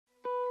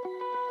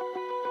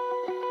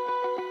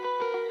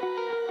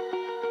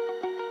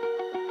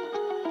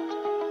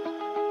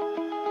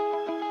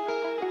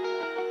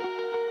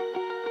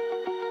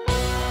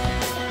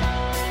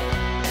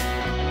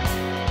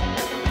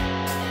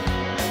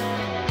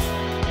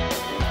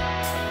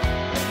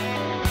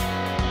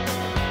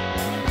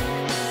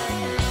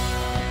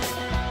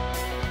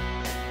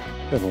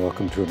And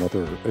welcome to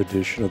another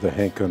edition of the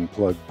Hank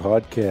Unplugged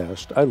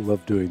podcast. I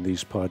love doing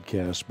these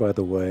podcasts, by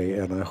the way,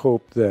 and I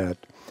hope that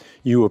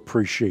you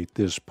appreciate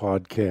this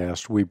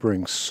podcast. We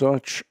bring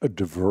such a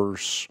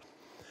diverse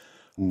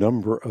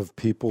number of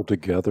people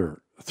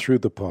together through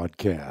the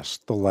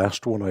podcast. The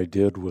last one I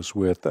did was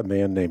with a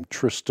man named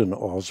Tristan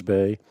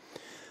Osbey.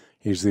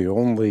 He's the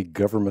only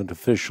government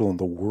official in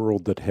the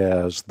world that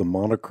has the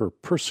moniker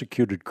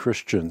Persecuted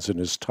Christians in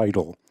his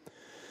title.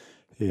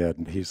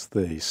 And he's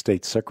the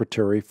state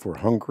secretary for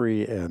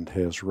Hungary and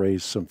has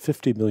raised some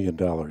 $50 million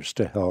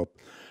to help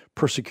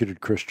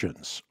persecuted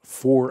Christians.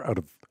 4 out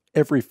of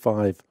every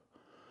 5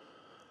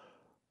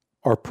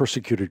 are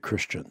persecuted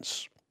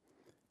Christians.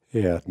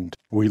 And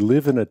we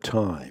live in a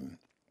time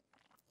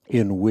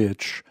in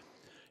which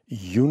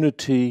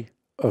unity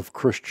of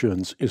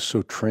Christians is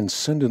so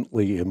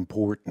transcendently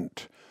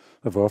important.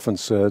 I've often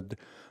said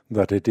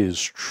that it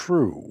is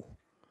true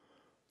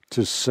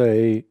to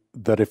say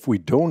that if we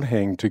don't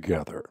hang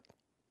together,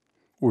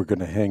 we're going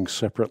to hang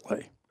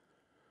separately.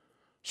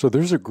 So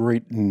there's a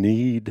great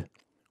need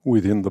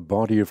within the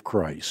body of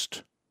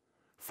Christ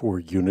for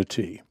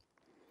unity.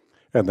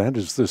 And that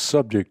is the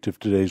subject of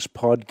today's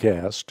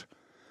podcast.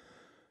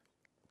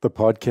 The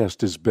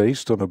podcast is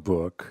based on a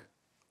book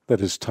that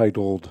is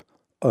titled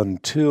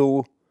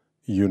Until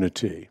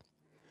Unity.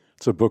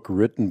 It's a book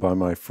written by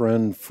my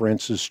friend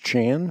Francis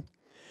Chan.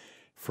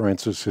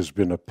 Francis has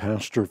been a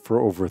pastor for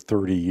over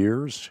 30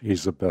 years.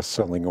 He's a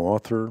best-selling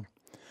author.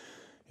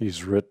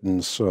 He's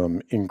written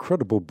some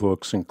incredible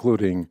books,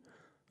 including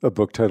a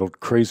book titled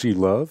Crazy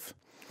Love,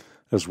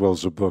 as well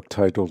as a book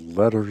titled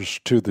Letters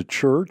to the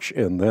Church.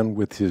 And then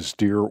with his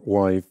dear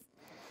wife,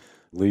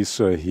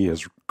 Lisa, he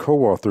has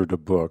co-authored a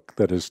book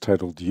that is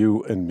titled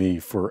You and Me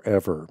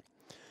Forever.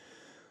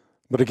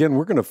 But again,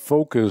 we're going to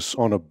focus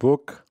on a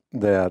book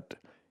that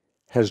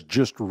has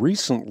just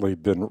recently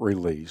been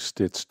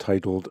released. It's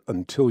titled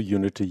Until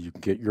Unity. You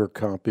can get your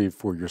copy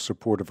for your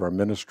support of our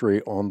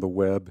ministry on the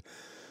web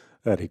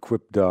at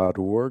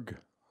equip.org.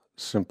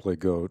 Simply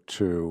go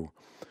to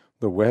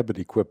the web at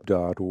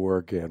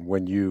equip.org, and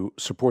when you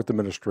support the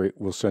ministry,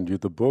 we'll send you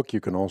the book. You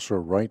can also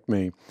write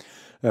me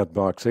at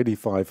Box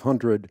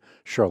 8500,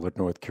 Charlotte,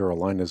 North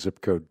Carolina,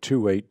 zip code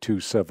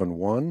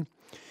 28271.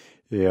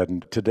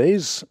 And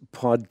today's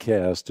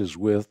podcast is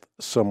with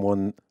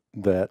someone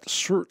that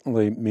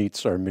certainly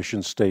meets our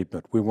mission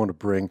statement. We want to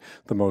bring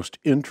the most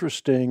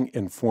interesting,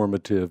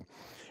 informative,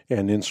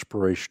 and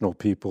inspirational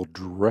people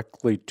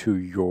directly to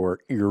your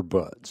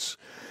earbuds.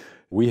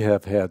 We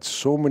have had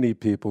so many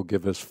people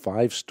give us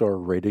 5-star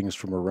ratings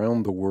from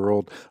around the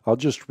world. I'll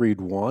just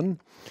read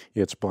one.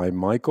 It's by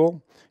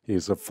Michael.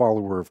 He's a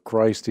follower of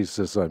Christ. He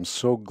says, I'm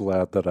so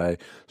glad that I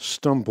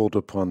stumbled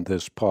upon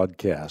this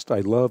podcast.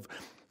 I love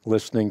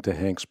listening to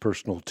Hank's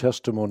personal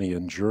testimony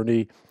and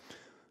journey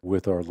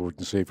with our Lord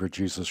and Savior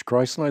Jesus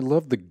Christ. And I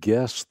love the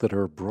guests that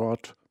are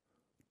brought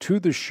to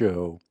the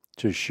show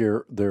to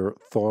share their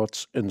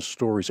thoughts and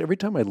stories. Every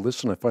time I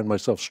listen, I find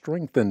myself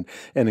strengthened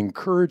and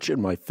encouraged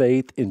in my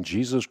faith in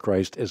Jesus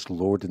Christ as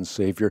Lord and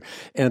Savior.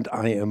 And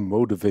I am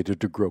motivated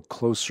to grow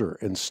closer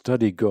and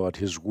study God,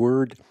 His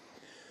Word,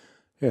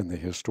 and the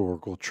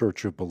historical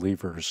church of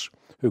believers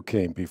who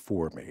came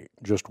before me.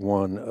 Just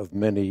one of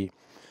many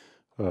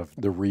of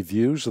the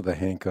reviews of the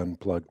Hank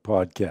Unplugged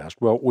podcast.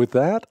 Well, with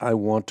that, I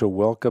want to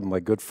welcome my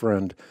good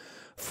friend,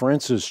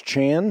 Francis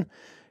Chan.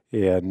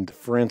 And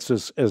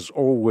Francis, as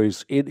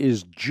always, it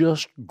is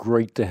just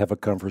great to have a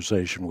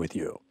conversation with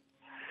you.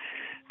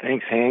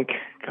 Thanks, Hank.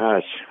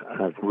 Gosh,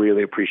 I've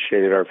really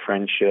appreciated our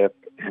friendship,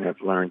 and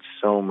I've learned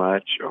so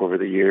much over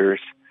the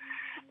years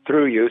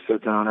through you, so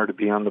it's an honor to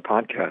be on the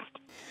podcast.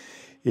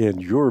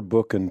 In your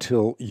book,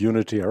 Until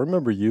Unity, I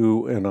remember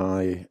you and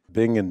I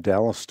being in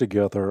Dallas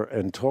together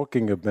and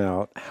talking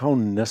about how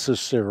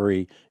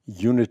necessary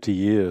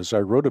unity is. I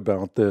wrote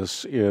about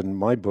this in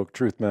my book,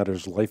 Truth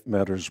Matters, Life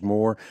Matters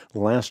More.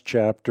 Last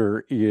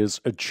chapter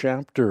is a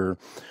chapter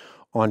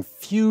on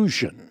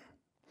fusion,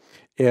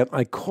 and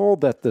I call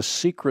that the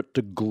secret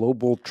to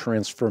global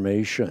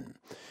transformation.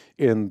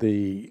 In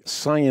the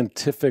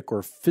scientific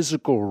or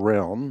physical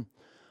realm,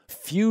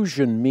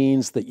 fusion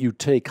means that you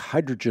take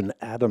hydrogen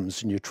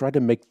atoms and you try to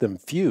make them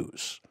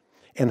fuse.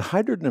 And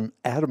hydrogen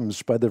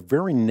atoms, by their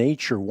very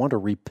nature, want to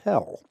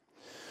repel.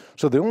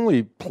 So the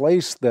only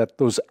place that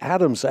those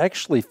atoms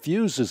actually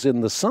fuse is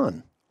in the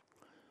sun.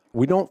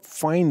 We don't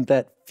find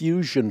that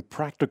fusion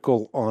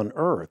practical on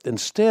Earth.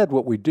 Instead,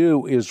 what we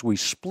do is we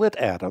split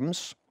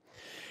atoms,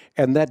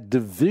 and that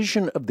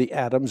division of the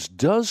atoms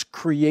does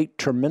create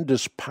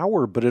tremendous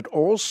power, but it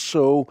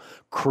also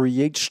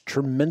creates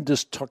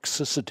tremendous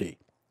toxicity.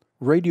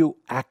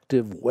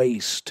 Radioactive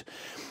waste.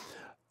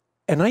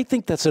 And I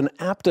think that's an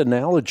apt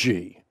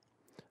analogy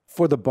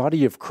for the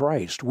body of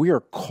Christ. We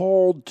are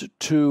called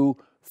to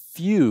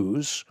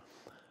fuse,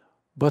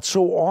 but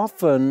so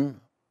often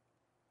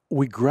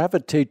we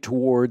gravitate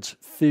towards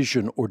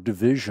fission or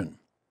division.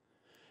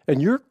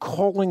 And you're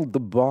calling the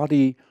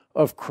body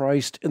of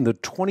Christ in the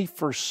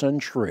 21st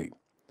century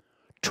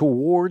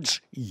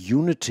towards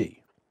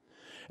unity.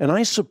 And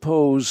I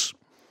suppose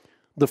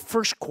The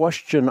first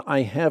question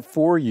I have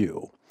for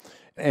you,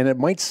 and it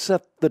might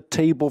set the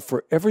table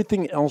for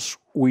everything else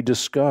we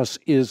discuss,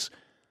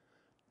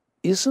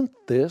 isn't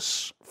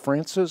this,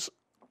 Francis,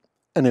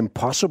 an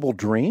impossible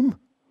dream?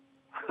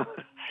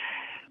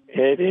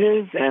 It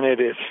is and it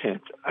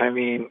isn't. I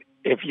mean,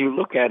 if you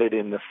look at it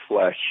in the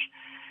flesh,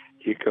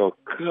 you go,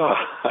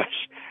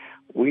 gosh,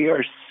 we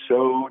are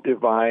so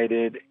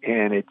divided,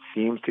 and it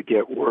seems to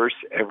get worse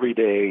every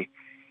day.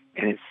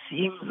 And it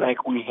seems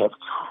like we have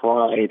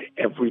tried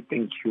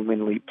everything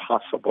humanly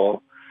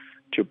possible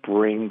to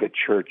bring the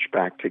church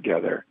back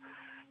together,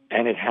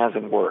 and it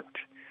hasn't worked.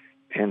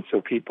 And so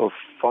people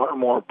far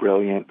more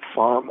brilliant,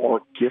 far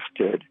more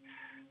gifted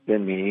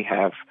than me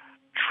have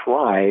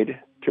tried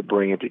to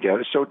bring it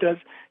together. So it does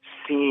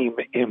seem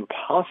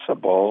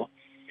impossible.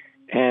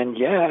 And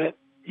yet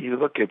you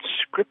look at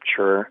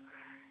Scripture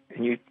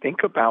and you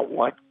think about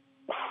what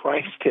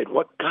Christ did,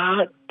 what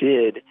God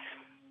did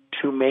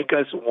to make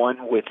us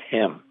one with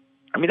Him.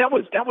 I mean, that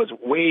was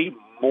way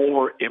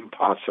more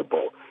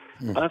impossible.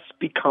 Us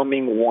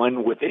becoming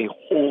one with a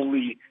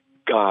holy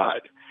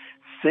God.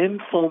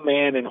 Sinful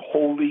man and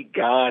holy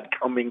God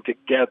coming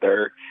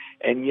together,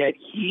 and yet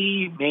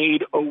He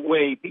made a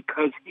way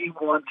because He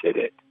wanted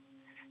it.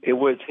 It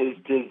was His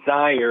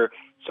desire,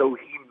 so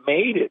He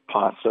made it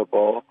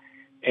possible.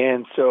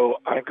 And so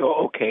I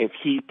go, okay, if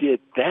He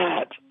did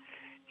that,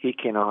 He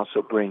can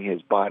also bring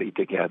His body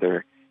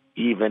together,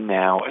 even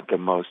now at the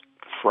most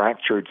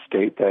fractured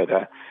state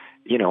that,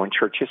 in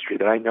church history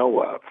that I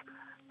know of.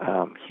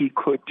 He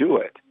could do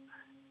it.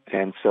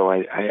 And so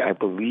I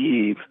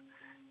believe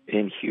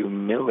in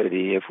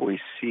humility, if we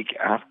seek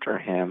after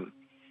Him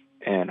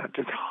and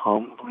just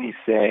humbly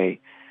say,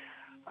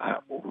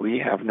 we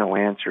have no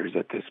answers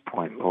at this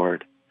point,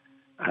 Lord.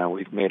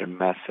 We've made a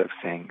mess of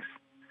things.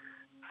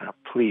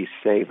 Please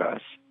save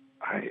us.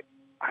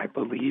 I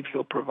believe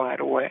He'll provide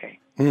a way.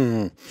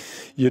 I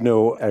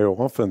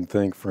often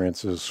think,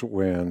 Francis,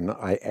 when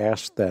I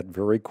ask that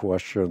very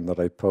question that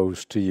I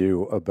posed to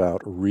you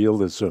about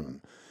realism,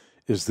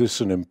 is this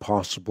an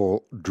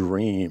impossible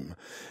dream?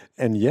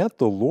 And yet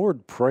the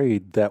Lord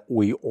prayed that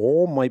we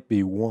all might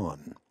be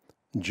one,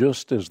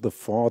 just as the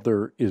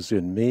Father is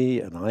in me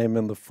and I am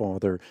in the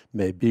Father,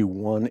 may be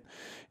one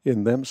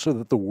in them, so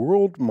that the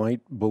world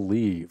might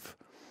believe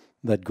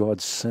that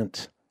God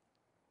sent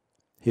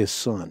His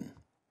Son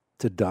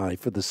to die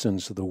for the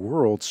sins of the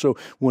world. So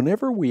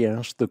whenever we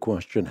ask the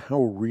question,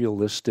 how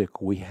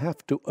realistic, we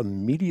have to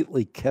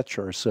immediately catch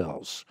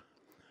ourselves.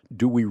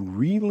 Do we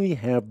really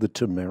have the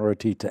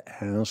temerity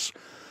to ask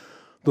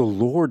the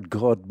Lord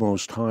God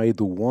Most High,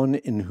 the one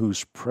in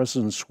whose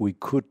presence we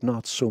could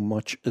not so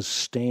much as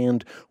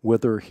stand,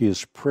 whether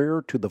His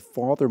prayer to the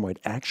Father might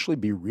actually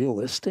be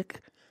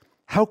realistic?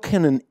 How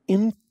can an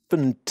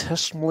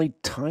infinitesimally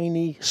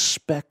tiny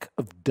speck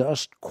of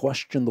dust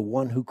question the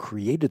one who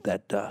created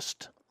that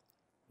dust?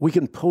 We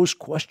can pose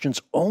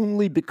questions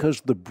only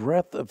because the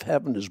breath of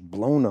heaven is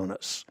blown on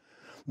us.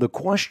 The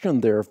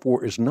question,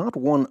 therefore, is not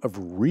one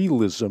of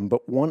realism,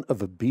 but one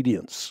of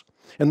obedience.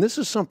 And this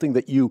is something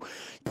that you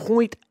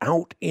point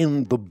out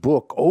in the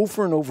book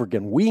over and over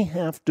again. We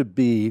have to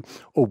be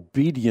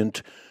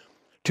obedient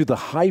to the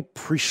high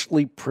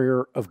priestly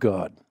prayer of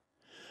God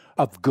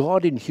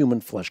in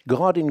human flesh,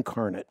 God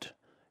incarnate,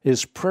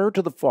 His prayer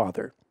to the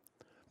Father,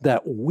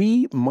 that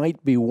we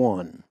might be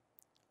one,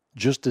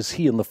 just as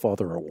He and the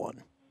Father are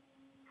one.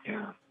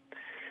 Yeah.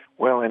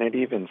 Well, and it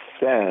even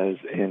says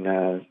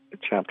in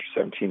chapter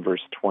 17,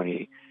 verse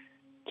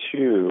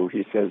 22,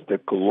 He says, the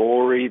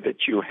glory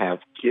that you have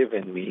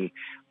given me,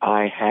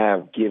 I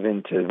have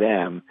given to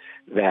them,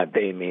 that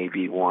they may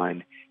be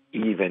one,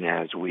 even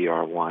as we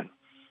are one.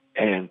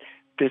 And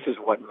this is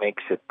what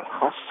makes it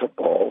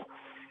possible,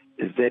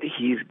 is that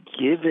He's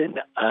given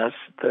us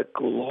the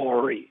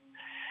glory.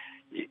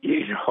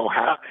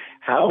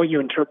 How you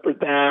interpret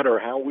that or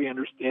how we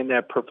understand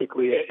that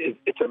perfectly,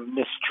 it's a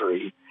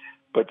mystery.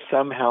 But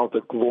somehow the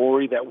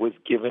glory that was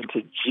given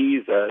to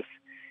Jesus,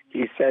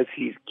 He says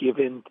He's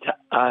given to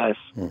us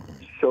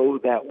so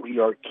that we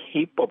are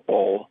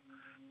capable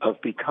of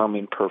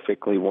becoming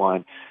perfectly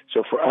one.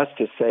 So for us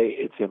to say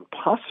it's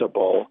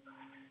impossible,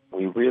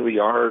 we really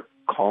are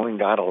calling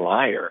God a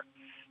liar.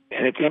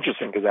 And it's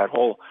interesting because that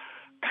whole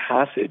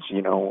passage,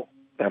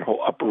 that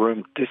whole upper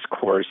room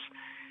discourse,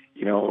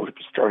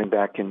 starting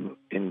back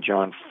in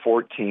John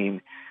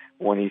 14,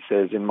 when He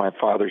says, in my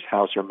Father's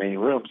house are many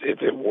rooms,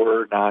 if it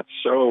were not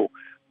so,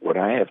 would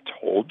I have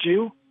told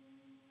you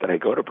that I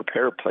go to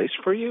prepare a place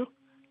for you?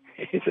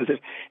 He says,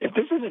 if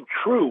this isn't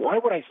true, why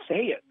would I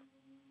say it?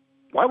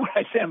 Why would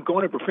I say I'm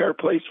going to prepare a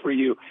place for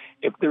you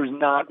if there's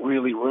not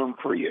really room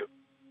for you?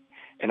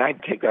 And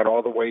I'd take that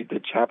all the way to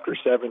chapter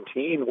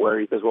 17, where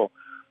He says, well,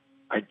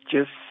 I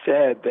just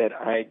said that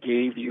I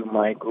gave you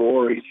my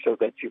glory so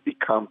that you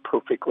become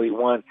perfectly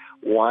one.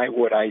 Why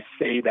would I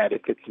say that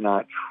if it's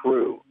not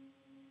true?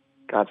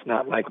 God's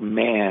not like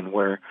man,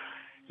 where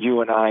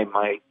you and I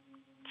might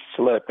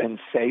slip and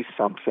say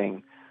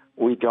something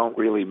we don't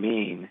really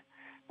mean,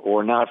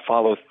 or not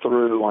follow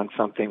through on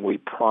something we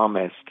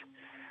promised.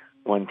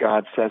 when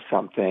God says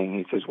something,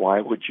 he says,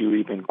 why would you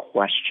even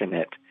question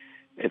it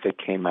if it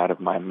came out of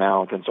my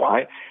mouth? And so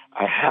I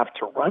have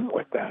to run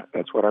with that.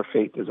 That's what our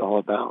faith is all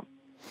about.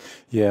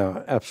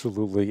 Yeah,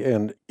 absolutely.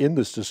 And in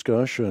this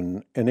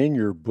discussion and in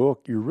your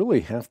book, you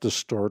really have to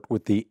start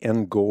with the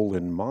end goal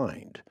in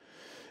mind.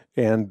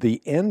 And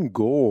the end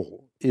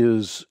goal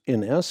is,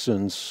 in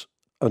essence,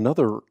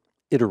 another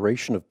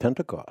iteration of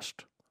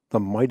Pentecost, the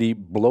mighty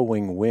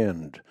blowing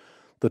wind,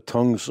 the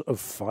tongues of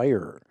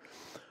fire,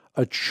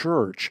 a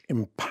church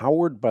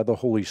empowered by the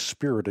Holy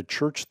Spirit, a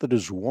church that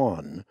is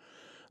one,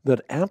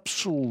 that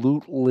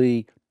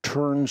absolutely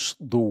turns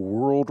the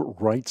world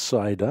right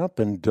side up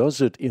and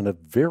does it in a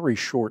very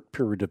short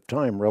period of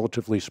time,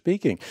 relatively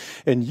speaking.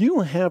 And you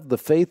have the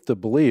faith to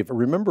believe. I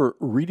remember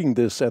reading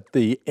this at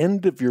the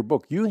end of your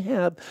book. You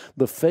have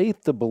the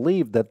faith to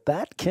believe that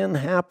that can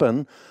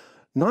happen,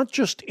 not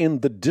just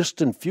in the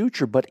distant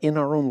future, but in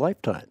our own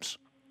lifetimes.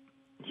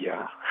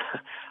 Yeah.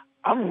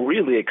 I'm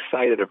really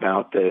excited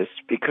about this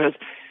because,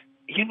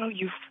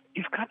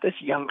 you've got this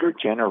younger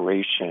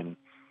generation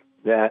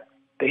that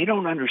they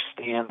don't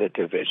understand the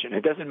division.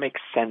 It doesn't make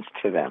sense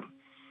to them.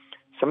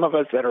 Some of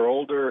us that are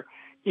older,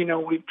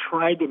 we've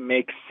tried to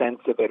make sense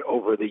of it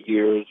over the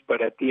years,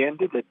 but at the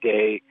end of the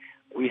day,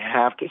 we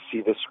have to see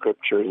the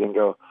scriptures and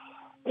go,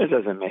 it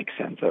doesn't make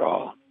sense at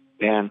all.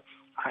 And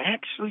I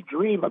actually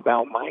dream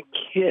about my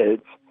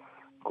kids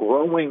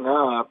growing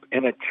up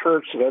in a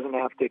church that doesn't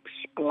have to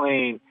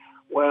explain,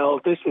 well,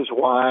 this is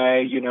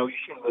why, you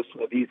shouldn't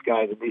listen to these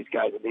guys and these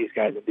guys and these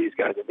guys and these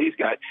guys and these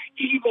guys,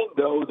 even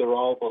though they're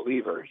all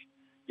believers.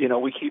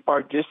 We keep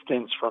our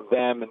distance from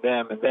them and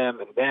them and them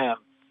and them.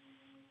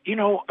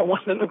 I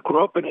want them to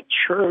grow up in a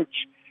church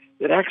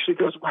that actually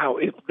goes, wow,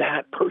 if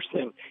that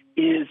person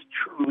is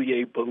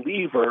truly a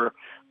believer,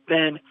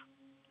 then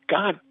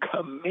God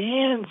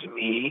commands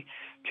me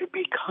to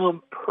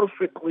become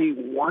perfectly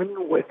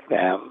one with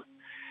them,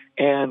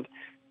 and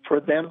for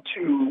them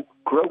to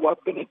grow up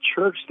in a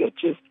church that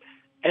just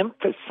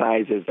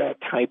emphasizes that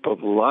type of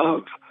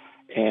love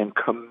and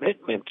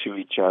commitment to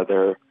each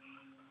other.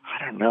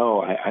 I don't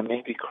know. I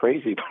may be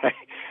crazy, but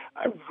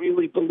I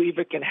really believe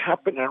it can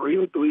happen. I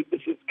really believe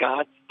this is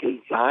God's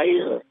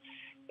desire.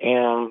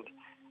 And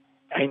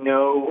I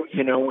know,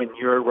 in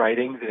your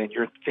writings and in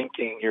your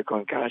thinking, you're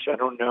going, gosh, I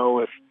don't know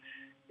if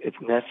it's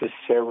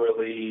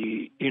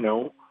necessarily,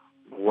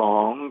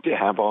 wrong to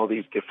have all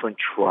these different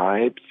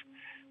tribes.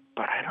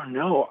 But I don't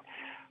know.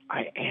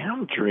 I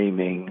am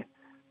dreaming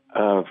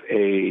of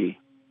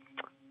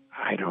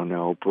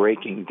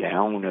breaking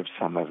down of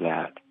some of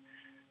that.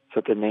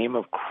 So the name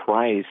of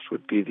Christ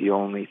would be the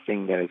only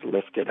thing that is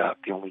lifted up,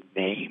 the only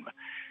name,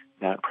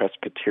 not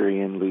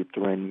Presbyterian,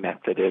 Lutheran,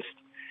 Methodist,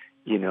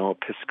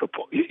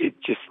 Episcopal. It's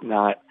just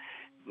not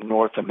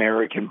North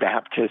American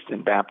Baptist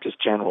and Baptist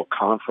General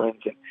Conference.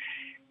 And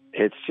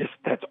it's just,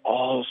 that's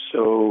all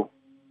so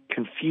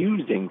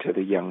confusing to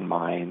the young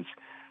minds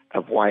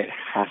of why it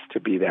has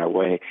to be that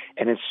way.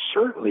 And it's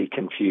certainly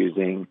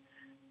confusing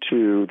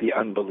to the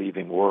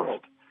unbelieving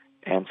world.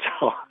 And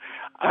so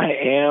I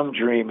am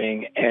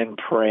dreaming and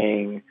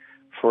praying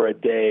for a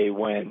day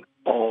when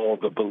all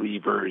the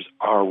believers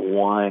are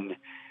one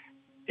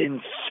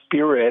in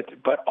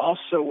spirit, but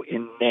also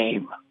in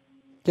name.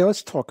 Yeah,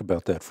 let's talk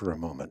about that for a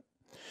moment.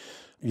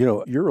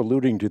 You're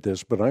alluding to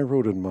this, but I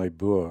wrote in my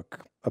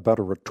book about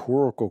a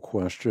rhetorical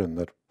question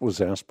that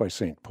was asked by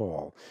St.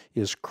 Paul.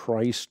 Is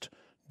Christ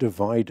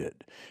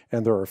divided?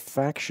 And there are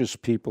factious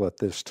people at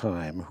this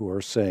time who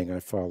are saying, I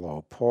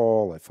follow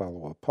Paul, I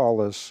follow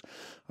Apollos,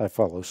 I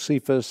follow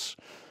Cephas,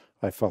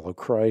 I follow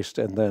Christ.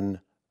 And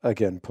then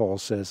again, Paul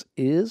says,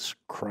 is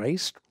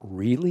Christ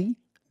really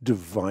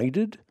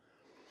divided?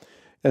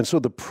 And so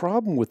the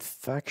problem with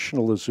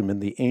factionalism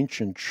in the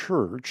ancient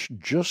church,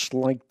 just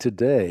like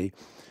today,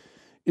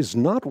 is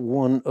not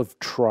one of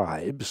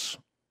tribes,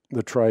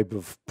 the tribe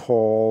of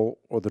Paul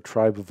or the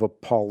tribe of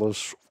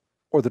Apollos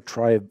or the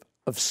tribe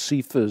of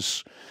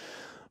Cephas,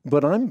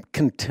 but I'm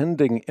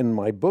contending in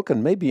my book,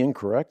 and maybe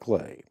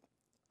incorrectly,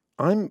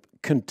 I'm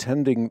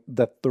contending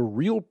that the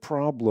real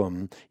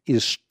problem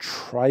is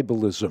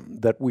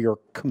tribalism, that we are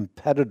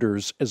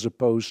competitors as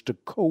opposed to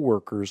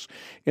co-workers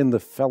in the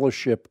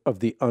fellowship of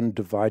the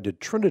undivided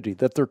Trinity,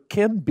 that there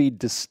can be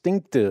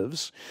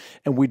distinctives,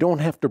 and we don't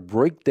have to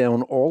break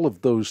down all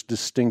of those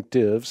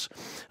distinctives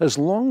as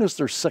long as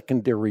they're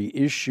secondary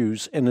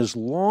issues, and as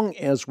long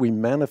as we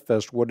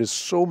manifest what is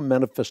so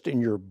manifest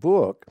in your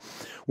book,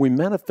 we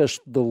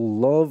manifest the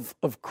love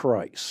of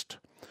Christ.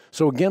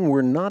 So again,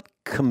 we're not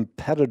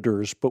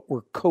competitors, but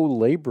we're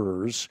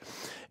co-laborers.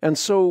 And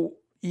so,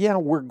 yeah,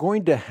 we're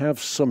going to have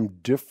some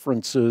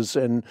differences,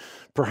 and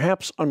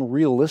perhaps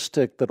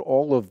unrealistic that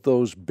all of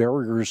those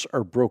barriers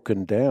are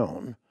broken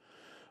down,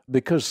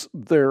 because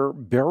they're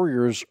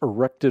barriers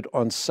erected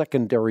on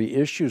secondary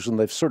issues, and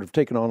they've sort of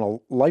taken on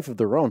a life of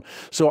their own.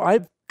 So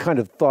I've kind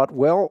of thought,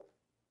 well,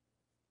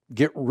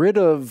 get rid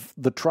of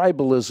the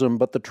tribalism,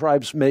 but the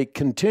tribes may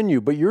continue.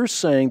 But you're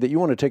saying that you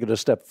want to take it a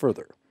step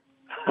further.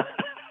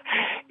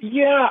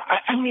 Yeah,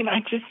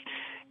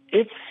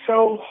 it's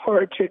so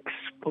hard to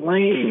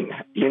explain.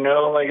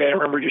 Like I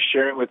remember just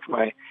sharing with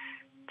my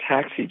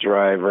taxi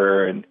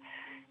driver, and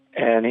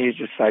he's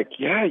just like,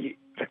 yeah,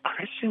 the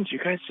Christians, you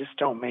guys just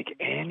don't make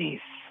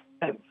any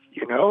sense,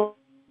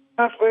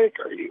 Catholic,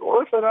 are you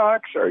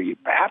Orthodox, are you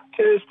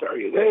Baptist, are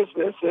you this,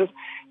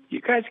 you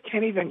guys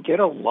can't even get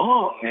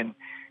along. And,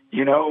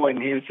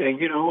 and he was saying,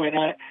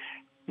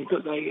 he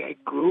goes, I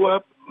grew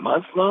up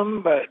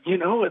Muslim, but,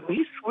 at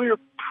least we're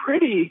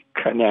pretty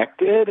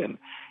connected, and,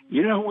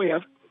 we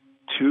have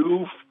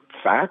two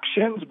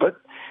factions, but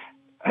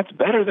that's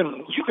better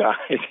than you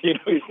guys.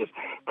 He's just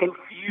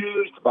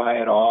confused by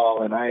it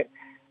all, and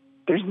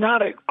there's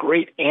not a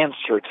great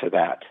answer to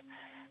that.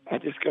 I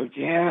just go,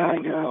 yeah, I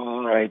know,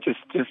 all right. Just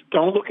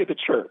don't look at the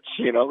church.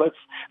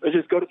 Let's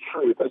just go to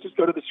truth. Let's just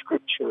go to the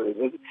scripture.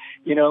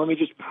 Let me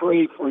just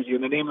pray for you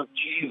in the name of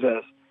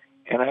Jesus.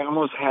 And I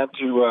almost had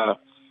to,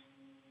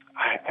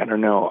 I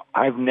don't know.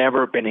 I've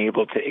never been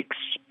able to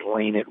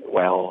explain it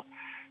well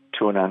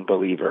to an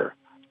unbeliever,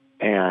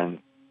 and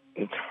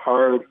it's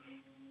hard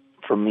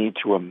for me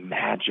to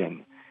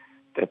imagine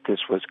that this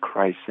was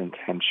Christ's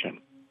intention.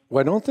 Well,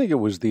 I don't think it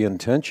was the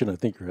intention. I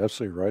think you're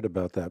absolutely right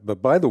about that.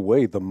 But by the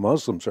way, the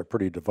Muslims are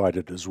pretty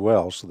divided as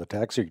well. So the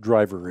taxi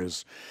driver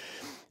is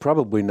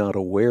probably not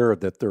aware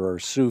that there are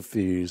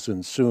Sufis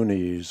and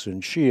Sunnis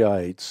and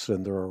Shiites,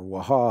 and there are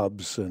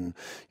Wahhabs, and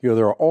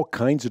there are all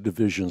kinds of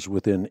divisions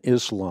within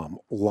Islam,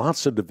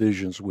 lots of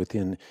divisions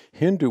within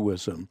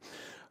Hinduism.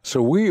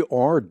 So we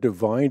are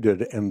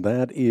divided, and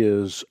that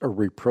is a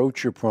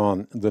reproach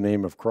upon the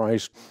name of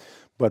Christ.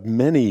 But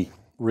many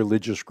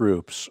religious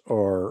groups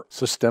are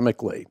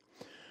systemically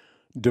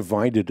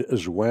divided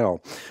as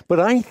well. But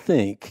I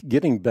think,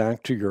 getting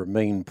back to your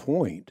main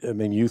point,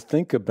 you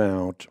think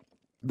about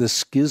the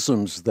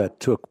schisms that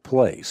took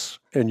place,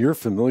 and you're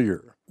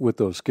familiar with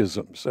those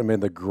schisms.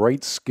 The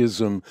great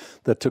schism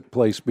that took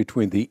place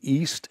between the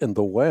East and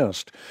the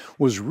West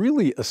was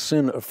really a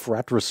sin of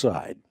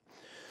fratricide.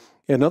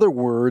 In other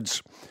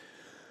words,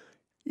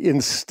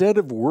 instead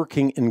of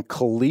working in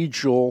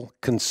collegial,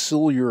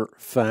 conciliar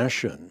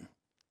fashion,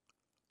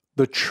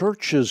 the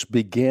churches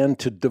began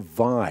to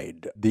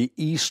divide the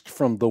East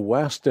from the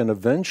West, and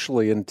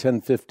eventually in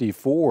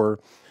 1054,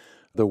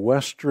 the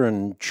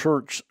Western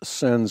Church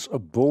sends a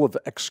bull of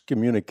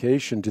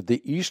excommunication to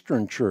the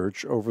Eastern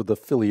Church over the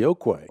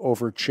filioque,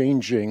 over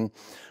changing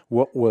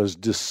what was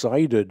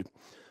decided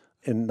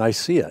in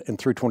Nicaea in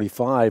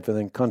 325 and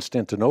then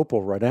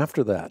Constantinople right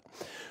after that.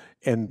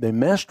 And they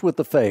messed with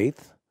the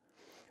faith,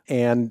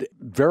 and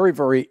very,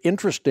 very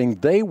interesting,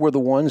 they were the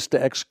ones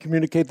to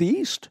excommunicate the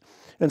East.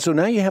 And so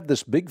now you have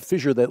this big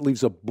fissure that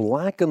leaves a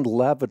blackened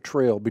lava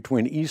trail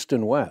between East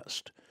and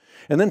West.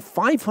 And then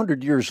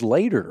 500 years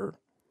later,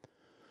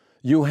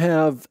 you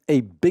have a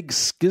big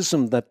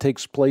schism that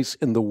takes place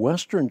in the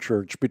Western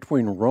Church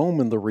between Rome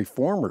and the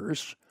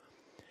Reformers.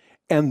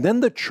 And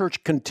then the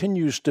church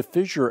continues to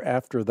fissure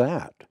after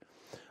that,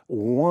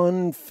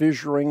 one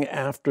fissuring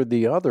after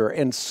the other.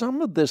 And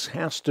some of this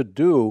has to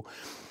do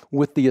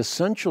with the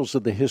essentials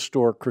of the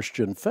historic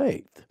Christian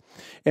faith.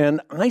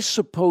 And I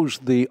suppose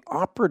the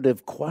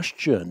operative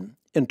question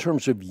in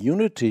terms of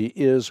unity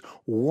is,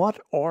 what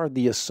are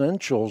the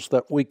essentials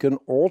that we can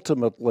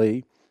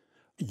ultimately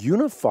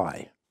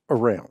unify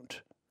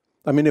around?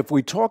 If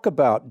we talk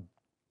about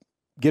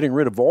getting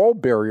rid of all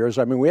barriers,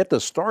 we have to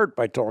start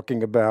by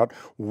talking about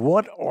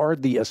what are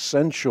the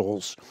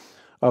essentials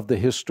of the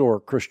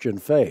historic Christian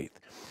faith.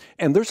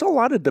 And there's a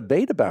lot of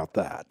debate about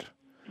that.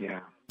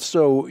 Yeah.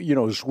 So,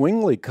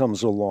 Zwingli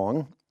comes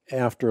along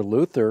after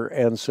Luther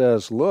and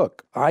says,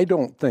 look, I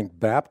don't think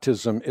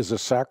baptism is a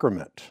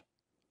sacrament.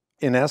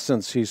 In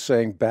essence, he's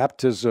saying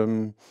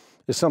baptism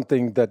is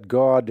something that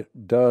God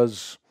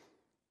does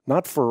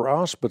not for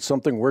us, but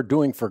something we're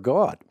doing for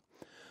God.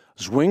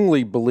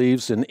 Zwingli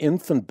believes in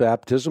infant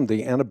baptism.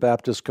 The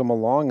Anabaptists come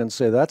along and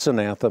say that's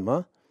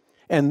anathema.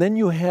 And then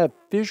you have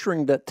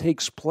fissuring that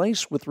takes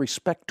place with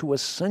respect to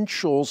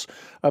essentials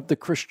of the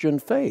Christian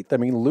faith.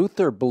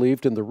 Luther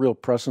believed in the real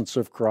presence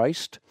of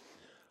Christ,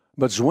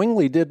 but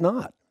Zwingli did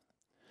not.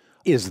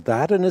 Is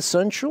that an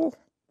essential,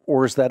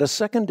 or is that a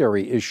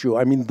secondary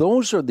issue?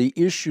 Those are the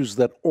issues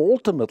that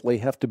ultimately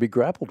have to be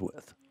grappled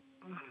with.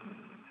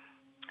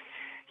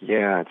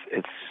 Yeah,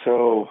 it's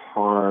so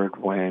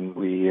hard when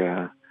we,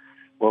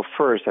 well,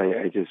 first,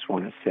 I just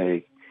want to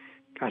say,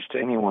 gosh, to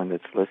anyone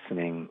that's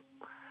listening,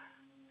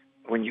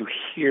 when you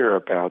hear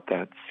about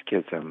that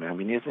schism,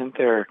 isn't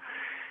there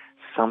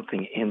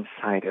something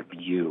inside of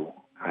you,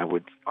 I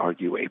would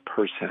argue a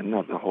person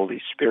of the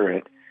Holy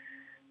Spirit,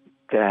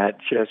 that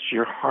just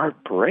your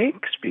heart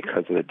breaks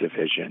because of the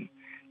division?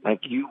 Like,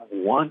 you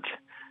want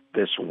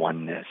this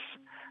oneness.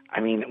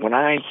 When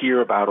I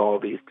hear about all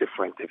these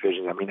different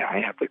divisions, I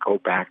have to go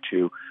back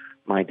to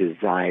my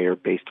desire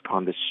based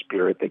upon the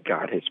Spirit that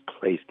God has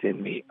placed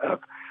in me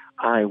of,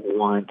 I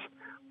want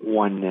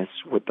oneness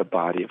with the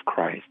body of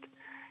Christ.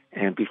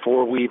 And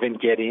before we even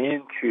get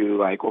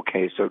into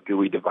okay, so do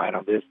we divide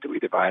on this? Do we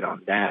divide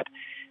on that?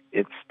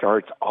 It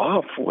starts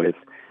off with,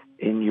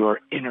 in your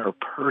inner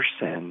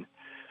person,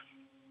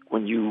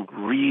 when you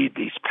read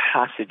these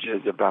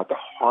passages about the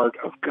heart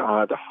of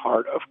God, the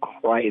heart of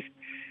Christ.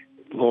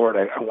 Lord,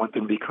 I want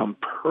them to become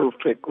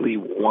perfectly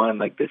one.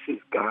 Like, this is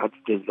God's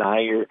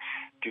desire.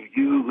 Do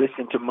you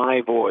listen to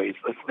my voice,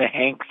 listen to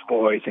Hank's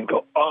voice, and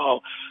go, oh,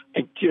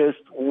 I just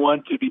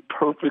want to be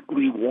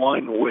perfectly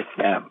one with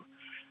them,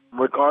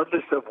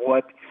 regardless of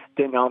what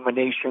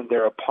denomination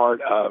they're a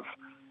part of,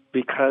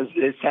 because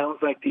it sounds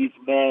like these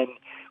men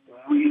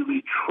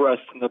really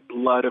trust in the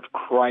blood of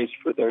Christ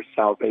for their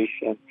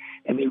salvation,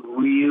 and they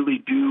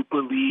really do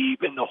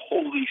believe in the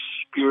Holy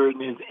Spirit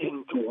and His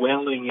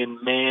indwelling in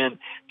man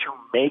to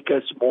make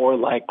us more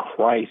like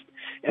Christ.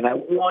 And I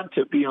want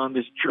to be on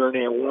this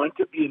journey. I want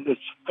to be in this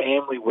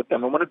family with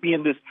them. I want to be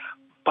in this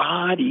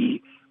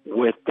body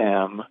with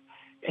them.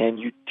 And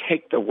you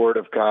take the Word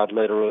of God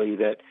literally,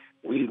 that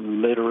we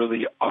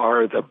literally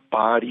are the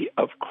body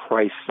of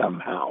Christ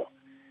somehow.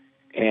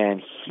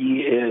 And He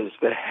is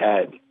the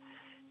head.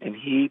 And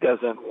He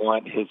doesn't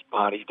want His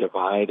body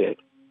divided.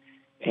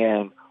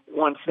 And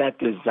once that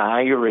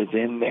desire is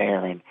in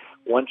there, and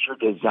once your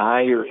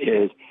desire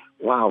is,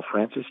 wow,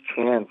 Francis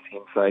Chan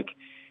seems like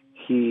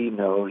he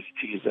knows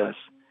Jesus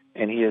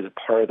and he is a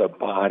part of the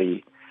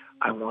body,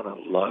 I want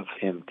to love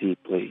him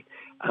deeply.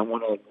 I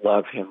want to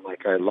love him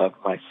like I love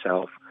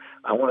myself.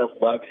 I want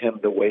to love him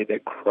the way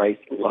that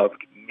Christ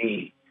loved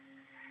me.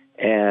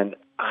 And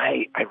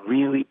I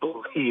really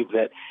believe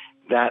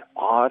that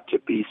ought to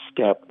be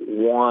step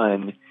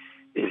one.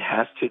 It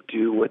has to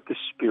do with the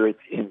Spirit's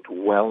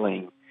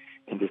indwelling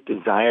and this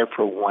desire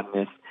for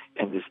oneness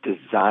and this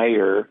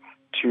desire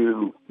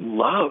to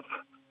love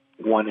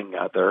one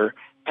another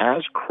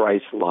as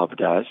Christ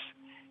loved us.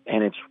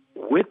 And it's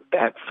with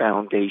that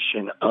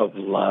foundation of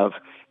love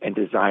and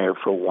desire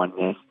for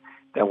oneness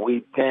that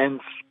we then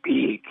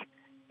speak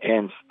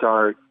and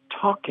start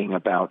talking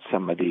about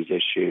some of these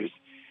issues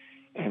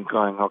and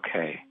going,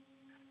 okay,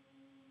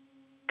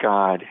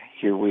 God,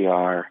 here we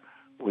are.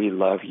 We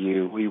love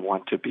you. We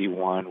want to be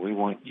one. We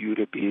want you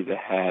to be the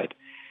head.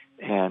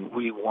 And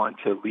we want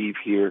to leave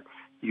here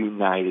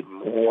united,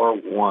 more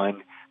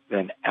one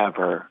than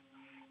ever,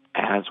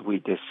 as we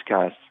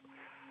discuss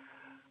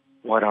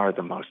what are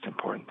the most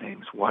important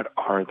things, what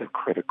are the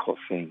critical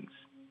things.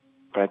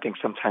 But I think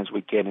sometimes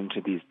we get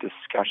into these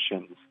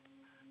discussions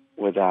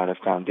without a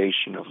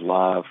foundation of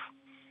love,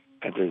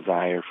 a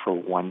desire for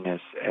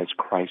oneness as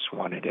Christ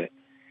wanted it.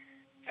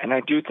 And I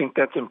do think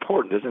that's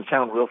important. It doesn't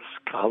sound real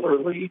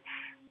scholarly.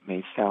 It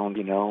may sound,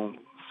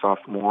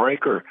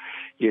 sophomoric or,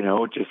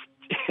 just,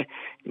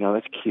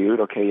 that's cute.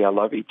 Okay, yeah,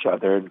 love each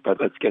other, but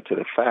let's get to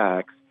the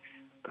facts.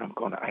 But I'm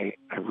going, I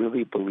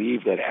really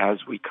believe that as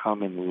we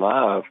come in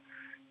love,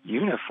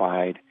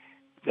 unified,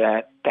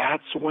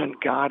 that's when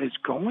God is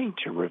going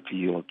to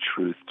reveal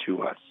truth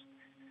to us.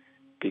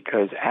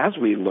 Because as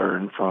we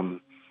learn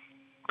from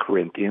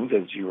Corinthians,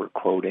 as you were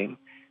quoting,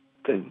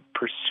 the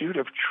pursuit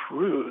of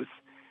truth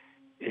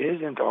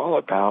isn't all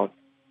about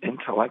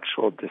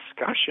intellectual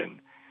discussion.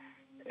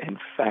 In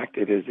fact,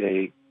 it is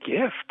a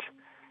gift,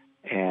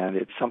 and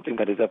it's something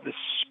that is of the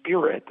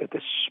Spirit, that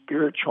the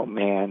spiritual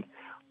man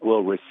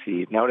will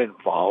receive. Now, it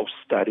involves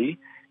study,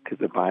 because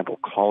the Bible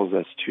calls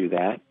us to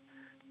that,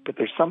 but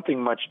there's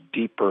something much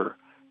deeper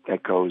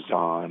that goes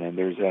on, and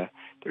there's a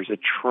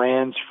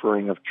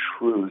transferring of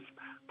truth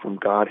from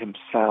God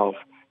Himself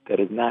that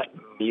is not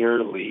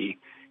merely,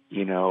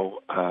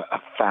 a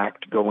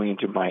fact going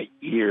into my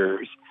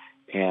ears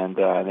and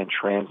then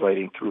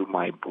translating through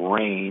my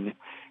brain,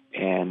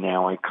 and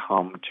now I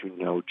come to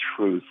know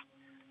truth.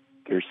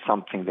 There's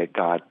something that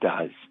God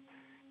does,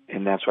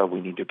 and that's why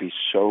we need to be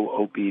so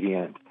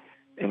obedient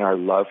in our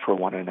love for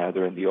one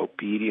another and the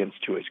obedience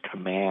to His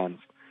commands,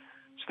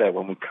 so that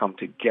when we come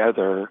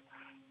together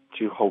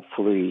to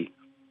hopefully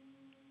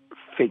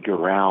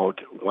figure out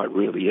what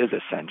really is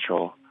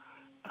essential.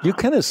 You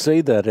kind of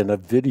say that in a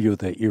video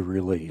that you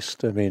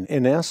released. I mean,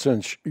 in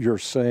essence, you're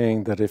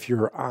saying that if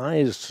your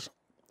eyes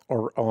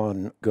are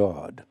on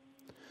God,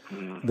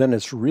 then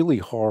it's really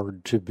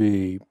hard to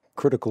be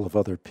critical of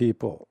other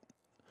people.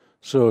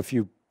 So if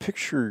you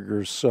picture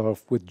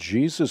yourself with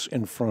Jesus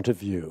in front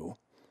of you,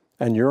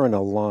 and you're in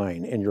a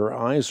line, and your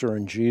eyes are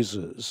on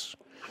Jesus,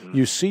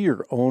 you see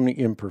your own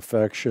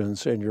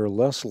imperfections, and you're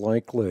less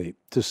likely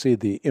to see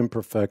the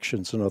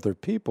imperfections in other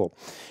people.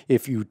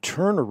 If you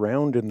turn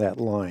around in that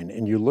line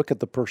and you look at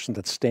the person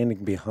that's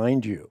standing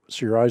behind you,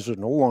 so your eyes are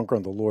no longer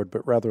on the Lord,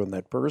 but rather on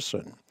that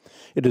person,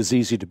 it is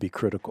easy to be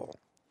critical.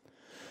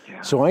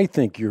 Yeah. So I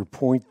think your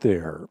point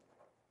there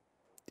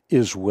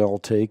is well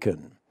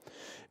taken.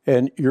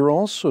 And you're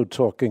also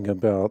talking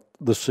about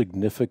the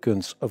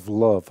significance of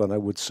love, and I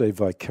would say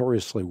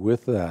vicariously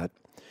with that,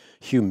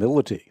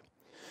 humility.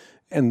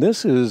 And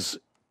this is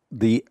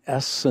the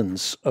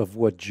essence of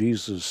what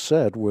Jesus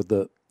said were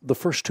the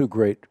first two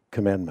great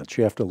commandments.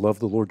 You have to love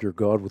the Lord your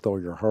God with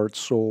all your heart,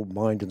 soul,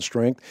 mind, and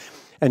strength,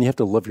 and you have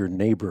to love your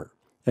neighbor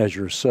as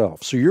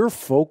yourself. So your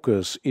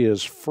focus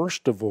is,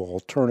 first of all,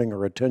 turning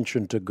our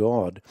attention to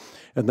God,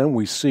 and then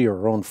we see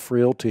our own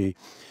frailty,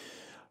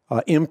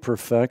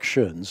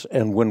 imperfections,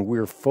 and when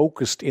we're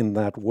focused in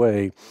that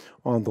way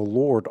on the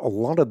Lord, a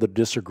lot of the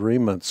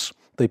disagreements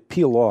they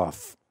peel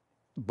off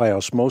by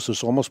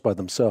osmosis, almost by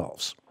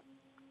themselves.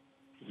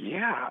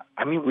 Yeah.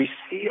 I mean, we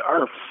see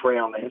our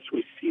frailness,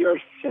 we see our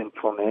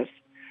sinfulness,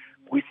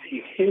 we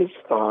see his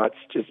thoughts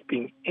just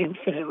being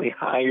infinitely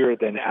higher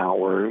than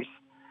ours,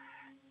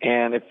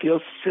 and it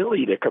feels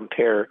silly to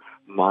compare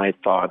my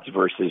thoughts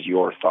versus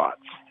your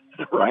thoughts,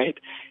 right?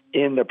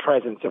 In the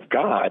presence of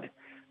God.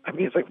 I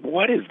mean, it's like,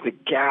 what is the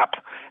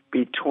gap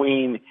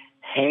between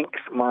Hank's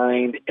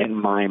mind and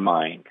my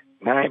mind?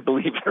 Now, I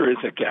believe there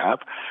is a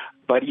gap,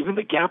 but even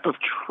the gap of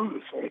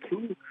truth, like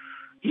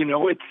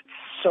it's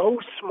so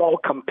small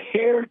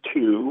compared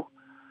to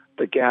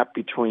the gap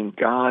between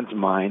God's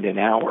mind and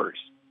ours.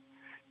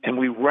 And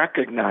we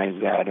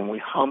recognize that, and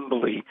we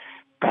humbly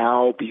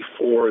bow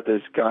before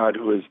this God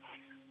who is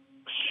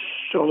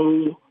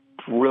so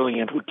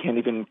brilliant. We can't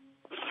even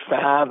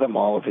fathom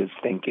all of his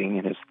thinking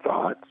and his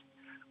thoughts.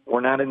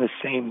 We're not in the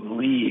same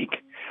league.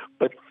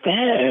 But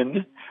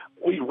then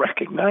we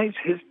recognize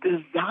his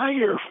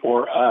desire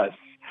for us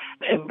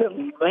and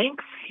the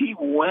lengths he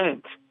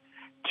went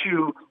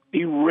to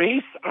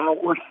erase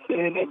our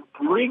sin and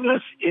bring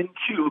us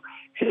into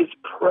his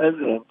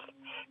presence.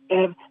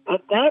 And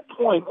at that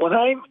point, when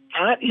I'm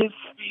at his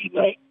feet,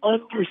 I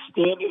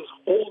understand his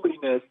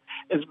holiness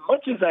as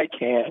much as I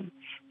can.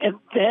 And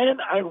then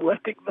I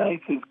recognize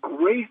his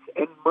grace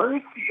and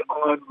mercy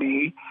on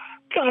me.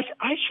 Gosh,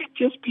 I should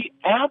just be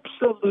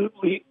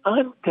absolutely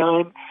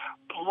undone,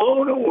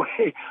 blown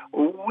away,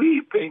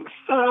 weeping,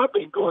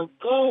 sobbing, going,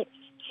 God,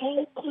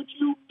 how could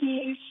you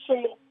be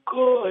so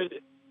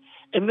good?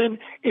 And then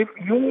if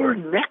you're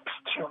next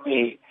to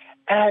me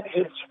at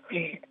his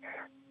feet,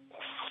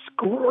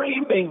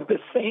 screaming the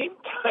same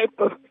type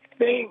of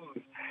things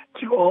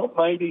to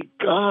Almighty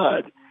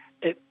God,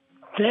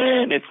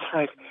 then it's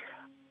like,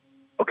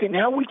 okay,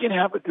 now we can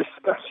have a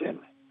discussion,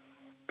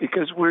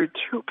 because we're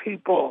two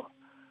people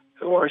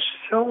who are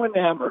so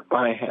enamored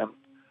by him,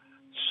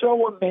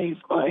 so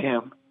amazed by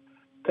him,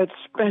 that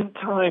spend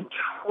time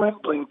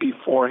trembling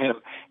before him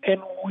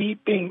and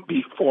weeping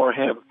before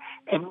him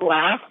and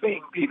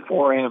laughing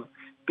before him,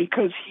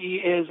 because he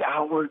is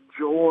our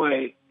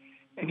joy.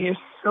 And he is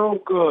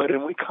so good.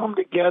 And we come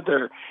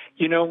together,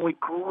 we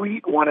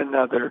greet one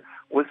another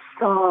with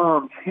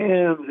psalms,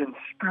 hymns, and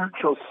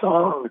spiritual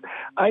songs.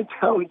 I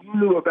tell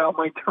you about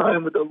my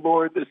time with the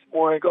Lord this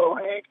morning. Go,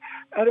 Hank,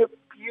 I had a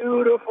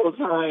beautiful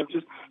time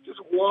just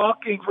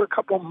walking for a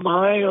couple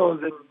miles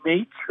in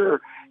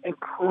nature and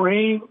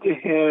praying to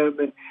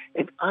him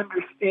and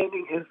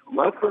understanding his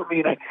love for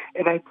me.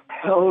 And I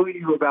tell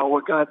you about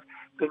what God's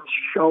been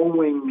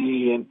showing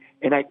me,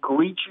 and I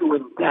greet you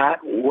in that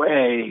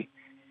way.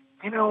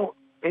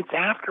 It's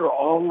after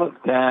all of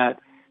that,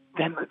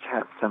 then let's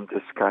have some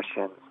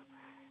discussions.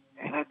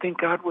 And I think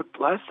God would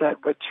bless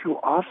that, but too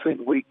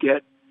often we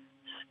get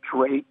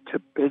straight to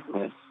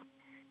business.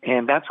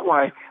 And that's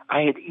why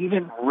I had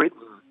even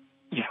written,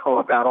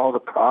 about all the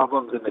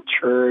problems in the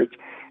church,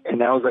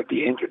 and that was like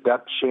the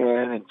introduction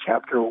in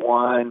chapter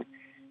 1.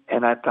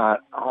 And I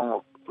thought,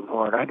 oh,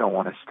 Lord, I don't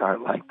want to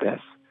start like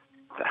this.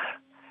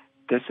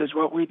 This is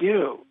what we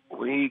do.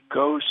 We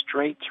go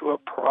straight to a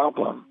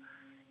problem,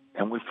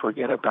 and we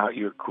forget about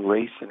your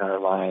grace in our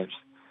lives.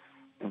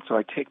 And so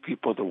I take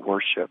people to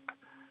worship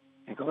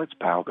and go, let's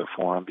bow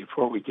before him.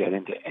 Before we get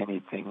into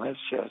anything, let's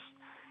just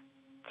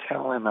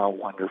tell him how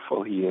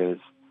wonderful he is.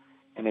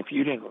 And if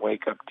you didn't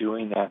wake up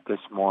doing that this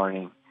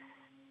morning,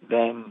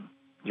 then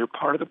you're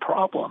part of the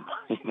problem.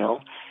 You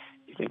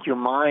think your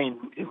mind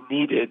is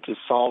needed to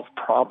solve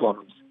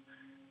problems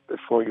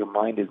before your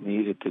mind is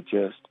needed to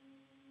just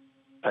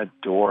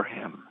adore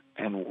him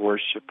and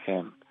worship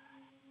him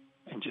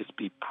and just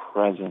be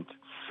present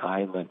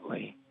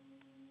silently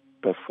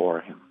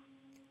before him.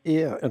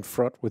 Yeah, and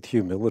fraught with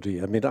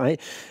humility. I mean, I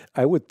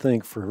would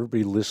think for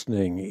everybody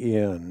listening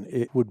in,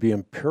 it would be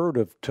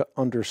imperative to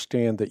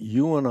understand that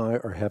you and I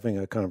are having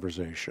a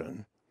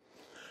conversation.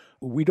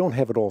 We don't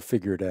have it all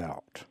figured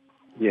out.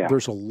 Yeah.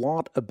 There's a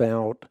lot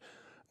about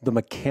the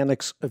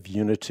mechanics of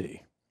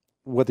unity,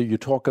 whether you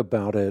talk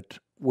about it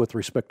with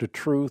respect to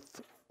truth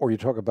or you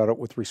talk about it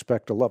with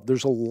respect to love.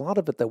 There's a lot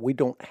of it that we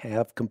don't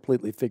have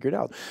completely figured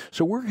out.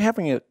 So we're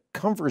having a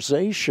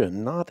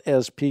conversation, not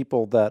as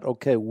people that,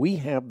 okay, we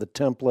have the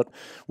template,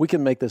 we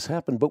can make this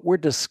happen, but we're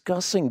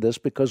discussing this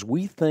because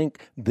we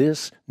think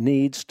this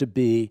needs to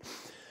be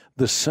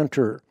the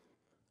center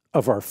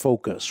of our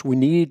focus. We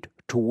need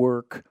to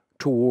work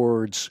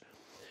towards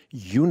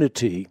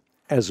unity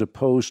as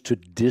opposed to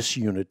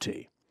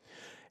disunity.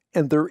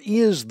 And there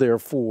is,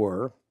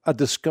 therefore, a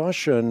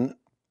discussion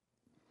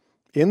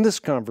in this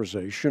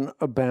conversation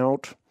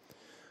about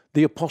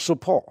the Apostle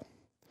Paul.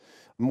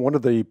 One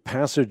of the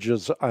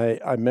passages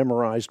I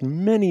memorized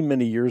many,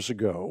 many years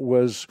ago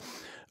was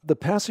the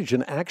passage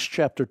in Acts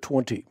chapter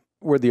 20,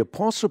 where the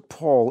Apostle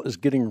Paul is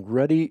getting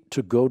ready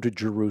to go to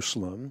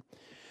Jerusalem.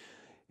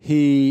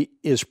 He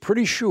is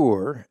pretty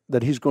sure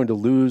that he's going to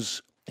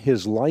lose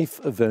his life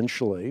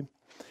eventually,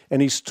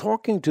 and he's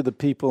talking to the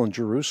people in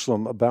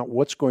Jerusalem about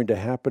what's going to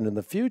happen in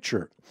the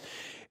future.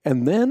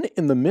 And then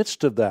in the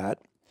midst of that,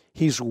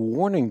 He's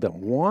warning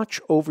them,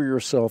 watch over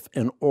yourself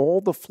and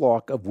all the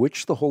flock of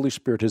which the Holy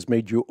Spirit has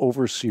made you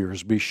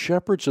overseers. Be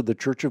shepherds of the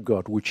church of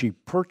God, which he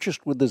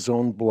purchased with his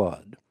own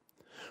blood.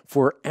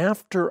 For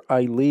after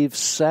I leave,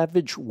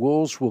 savage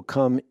wolves will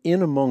come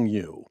in among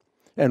you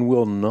and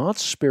will not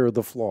spare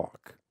the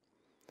flock.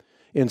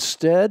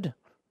 Instead,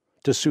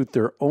 to suit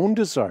their own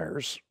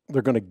desires,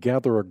 they're going to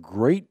gather a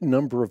great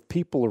number of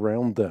people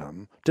around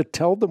them to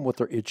tell them what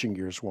their itching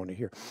ears want to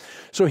hear.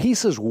 So he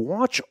says,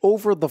 watch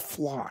over the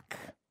flock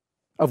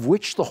of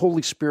which the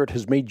Holy Spirit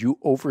has made you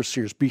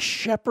overseers. Be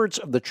shepherds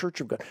of the church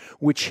of God,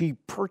 which he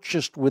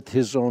purchased with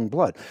his own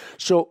blood.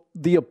 So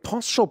the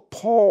Apostle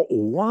Paul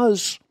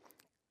was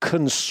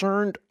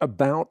concerned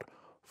about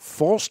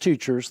false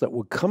teachers that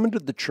would come into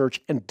the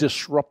church and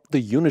disrupt the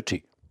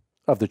unity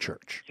of the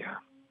church.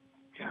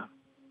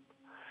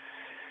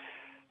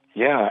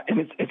 Yeah, and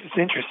it's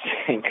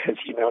interesting because,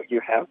 you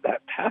have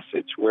that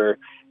passage where,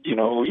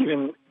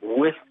 even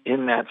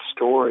within that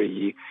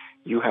story,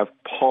 you have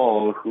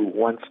Paul who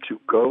wants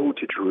to go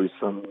to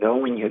Jerusalem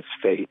knowing his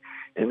fate,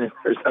 and then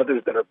there's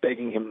others that are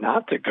begging him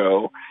not to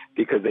go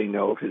because they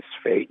know of his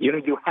fate.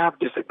 You have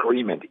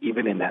disagreement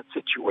even in that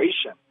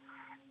situation,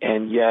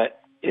 and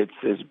yet it's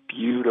this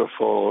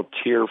beautiful,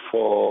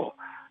 tearful,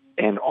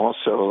 and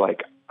also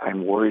like,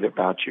 I'm worried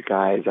about you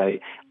guys.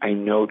 I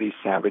know these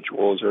savage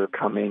wolves are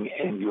coming,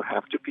 and you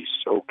have to be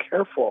so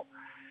careful.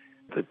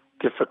 The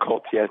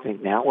difficulty, I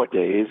think,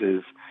 nowadays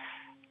is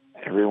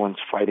everyone's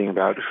fighting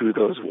about who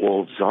those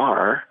wolves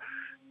are,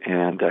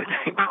 and I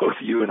think both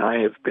you and I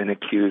have been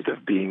accused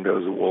of being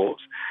those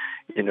wolves,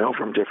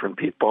 from different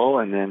people,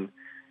 and then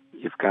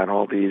you've got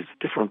all these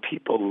different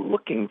people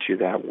looking to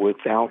that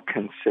without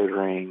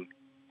considering,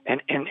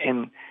 and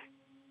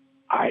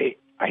I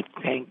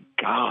thank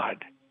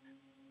God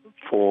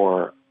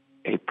for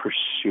a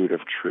pursuit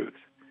of truth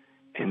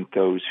and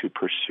those who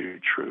pursue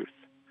truth.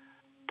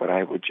 But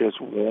I would just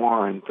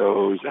warn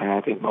those, and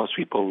I think most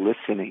people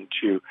listening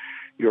to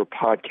your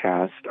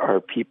podcast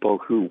are people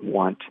who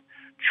want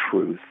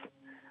truth.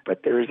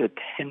 But there is a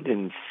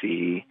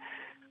tendency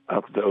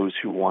of those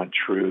who want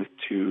truth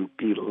to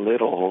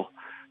belittle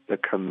the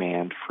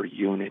command for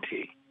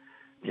unity.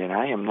 And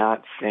I am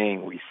not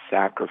saying we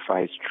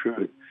sacrifice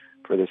truth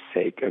for the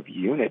sake of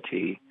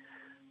unity,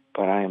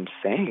 but I am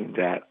saying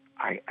that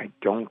I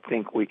don't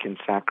think we can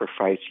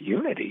sacrifice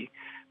unity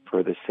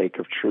for the sake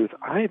of truth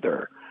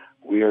either.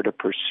 We are to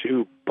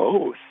pursue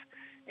both.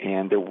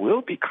 And there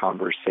will be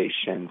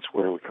conversations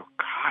where we go,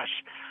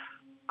 gosh,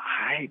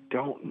 I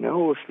don't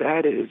know if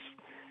that is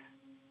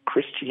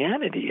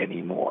Christianity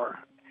anymore.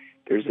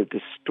 There's a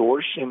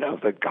distortion of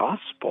the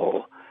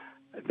gospel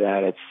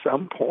that at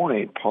some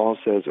point Paul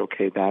says,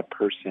 okay, that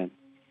person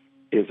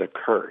is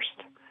accursed.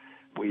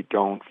 We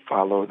don't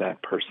follow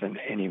that person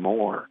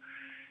anymore.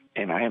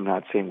 And I am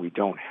not saying we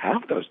don't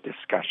have those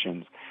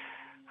discussions.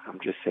 I'm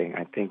just saying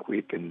I think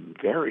we've been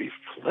very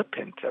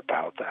flippant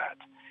about that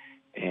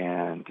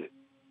and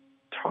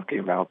talking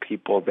about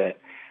people that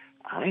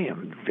I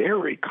am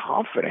very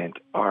confident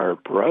are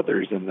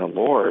brothers in the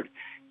Lord,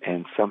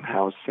 and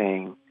somehow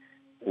saying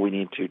we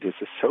need to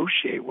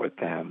disassociate with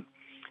them.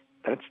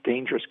 That's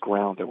dangerous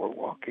ground that we're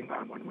walking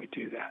on when we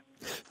do that.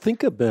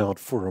 Think about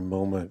for a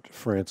moment,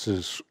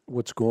 Francis,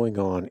 what's going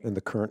on in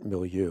the current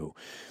milieu.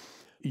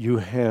 You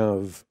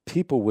have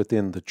people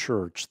within the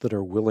church that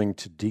are willing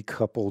to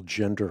decouple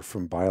gender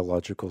from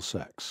biological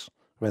sex.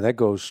 I mean, that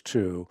goes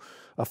to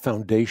a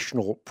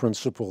foundational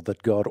principle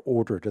that God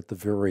ordered at the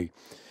very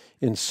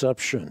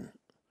inception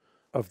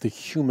of the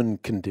human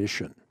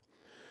condition.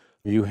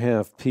 You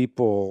have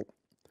people,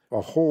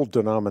 a whole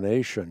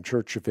denomination,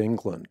 Church of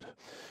England,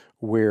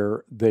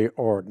 where they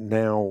are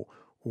now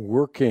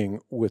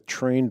working with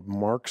trained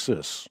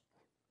Marxists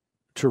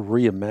to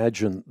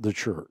reimagine the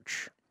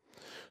church.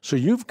 So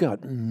you've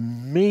got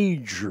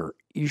major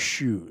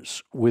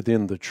issues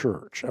within the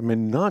church. I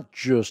mean, not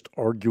just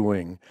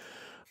arguing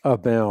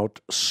about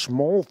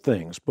small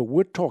things, but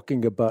we're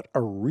talking about a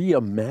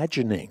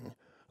reimagining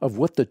of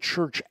what the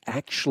church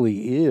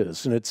actually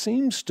is. And it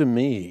seems to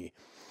me,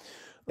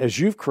 as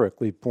you've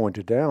correctly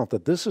pointed out,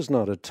 that this is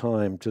not a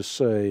time to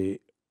say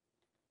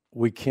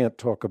we can't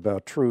talk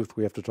about truth,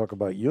 we have to talk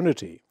about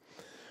unity,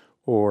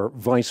 or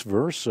vice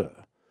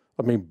versa.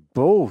 I mean,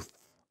 both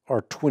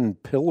are twin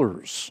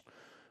pillars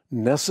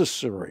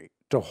necessary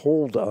to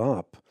hold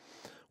up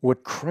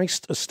what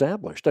Christ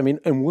established. I mean,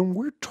 and when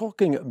we're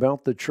talking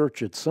about the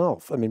church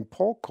itself, I mean,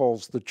 Paul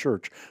calls the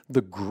church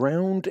the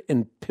ground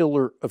and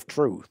pillar of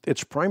truth.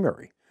 It's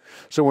primary.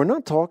 So we're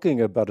not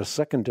talking about a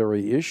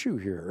secondary issue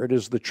here. It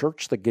is the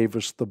church that gave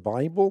us the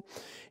Bible.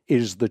 It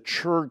is the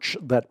church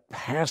that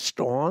passed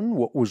on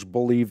what was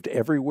believed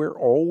everywhere,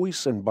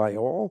 always and by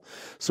all.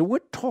 So we're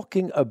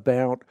talking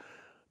about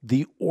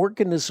the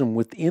organism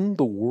within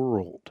the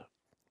world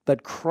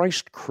that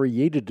Christ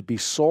created to be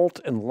salt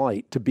and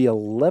light, to be a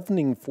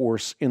leavening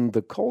force in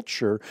the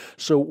culture.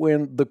 So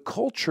when the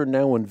culture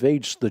now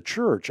invades the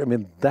church, I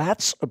mean,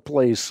 that's a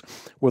place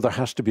where there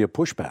has to be a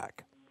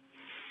pushback.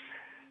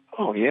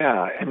 Oh,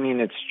 yeah. I mean,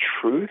 it's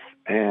truth,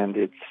 and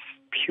it's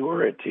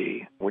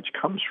purity, which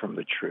comes from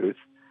the truth,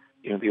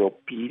 the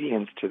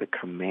obedience to the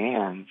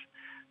commands.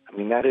 I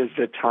mean, that is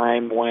the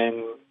time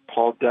when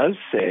Paul does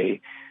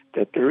say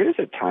that there is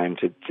a time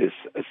to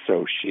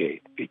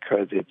disassociate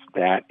because it's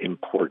that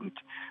important.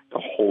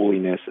 The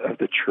holiness of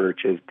the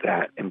church is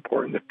that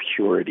important, the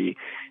purity.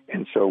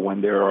 And so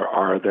when there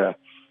are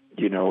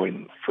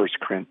in 1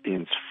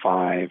 Corinthians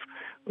 5,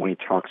 when he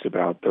talks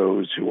about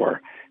those who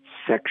are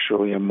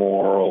sexually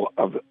immoral,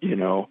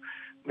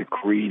 the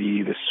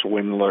greedy, the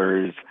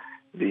swindlers,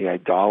 the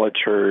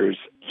idolaters,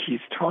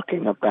 he's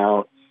talking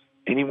about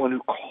anyone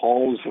who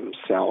calls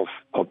himself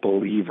a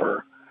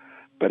believer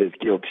but is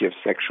guilty of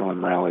sexual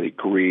immorality,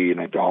 greed,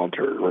 an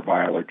idolater,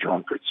 reviler,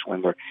 drunkard,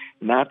 swindler,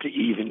 not to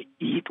even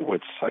eat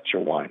with such a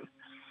one.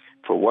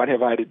 For what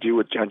have I to do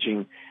with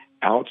judging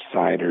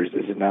outsiders?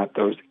 Is it not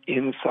those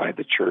inside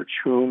the church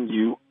whom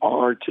you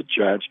are to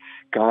judge?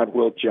 God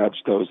will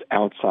judge those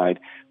outside.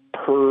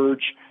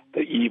 Purge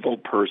the evil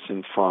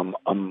person from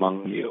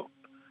among you.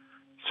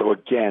 So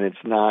again, it's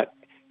not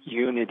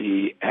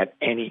unity at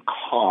any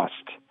cost.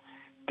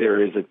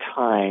 There is a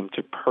time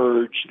to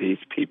purge these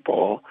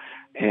people,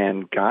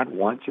 and God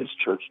wants his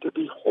church to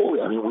be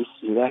holy. I mean, we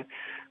see that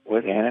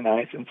with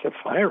Ananias and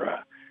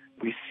Sapphira.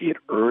 We see it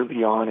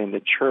early on in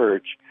the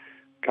church.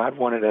 God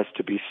wanted us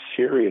to be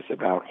serious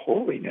about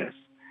holiness.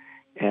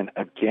 And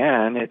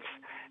again, it's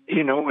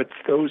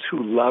those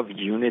who love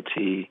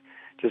unity.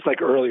 Just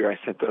like earlier I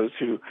said, those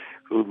who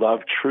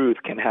love truth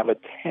can have a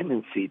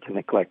tendency to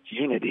neglect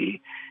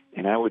unity.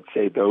 And I would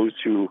say those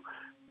who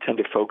tend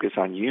to focus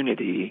on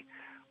unity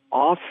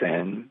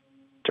often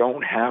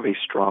don't have a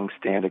strong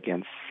stand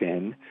against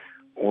sin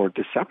or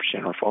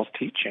deception or false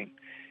teaching.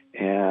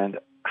 And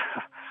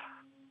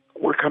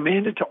we're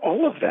commanded to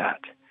all of that.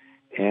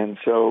 And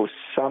so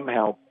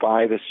somehow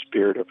by the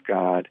Spirit of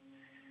God,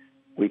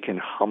 we can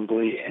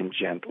humbly and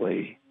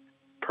gently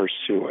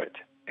pursue it.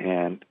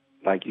 And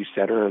like you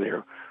said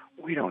earlier,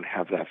 we don't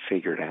have that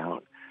figured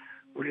out.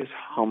 We're just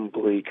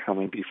humbly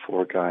coming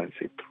before God and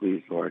say,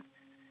 please, Lord,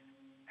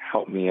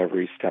 help me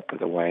every step of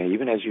the way.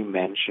 Even as you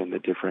mentioned the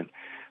different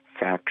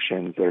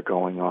factions that are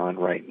going on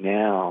right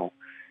now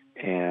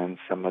and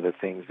some of the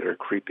things that are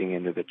creeping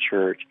into the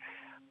church,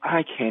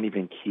 I can't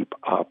even keep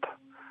up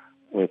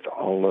with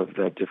all of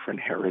the different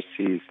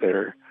heresies that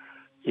are,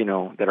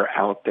 that are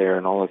out there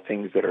and all the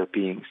things that are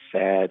being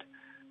said.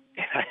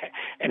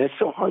 And it's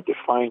so hard to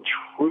find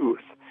truth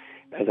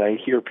as I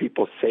hear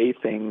people say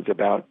things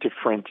about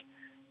different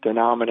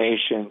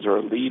denominations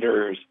or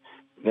leaders.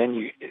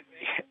 Then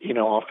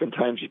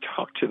oftentimes you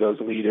talk to those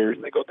leaders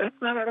and they go, that's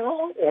not at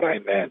all what I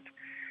meant.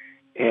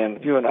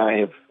 And you and I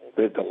have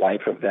lived a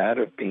life of that,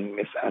 of being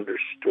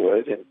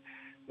misunderstood and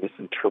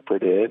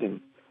misinterpreted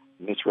and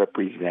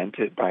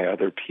misrepresented by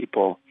other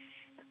people.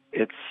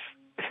 It's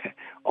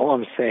all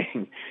I'm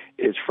saying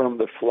is from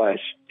the flesh,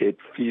 it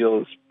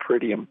feels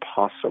pretty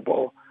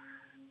impossible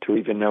to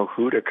even know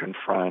who to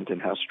confront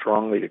and how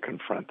strongly to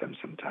confront them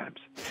sometimes.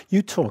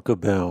 You talk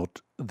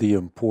about the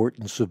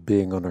importance of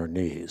being on our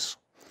knees.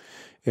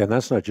 And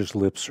that's not just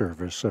lip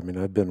service. I mean,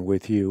 I've been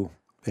with you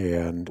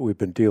and we've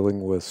been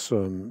dealing with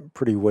some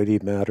pretty weighty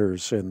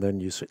matters. And then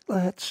you say,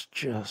 let's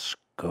just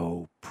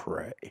go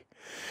pray.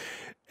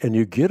 And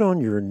you get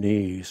on your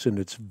knees, and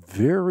it's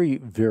very,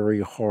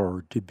 very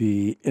hard to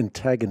be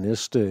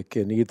antagonistic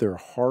in either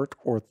heart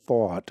or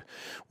thought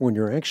when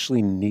you're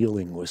actually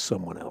kneeling with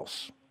someone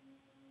else.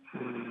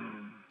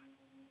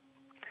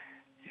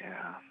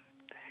 Yeah.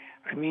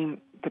 I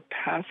mean, the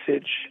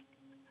passage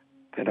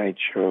that I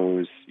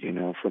chose,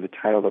 for the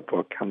title of the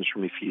book comes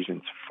from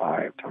Ephesians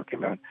 5, talking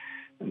about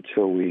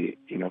until we,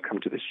 come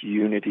to this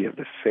unity of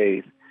the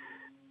faith.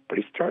 But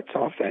he starts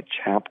off that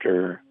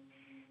chapter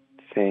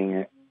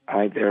saying,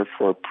 I,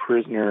 therefore,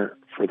 prisoner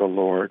for the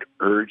Lord,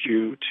 urge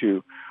you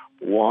to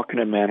walk in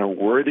a manner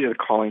worthy of the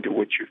calling to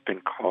which you've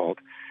been called,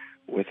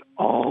 with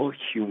all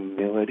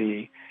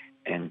humility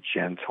and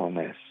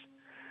gentleness,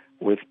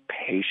 with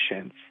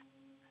patience,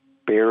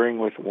 bearing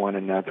with one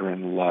another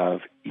in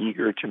love,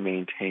 eager to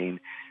maintain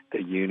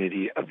the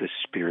unity of the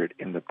Spirit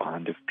in the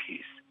bond of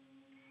peace.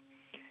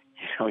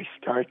 He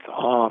starts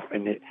off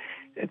and it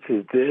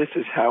says, this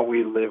is how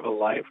we live a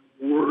life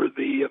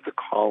worthy of the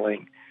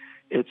calling.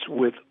 It's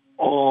with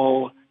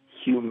all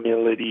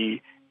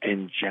humility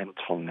and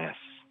gentleness.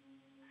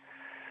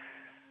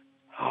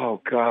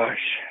 Oh,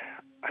 gosh.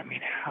 I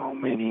mean, how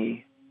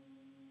many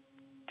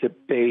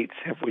debates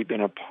have we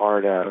been a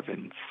part of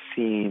and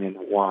seen and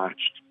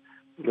watched,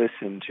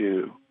 listened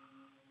to,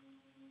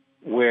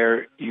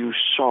 where you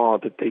saw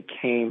that they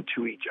came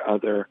to each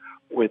other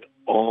with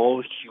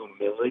all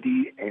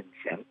humility and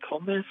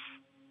gentleness?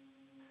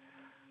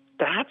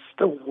 That's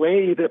the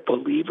way that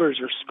believers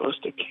are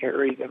supposed to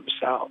carry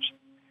themselves.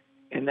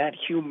 And that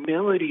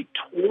humility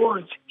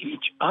towards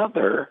each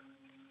other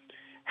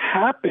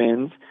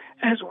happens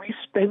as we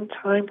spend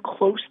time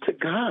close to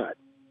God.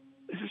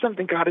 This is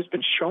something God has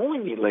been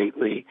showing me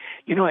lately.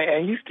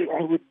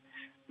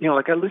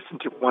 I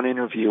listened to one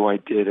interview I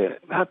did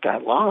not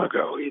that long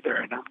ago either,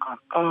 and I'm going,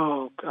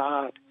 oh,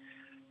 God,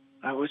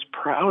 I was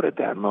proud at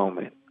that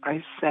moment.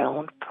 I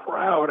sound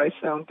proud. I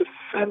sound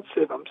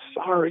defensive. I'm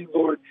sorry,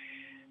 Lord.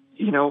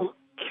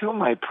 Kill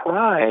my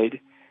pride.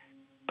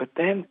 But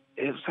then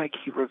it's like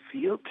he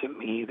revealed to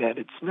me that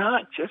it's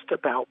not just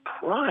about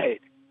pride.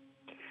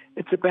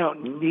 It's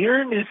about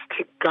nearness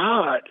to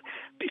God.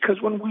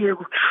 Because when we are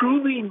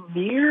truly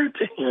near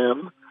to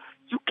him,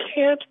 you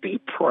can't be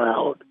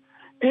proud.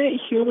 Any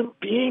human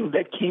being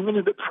that came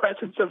into the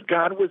presence of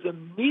God was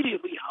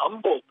immediately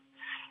humbled.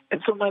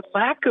 And so my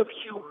lack of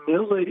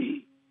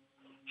humility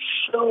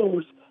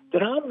shows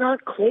that I'm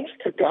not close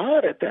to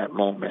God at that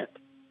moment.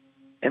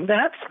 And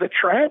that's the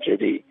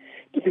tragedy.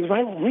 Because if I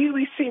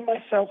really see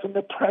myself in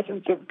the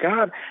presence of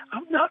God,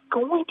 I'm not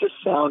going to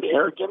sound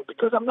arrogant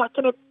because I'm not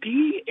going to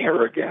be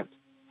arrogant.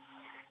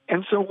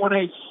 And so when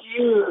I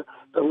hear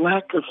the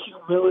lack of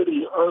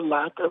humility or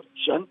lack of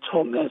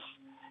gentleness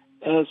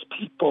as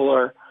people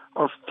are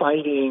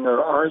fighting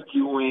or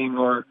arguing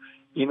or,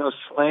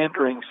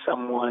 slandering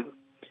someone,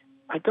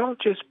 I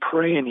don't just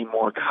pray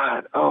anymore,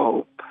 God,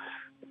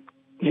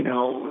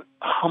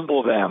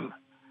 humble them.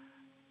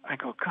 I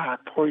go, God,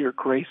 pour your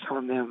grace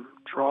on them.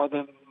 Draw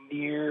them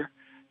near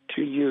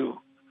to you.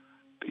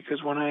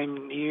 Because when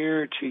I'm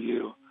near to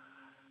you,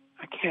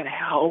 I can't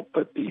help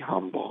but be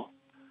humble.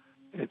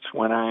 It's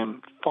when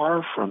I'm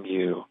far from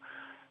you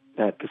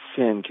that the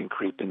sin can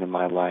creep into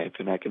my life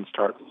and I can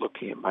start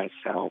looking at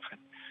myself and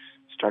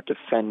start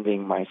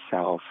defending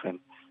myself and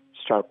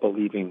start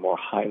believing more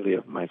highly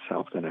of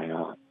myself than I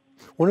ought.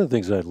 One of the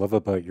things I love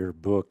about your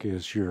book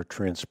is your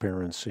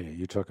transparency.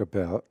 You talk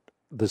about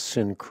the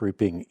sin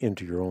creeping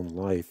into your own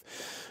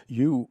life.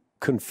 You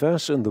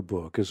confess in the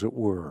book, as it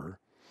were,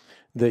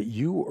 that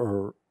you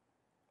are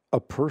a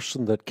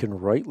person that can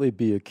rightly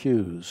be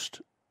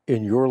accused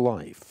in your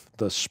life,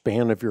 the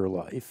span of your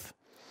life,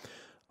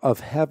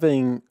 of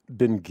having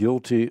been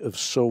guilty of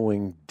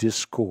sowing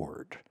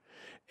discord.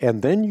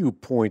 And then you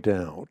point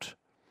out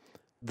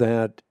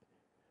that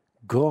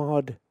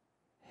God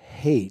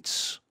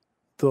hates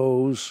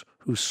those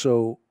who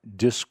sow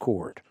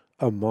discord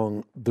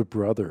among the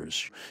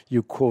brothers.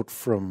 You quote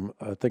from,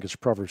 I think it's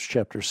Proverbs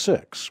chapter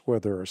 6, where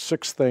there are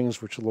 6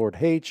 things which the Lord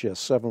hates, yes,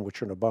 7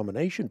 which are an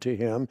abomination to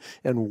him,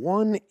 and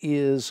one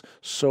is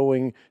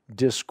sowing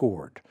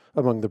discord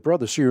among the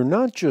brothers. So you're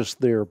not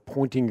just there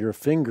pointing your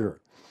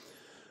finger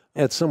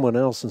at someone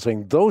else and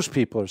saying, those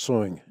people are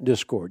sowing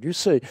discord. You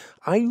say,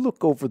 I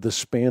look over the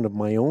span of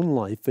my own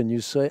life and you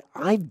say,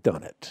 I've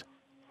done it.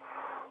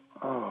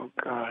 Oh,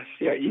 gosh.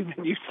 Yeah,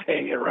 even you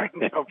saying it right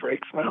now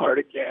breaks my heart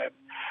again.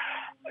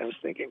 I was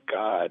thinking,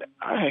 God,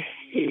 I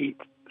hate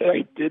that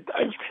I did.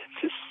 This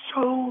is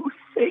so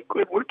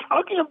sacred. We're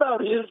talking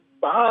about his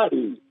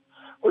body.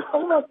 We're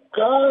talking about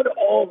God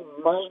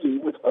Almighty.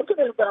 We're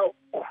talking about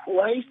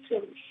Christ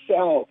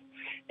himself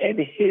and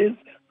his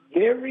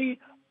very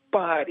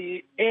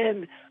body,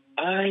 and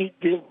I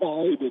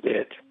divided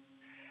it.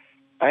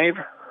 I've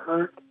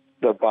hurt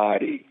the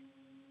body.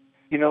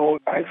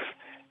 I've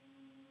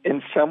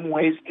in some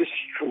ways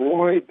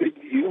destroyed the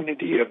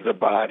unity of the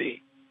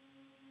body.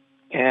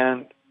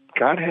 And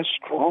God has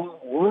strong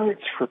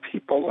words for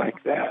people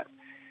like that.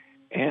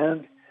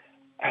 And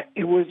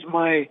it was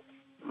my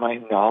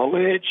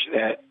knowledge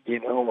that,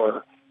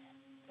 or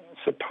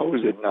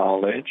supposed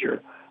knowledge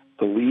or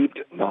believed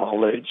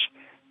knowledge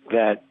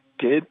that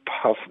did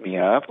puff me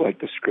up, like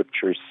the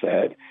scripture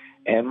said,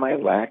 and my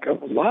lack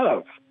of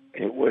love.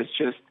 It was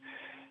just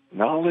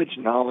knowledge,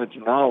 and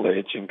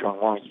going,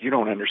 oh, you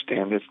don't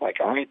understand this like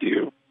I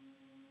do.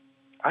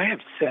 I have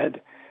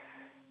said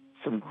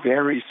some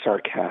very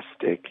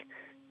sarcastic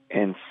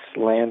and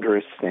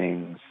slanderous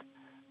things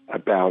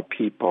about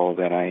people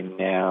that I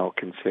now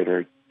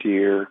consider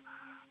dear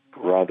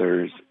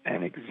brothers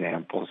and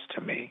examples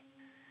to me.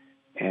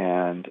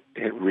 And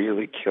it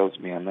really kills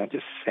me. I'm not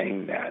just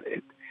saying that.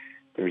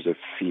 There's a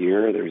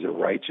fear, there's a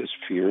righteous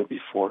fear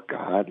before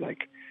God,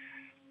 like,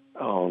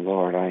 oh,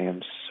 Lord, I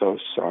am so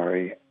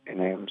sorry,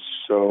 and I am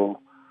so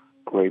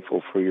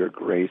grateful for your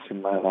grace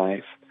in my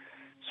life,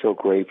 so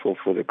grateful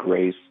for the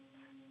grace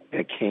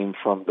that came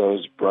from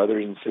those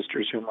brothers and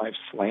sisters whom I've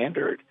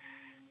slandered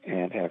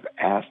and have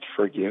asked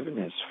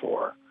forgiveness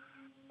for.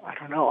 I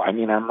don't know. I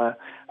mean, I'm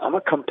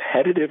a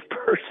competitive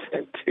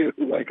person too.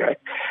 Like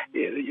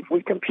if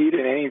we compete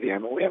in anything, I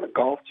mean, we haven't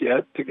golfed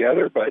yet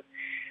together, but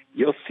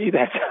you'll see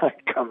that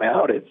come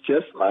out. It's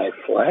just my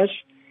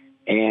flesh,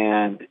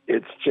 and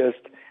it's just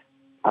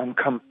I'm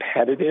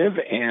competitive,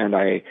 and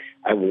I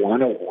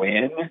want to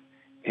win.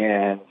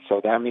 And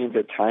so that means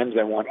at times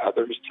I want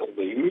others to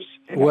lose.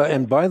 Well,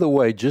 and by the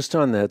way, just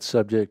on that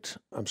subject,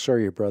 I'm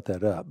sorry you brought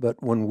that up,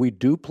 but when we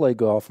do play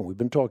golf, and we've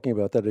been talking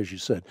about that, as you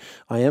said,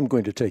 I am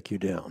going to take you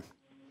down.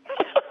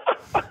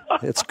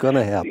 It's going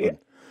to happen.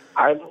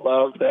 I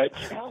love that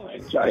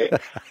challenge. I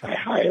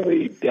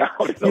highly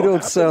doubt it. You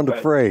don't sound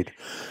afraid.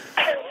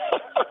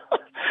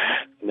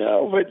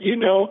 No, but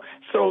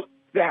so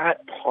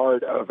that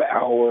part of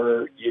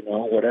our,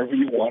 whatever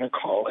you want to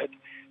call it,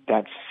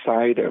 that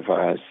side of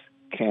us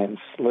can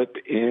slip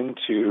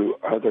into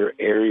other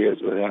areas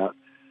without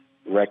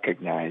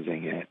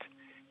recognizing it.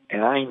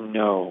 And I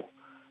know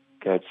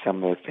that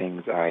some of the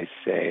things I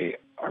say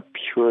are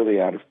purely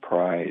out of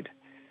pride,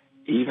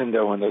 even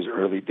though in those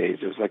early days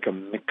it was like a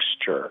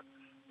mixture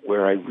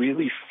where I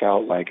really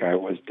felt like I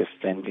was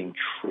defending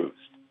truth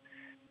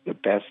the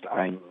best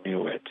I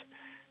knew it.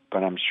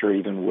 But I'm sure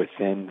even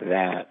within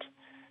that,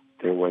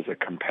 there was a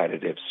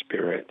competitive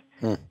spirit,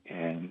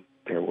 and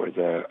there was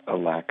a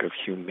lack of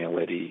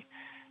humility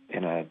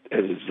and a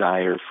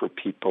desire for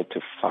people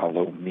to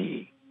follow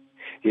me.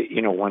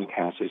 You know, one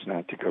passage,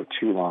 not to go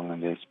too long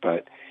on this,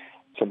 but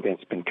something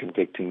that's been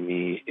convicting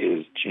me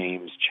is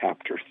James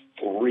chapter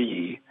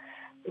 3,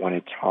 when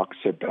it talks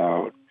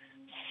about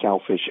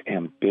selfish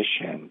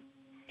ambition.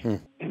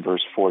 In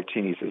verse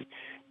 14, he says,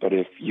 "But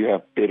if you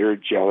have bitter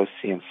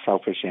jealousy and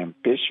selfish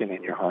ambition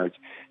in your hearts,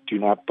 do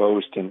not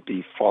boast and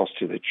be false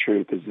to the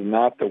truth. This is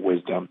not the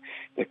wisdom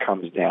that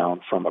comes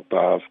down from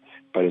above,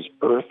 but is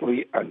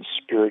earthly,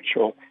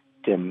 unspiritual,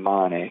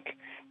 demonic.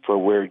 For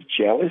where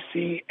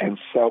jealousy and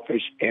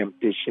selfish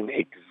ambition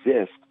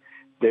exist,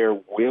 there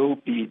will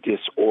be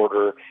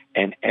disorder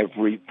and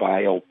every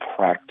vile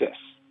practice."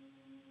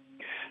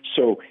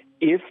 So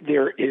if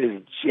there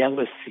is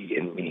jealousy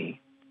in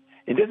me,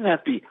 it doesn't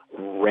have to be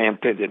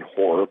rampant and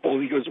horrible.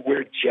 He goes,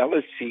 where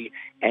jealousy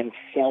and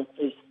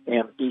selfish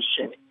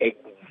ambition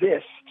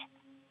exist,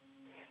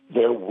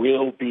 there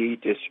will be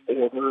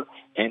disorder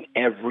and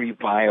every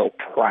vile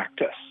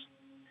practice.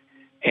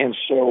 And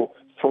so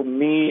for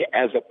me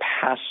as a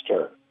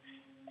pastor,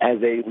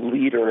 as a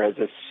leader, as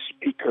a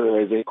speaker,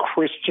 as a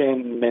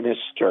Christian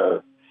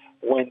minister,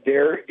 when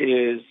there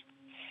is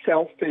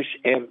selfish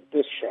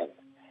ambition,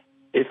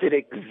 if it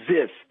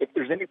exists, if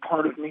there's any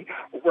part of me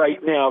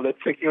right now that's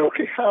thinking,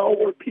 okay, how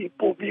are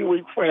people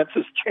viewing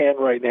Francis Chan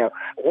right now?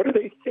 What are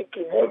they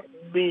thinking of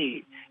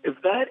me? If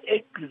that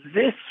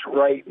exists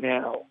right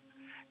now,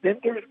 then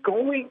there's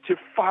going to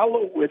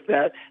follow with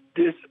that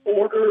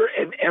disorder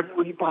and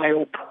every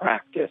vile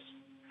practice.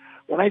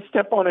 When I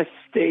step on a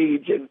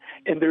stage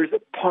and there's a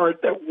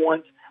part that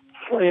wants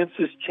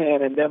Francis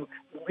Chan and them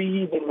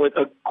leaving with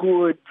a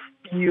good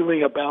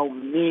feeling about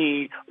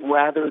me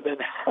rather than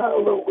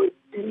hallowed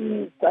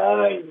be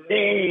thy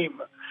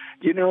name.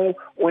 You know,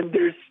 when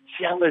there's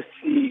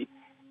jealousy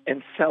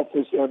and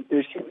selfish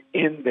ambition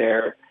in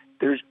there,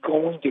 there's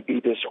going to be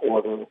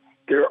disorder.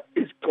 There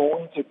is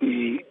going to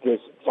be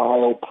this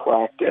vile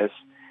practice.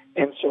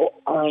 And so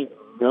I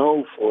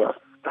know for a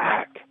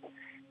fact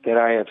that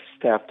I have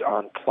stepped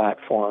on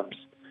platforms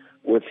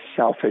with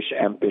selfish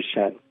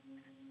ambition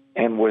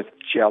and with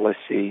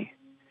jealousy,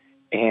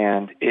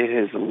 and it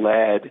has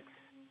led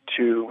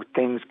to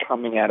things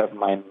coming out of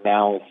my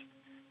mouth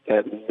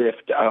that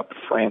lift up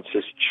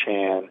Francis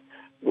Chan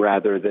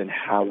rather than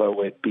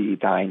hallowed be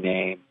thy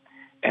name.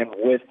 And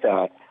with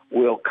that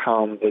will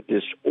come the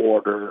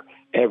disorder,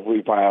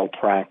 every vile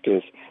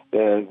practice,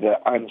 the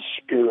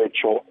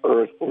unspiritual,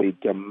 earthly,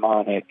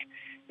 demonic.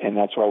 And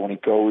that's why when he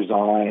goes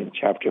on in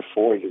chapter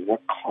 4, he says,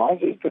 what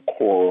causes the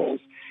quarrels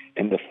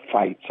and the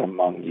fights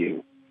among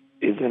you?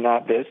 Is it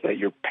not this, that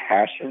your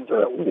passions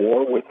are at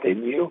war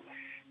within you?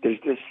 There's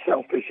this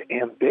selfish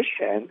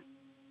ambition,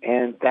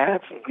 and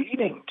that's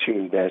leading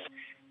to this.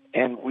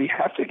 And we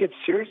have to get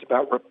serious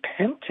about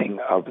repenting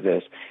of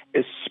this,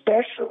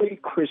 especially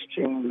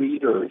Christian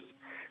leaders.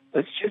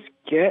 Let's just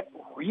get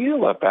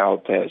real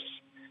about this.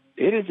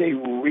 It is a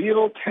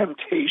real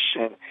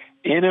temptation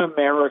in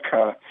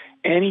America,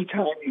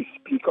 anytime you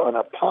speak on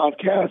a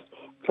podcast,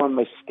 from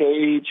a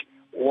stage,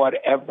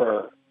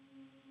 whatever,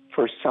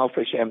 for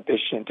selfish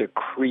ambition to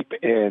creep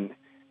in.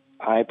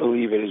 I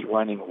believe it is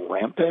running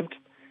rampant,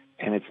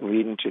 and it's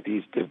leading to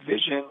these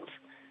divisions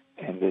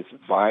and this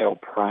vile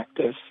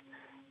practice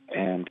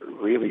and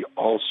really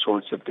all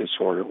sorts of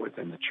disorder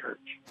within the church.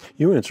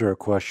 You answer a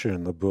question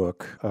in the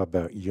book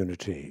about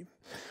unity.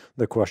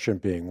 The question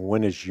being,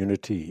 when is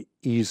unity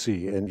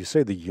easy? And you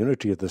say the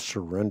unity of the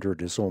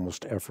surrendered is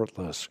almost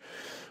effortless.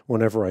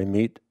 Whenever I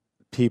meet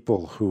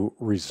people who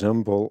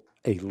resemble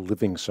a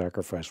living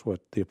sacrifice,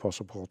 what the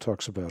Apostle Paul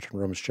talks about in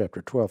Romans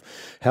chapter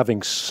 12.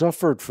 Having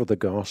suffered for the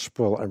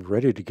gospel, I'm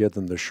ready to give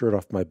them the shirt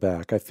off my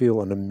back. I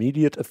feel an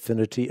immediate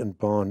affinity and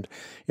bond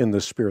in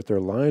the Spirit.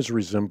 Their lives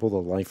resemble the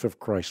life of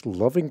Christ.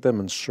 Loving them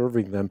and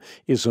serving them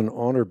is an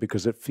honor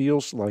because it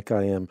feels like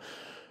I am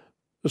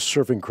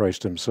serving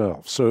Christ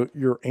himself. So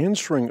you're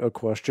answering a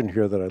question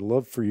here that I'd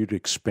love for you to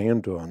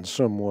expand on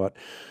somewhat.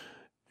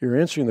 You're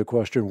answering the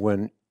question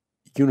when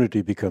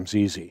unity becomes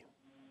easy.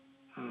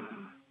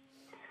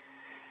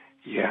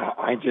 Yeah,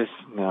 I just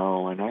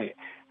know, and I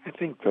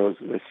think those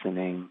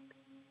listening,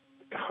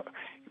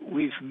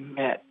 we've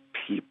met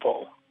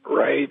people,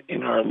 right,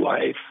 in our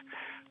life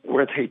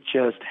where they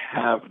just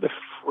have the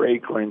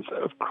fragrance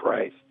of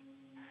Christ.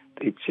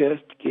 They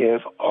just give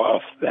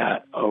off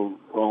that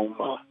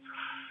aroma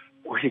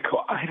where you go,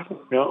 I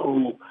don't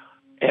know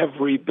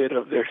every bit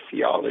of their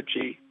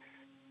theology,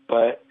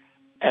 but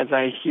as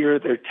I hear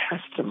their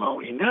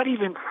testimony, not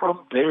even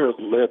from their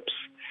lips,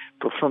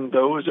 but from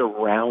those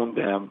around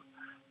them,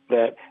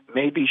 that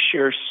maybe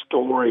share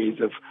stories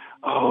of,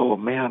 oh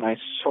man, I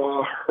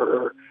saw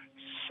her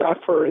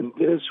suffer in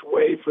this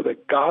way for the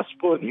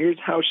gospel, and here's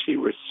how she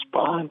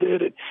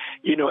responded. And,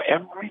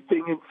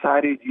 everything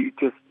inside of you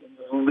just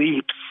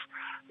leaps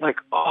like,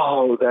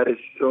 oh, that is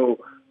so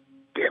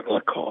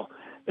biblical.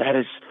 That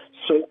is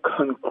so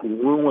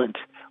congruent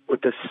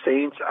with the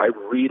saints I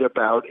read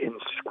about in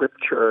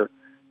Scripture.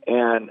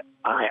 And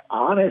I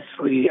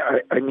honestly,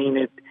 I mean,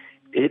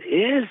 it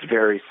is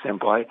very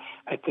simple.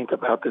 I think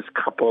about this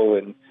couple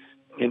in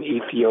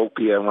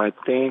Ethiopia, and when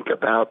I think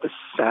about the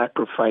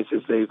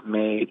sacrifices they've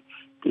made,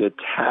 the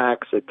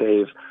attacks that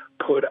they've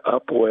put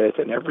up with,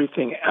 and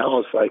everything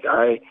else,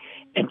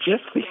 and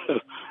just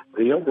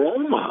the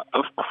aroma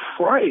of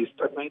Christ,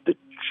 I mean, the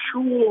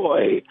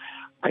joy.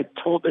 I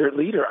told their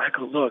leader, I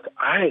go, look,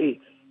 I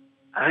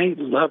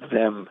love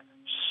them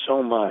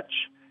so much.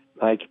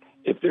 Like,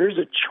 if there's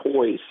a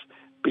choice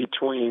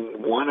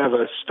between one of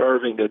us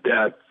starving to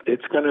death,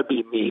 it's going to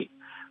be me,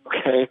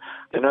 okay?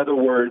 In other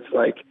words,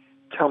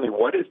 tell me,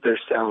 what is their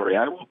salary?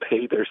 I will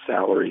pay their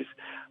salaries.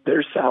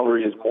 Their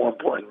salary is more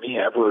important than me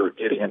ever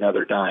getting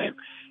another dime.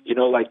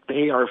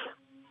 They are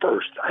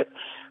first.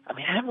 I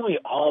mean, haven't we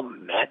all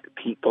met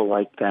people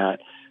like that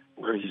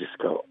where you just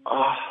go,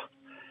 oh,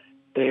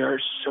 they are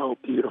so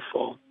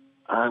beautiful.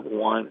 I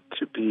want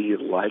to be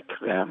like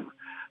them.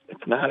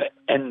 It's not an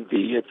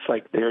envy. It's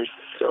like they're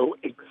so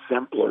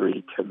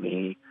exemplary to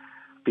me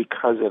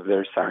because of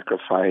their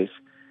sacrifice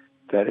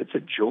that it's a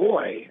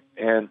joy.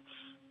 And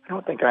I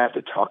don't think I have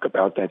to talk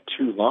about that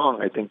too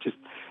long. I think just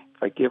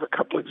if I give a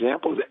couple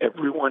examples,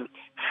 everyone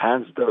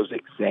has those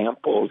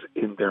examples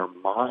in their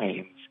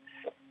minds.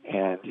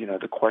 And,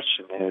 the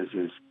question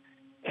is,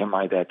 am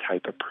I that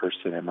type of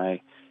person? Am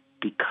I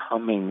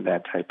becoming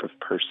that type of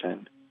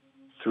person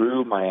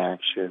through my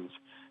actions,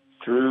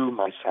 through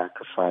my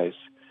sacrifice,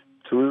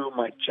 through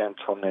my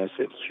gentleness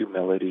and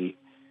humility,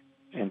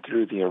 and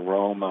through the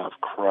aroma of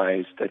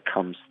Christ that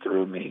comes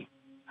through me?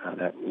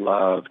 That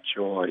love,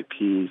 joy,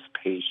 peace,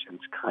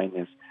 patience,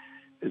 kindness,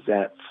 is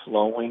that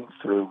flowing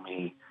through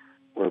me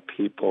where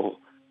people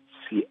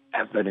see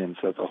evidence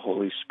of the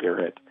Holy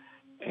Spirit,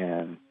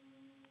 and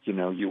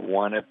you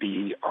want to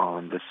be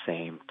on the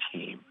same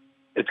team.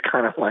 It's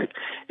kind of like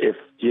if,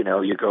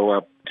 you go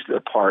up to the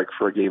park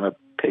for a game of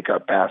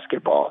pickup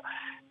basketball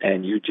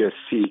and you just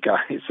see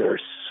guys that are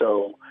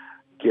so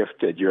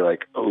gifted. You're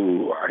like,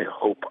 oh, I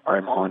hope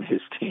I'm on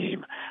his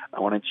team. I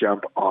want to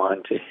jump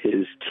on to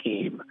his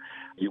team.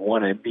 You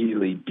want to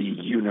immediately be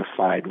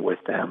unified with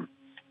them.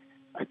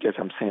 I guess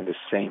I'm saying the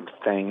same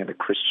thing in the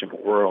Christian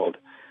world.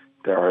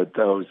 There are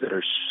those that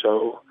are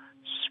so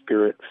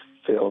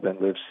Spirit-filled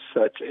and live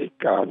such a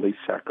godly,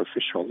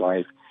 sacrificial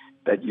life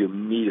that you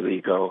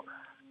immediately go,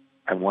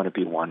 I want to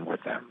be one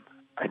with them.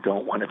 I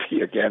don't want to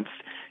be against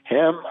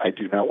him. I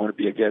do not want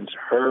to be against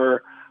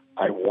her.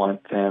 I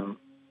want them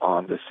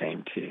on the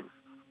same team.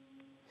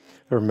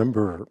 I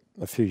remember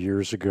a few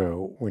years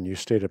ago when you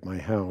stayed at my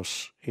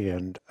house,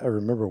 and I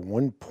remember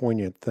one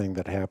poignant thing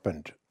that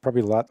happened.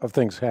 Probably a lot of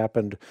things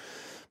happened,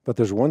 but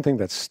there's one thing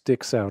that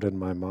sticks out in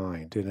my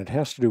mind, and it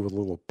has to do with a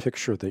little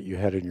picture that you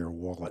had in your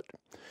wallet,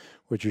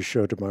 which you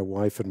showed to my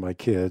wife and my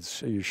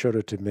kids. You showed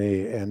it to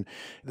me. And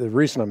the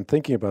reason I'm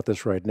thinking about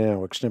this right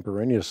now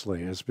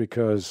extemporaneously is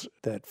because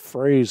that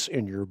phrase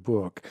in your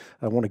book,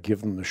 I want to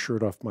give them the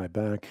shirt off my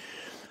back.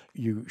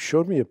 You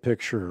showed me a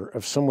picture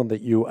of someone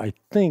that I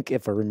think,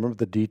 if I remember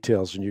the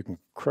details, and you can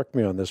correct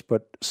me on this,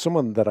 but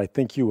someone that I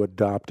think you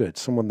adopted,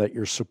 someone that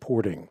you're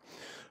supporting,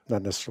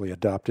 not necessarily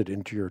adopted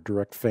into your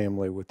direct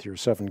family with your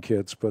 7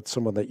 kids, but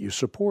someone that you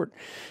support.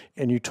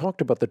 And you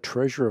talked about the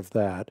treasure of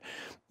that.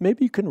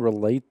 Maybe you can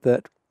relate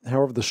that,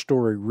 however the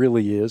story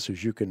really is,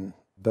 as you can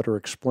better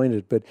explain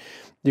it, but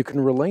you can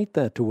relate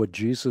that to what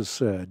Jesus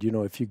said.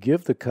 If you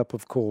give the cup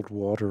of cold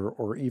water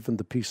or even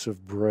the piece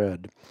of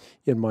bread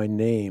in my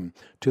name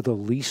to the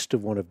least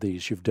of one of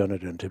these, you've done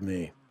it unto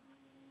me.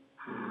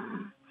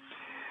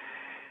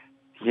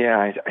 Yeah,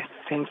 I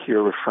think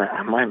you're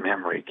referring, my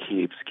memory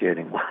keeps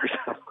getting worse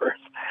and worse.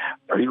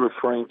 Are you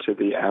referring to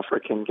the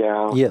African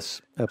gal? Yes,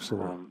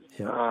 absolutely.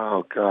 Yeah.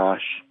 Oh,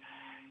 gosh.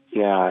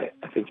 Yeah,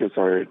 I think it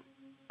was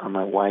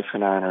my wife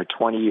and I, on our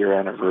 20-year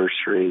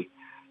anniversary,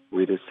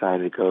 we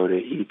decided to go to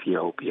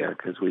Ethiopia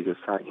because we just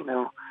thought,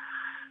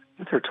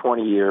 it's our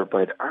 20-year,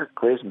 but our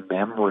greatest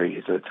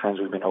memories are the times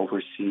we've been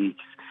overseas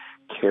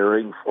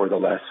caring for the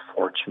less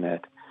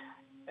fortunate.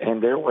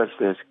 And there was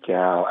this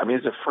gal. I mean,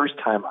 it's the first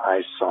time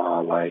I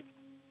saw,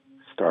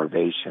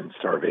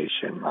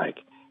 starvation, like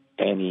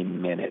any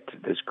minute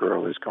this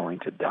girl is going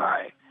to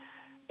die.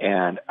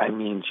 And, I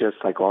mean, just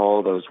like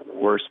all those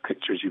worst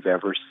pictures you've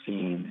ever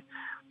seen,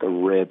 the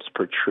ribs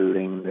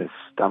protruding, the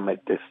stomach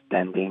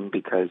distending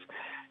because,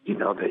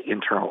 the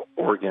internal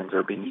organs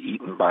are being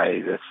eaten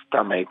by the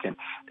stomach. And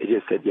they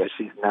just said, yes,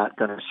 she's not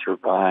going to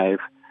survive,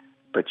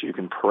 but you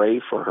can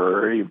pray for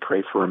her. You can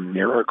pray for a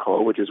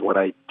miracle, which is what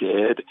I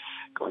did.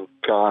 Going,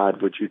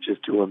 God, would you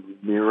just do a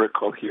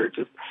miracle here?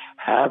 Just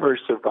have her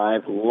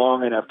survive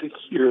long enough to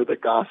hear the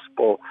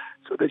gospel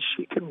so that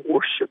she can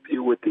worship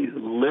you with these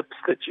lips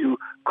that you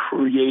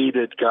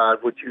created, God.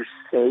 Would you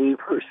save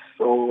her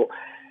soul?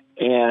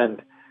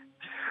 And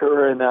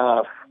sure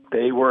enough,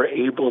 they were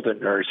able to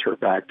nurse her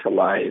back to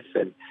life.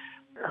 And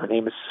her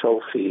name is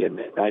Sophie, and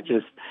I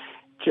just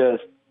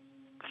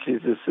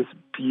she's this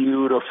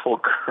beautiful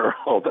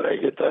girl that I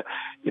get to,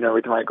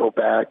 every time I go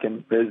back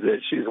and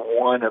visit, she's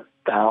one of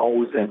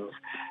thousands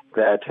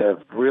that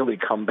have really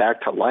come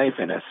back to life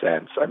in a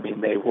sense. I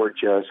mean, they were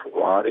just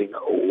rotting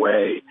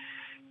away.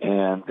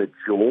 And the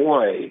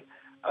joy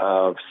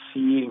of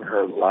seeing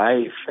her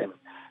life and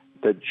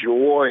the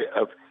joy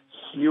of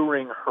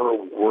hearing her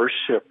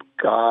worship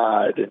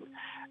God, and,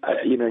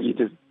 you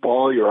just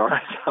bawl your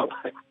eyes out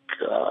like,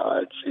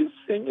 God, she's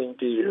singing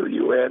to you.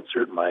 You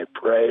answered my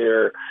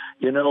prayer.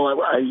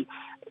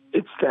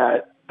 It's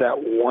that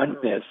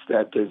oneness,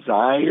 that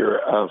desire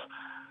of,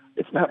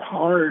 it's not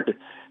hard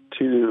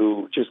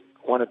to just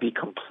want to be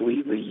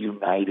completely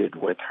united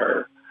with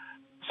her.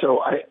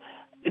 So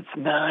it's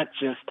not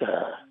just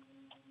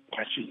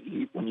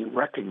when you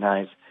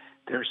recognize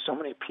there are so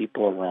many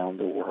people around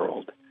the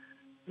world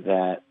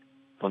that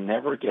will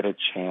never get a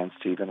chance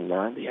to even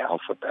learn the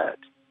alphabet.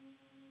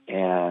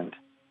 And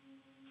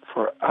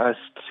for us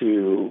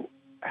to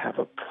have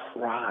a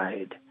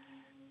pride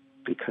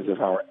because of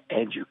our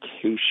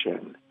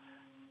education,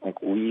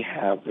 like we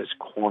have this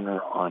corner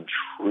on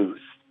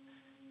truth.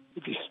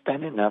 If you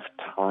spend enough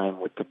time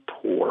with the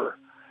poor,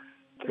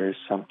 there's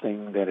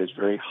something that is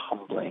very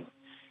humbling.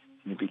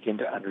 You begin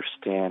to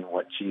understand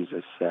what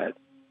Jesus said.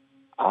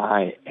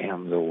 I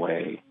am the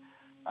way.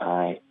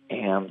 I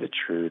am the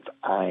truth.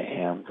 I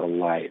am the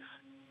life.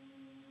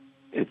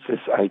 It's this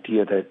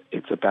idea that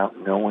it's about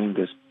knowing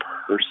this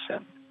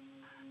person,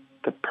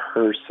 the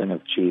person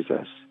of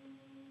Jesus,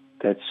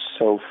 that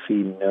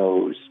Sophie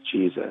knows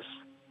Jesus.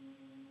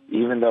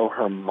 Even though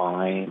her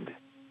mind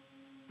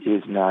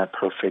is not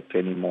perfect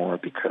anymore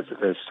because of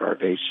the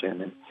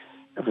starvation and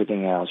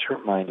everything else, her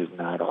mind is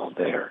not all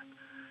there.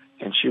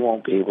 And she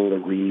won't be able to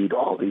read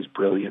all these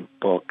brilliant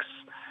books,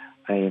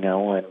 and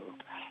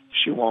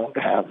she won't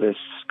have this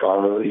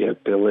scholarly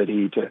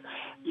ability to,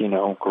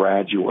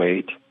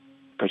 graduate.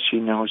 But she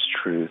knows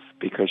truth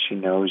because she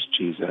knows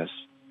Jesus.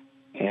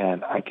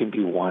 And I can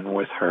be one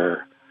with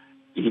her,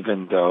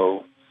 even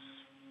though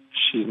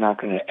she's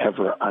not going to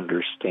ever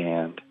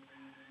understand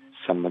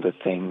some of the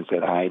things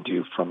that I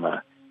do from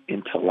an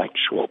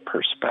intellectual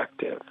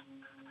perspective.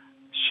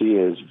 She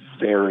is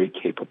very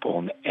capable,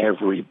 and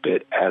every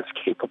bit as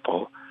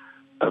capable,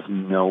 of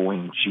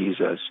knowing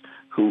Jesus,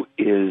 who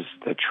is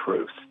the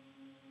truth.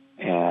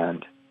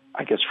 And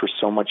I guess for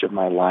so much of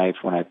my life,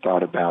 when I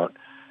thought about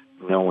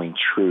knowing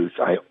truth,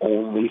 I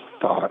only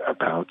thought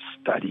about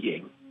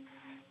studying.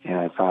 And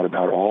I thought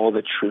about all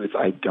the truth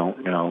I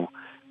don't know,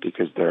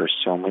 because there are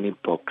so many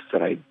books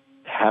that I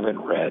haven't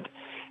read,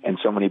 and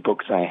so many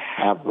books I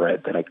have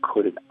read that I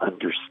couldn't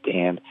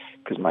understand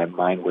because my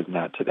mind was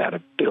not to that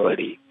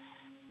ability,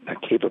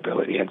 that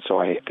capability. And so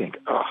I think,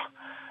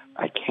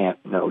 I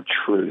can't know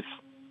truth.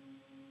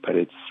 But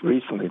it's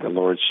recently the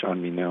Lord's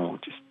shown me, no,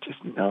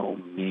 just know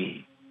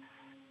me.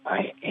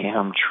 I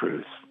am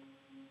truth,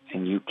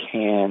 and you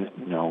can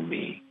know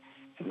me.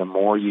 And the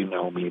more you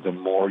know me, the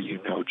more you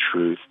know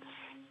truth.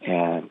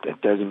 And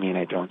that doesn't mean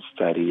I don't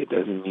study. It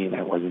doesn't mean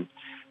I wasn't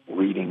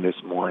reading this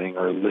morning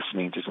or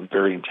listening to some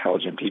very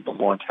intelligent people,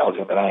 more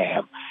intelligent than I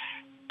am.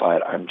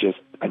 But I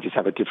just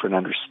have a different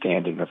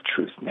understanding of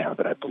truth now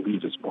that I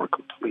believe is more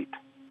complete.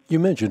 You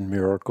mentioned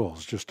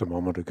miracles just a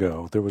moment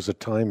ago. There was a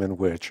time in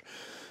which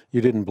you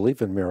didn't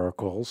believe in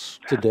miracles.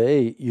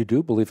 Today, you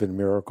do believe in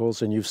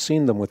miracles, and you've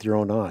seen them with your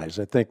own eyes.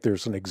 I think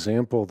there's an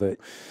example that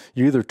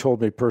you either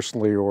told me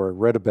personally or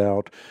read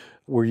about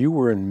where you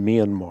were in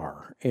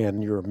Myanmar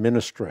and you're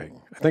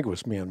ministering, I think it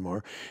was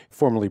Myanmar,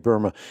 formerly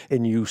Burma,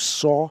 and you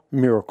saw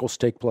miracles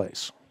take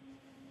place.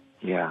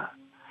 Yeah.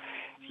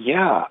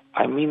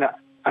 I mean,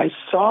 I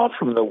saw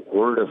from the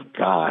Word of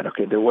God.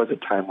 Okay, there was a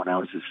time when I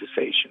was a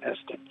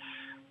cessationist and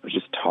I was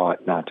just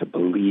taught not to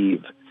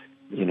believe,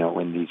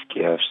 in these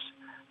gifts.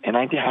 And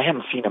I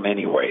hadn't seen them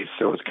anyway,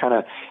 so it was kind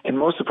of, and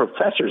most of the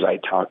professors I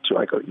talked to,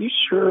 I go, you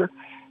sure?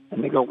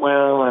 And they go,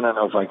 well, I don't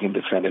know if I can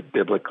defend it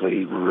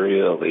biblically,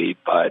 really,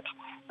 but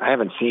I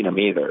haven't seen them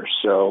either.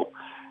 So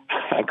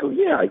I go,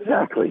 yeah,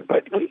 exactly,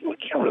 but we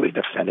can't really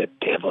defend it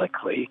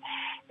biblically.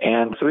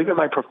 And so even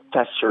my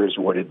professors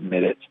would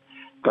admit it.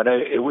 But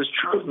it was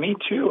true of me,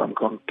 too. I'm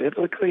going,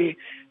 biblically,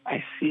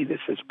 I see this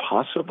as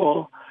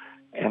possible.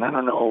 And I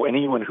don't know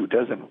anyone who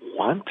doesn't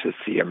want to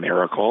see a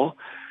miracle.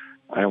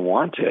 I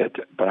want it,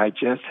 but I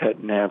just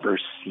had never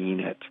seen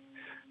it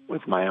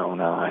with my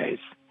own eyes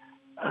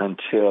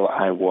until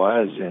I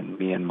was in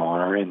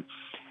Myanmar.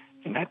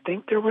 And I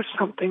think there was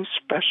something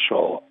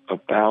special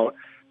about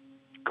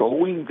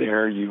going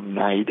there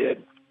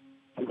united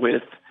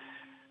with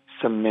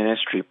some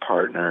ministry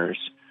partners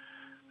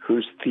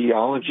whose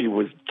theology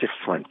was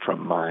different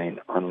from mine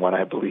on what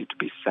I believe to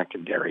be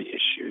secondary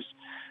issues.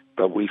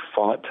 But we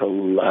fought to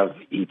love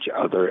each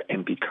other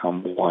and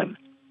become one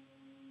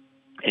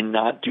and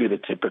not do the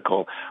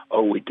typical,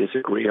 we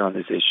disagree on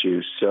this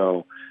issue,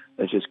 so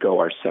let's just go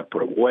our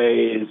separate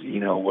ways.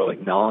 We'll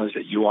acknowledge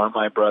that you are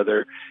my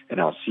brother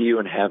and I'll see you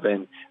in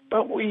heaven,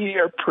 but we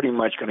are pretty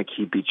much going to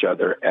keep each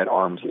other at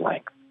arm's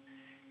length.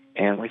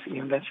 And we say,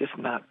 that's just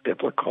not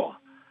biblical.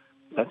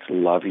 Let's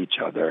love each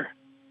other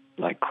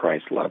like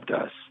Christ loved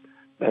us.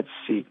 Let's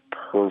seek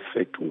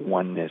perfect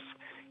oneness,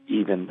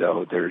 even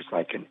though there's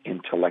like an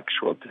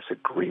intellectual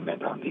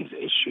disagreement on these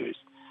issues.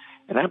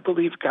 And I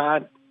believe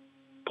God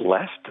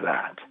blessed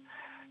that.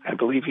 I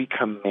believe he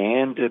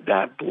commanded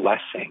that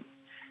blessing,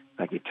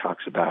 like he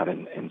talks about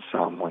in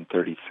Psalm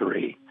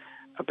 133,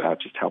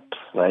 about just how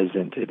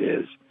pleasant it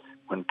is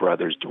when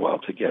brothers dwell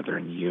together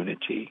in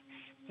unity.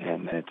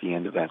 And at the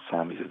end of that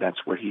psalm, he says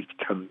that's where he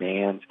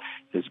commands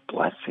his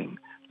blessing,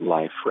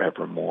 life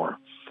forevermore.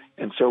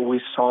 And so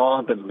we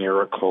saw the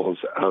miracles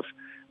of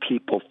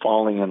people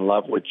falling in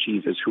love with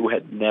Jesus who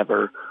had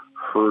never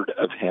heard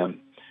of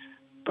him.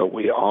 But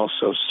we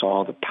also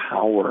saw the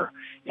power,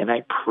 and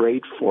I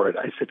prayed for it.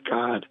 I said,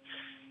 God,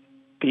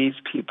 these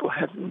people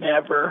have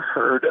never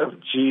heard of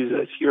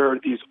Jesus. Here are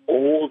these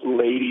old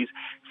ladies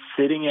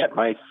sitting at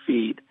my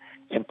feet,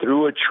 and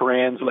through a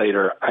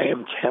translator, I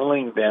am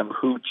telling them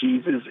who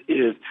Jesus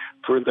is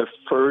for the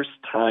first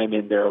time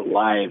in their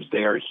lives.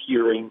 They are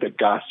hearing the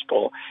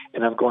gospel,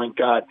 and I'm going,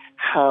 God,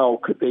 how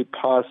could they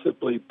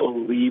possibly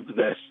believe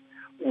this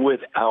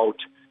without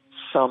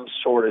some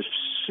sort of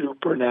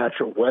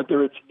supernatural,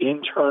 whether it's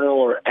internal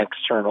or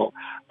external?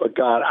 But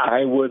God,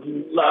 I would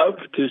love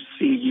to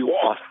see you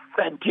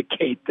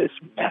authenticate this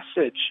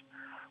message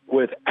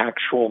with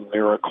actual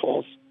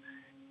miracles.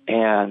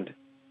 And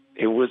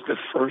it was the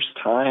first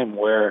time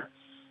where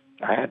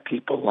I had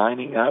people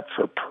lining up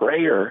for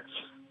prayer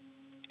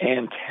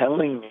and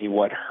telling me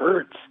what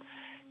hurts.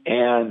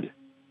 And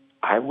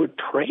I would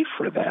pray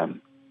for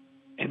them,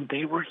 and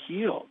they were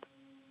healed.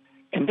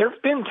 And there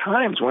have been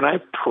times when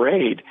I've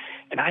prayed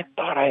and I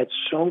thought I had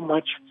so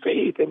much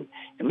faith, and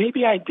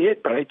maybe I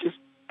did, but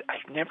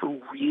I've never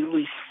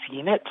really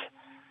seen it,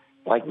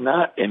 like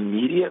not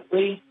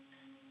immediately.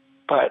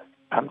 But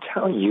I'm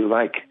telling you,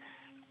 like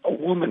a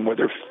woman with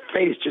her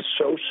face just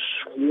so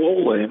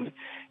swollen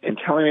and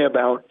telling me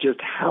about just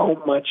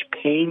how much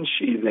pain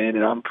she's in,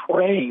 and I'm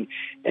praying,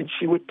 and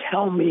she would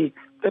tell me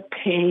the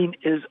pain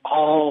is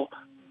all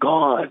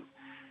gone.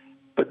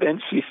 But then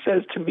she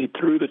says to me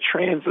through the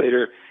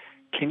translator,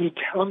 can you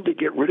tell him to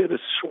get rid of the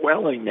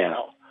swelling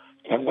now?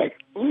 And I'm like,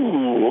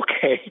 ooh,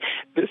 okay,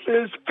 this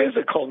is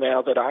physical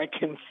now that I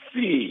can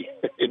see,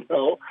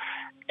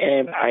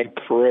 And I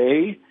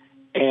pray,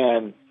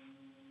 and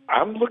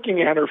I'm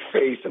looking at her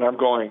face, and I'm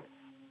going,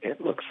 it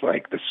looks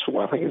like the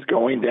swelling is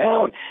going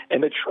down.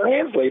 And the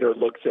translator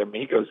looks at me,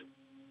 he goes,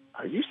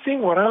 are you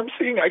seeing what I'm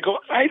seeing? I go,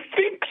 I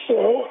think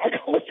so. I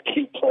go, let's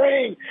keep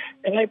praying.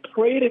 And I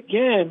prayed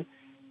again.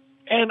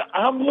 And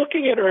I'm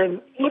looking at her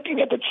and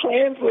looking at the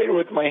translator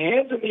with my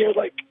hands in the air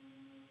like,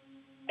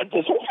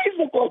 does her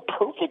face look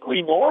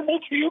perfectly normal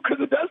to you?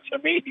 Because it does to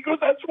me. He goes,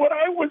 that's what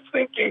I was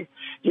thinking.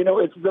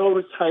 It's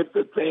those types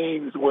of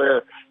things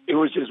where it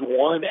was just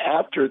one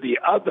after the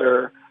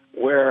other,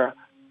 where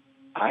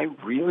I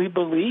really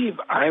believe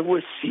I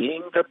was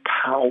seeing the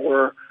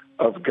power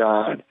of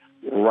God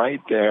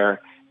right there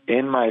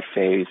in my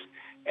face.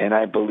 And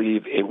I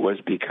believe it was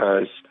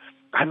because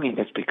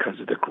it's because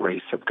of the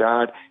grace of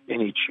God,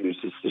 and he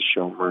chooses to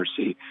show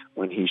mercy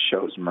when he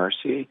shows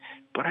mercy.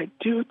 But I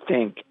do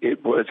think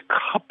it was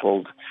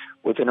coupled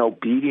with an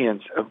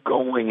obedience of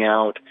going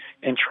out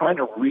and trying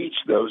to reach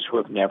those who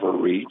have never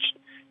reached.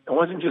 It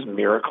wasn't just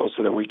miracles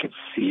so that we could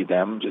see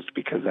them just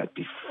because that'd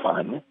be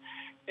fun.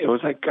 It was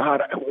like,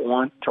 God, I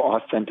want to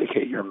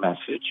authenticate your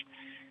message.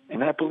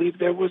 And I believe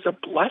there was a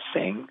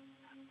blessing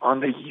on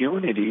the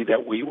unity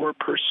that we were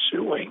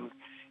pursuing.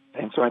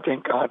 And so I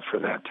thank God for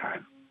that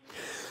time.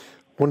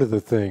 One of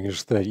the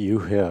things that you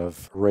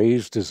have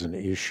raised as an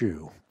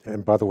issue,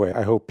 and by the way,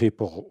 I hope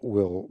people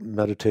will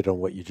meditate on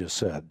what you just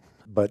said,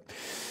 but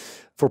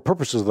for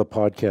purposes of the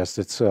podcast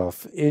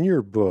itself, in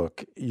your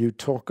book, you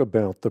talk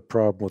about the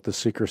problem with the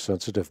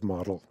seeker-sensitive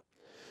model,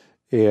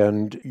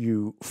 and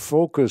you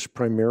focus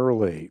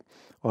primarily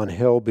on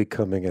hell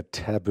becoming a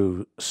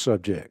taboo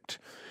subject.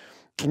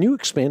 Can you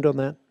expand on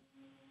that?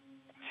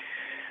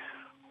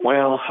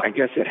 Well, I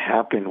guess it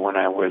happened when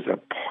I was a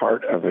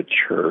part of a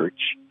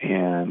church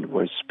and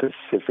was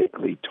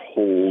specifically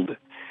told,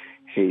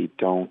 hey,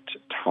 don't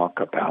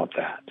talk about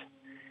that.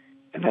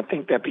 And I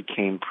think that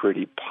became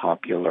pretty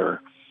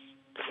popular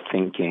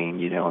thinking,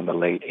 in the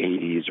late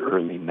 80s,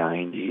 early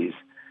 90s,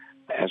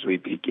 as we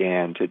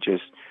began to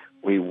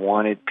we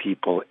wanted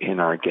people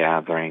in our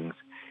gatherings,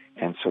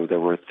 and so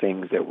there were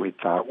things that we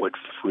thought would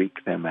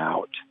freak them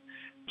out.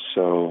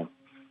 So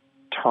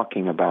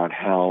talking about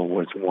hell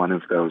was one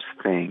of those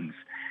things.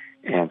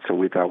 And so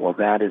we thought, well,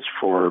 that is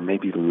for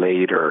maybe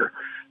later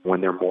when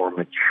they're more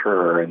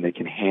mature and they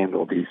can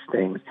handle these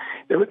things.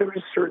 There were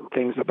just certain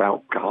things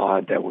about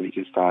God that we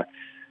just thought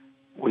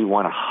we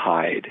want to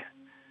hide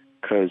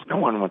because no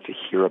one wants to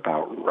hear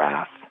about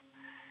wrath.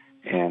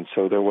 And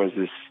so there was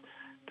this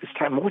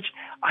time, which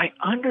I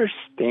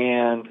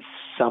understand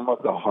some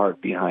of the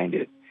heart behind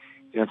it.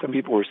 Some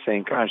people were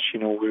saying, gosh,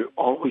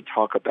 all we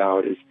talk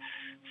about is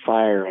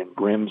fire and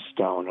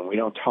brimstone, and we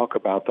don't talk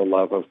about the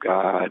love of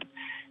God.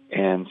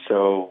 And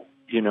so,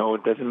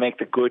 it doesn't make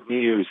the good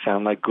news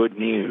sound like good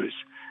news.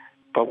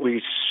 But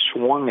we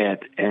swung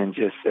it and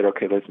just said,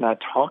 okay, let's not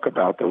talk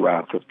about the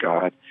wrath of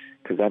God,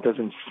 because that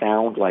doesn't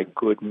sound like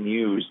good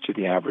news to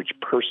the average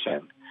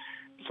person.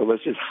 So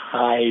let's just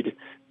hide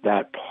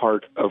that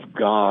part of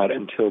God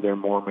until they're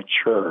more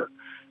mature,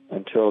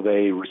 until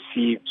they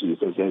receive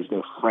Jesus as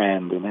their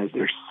friend and as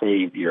their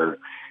Savior,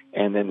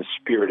 and then the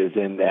Spirit is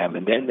in them,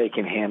 and then they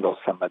can handle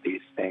some of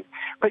these things.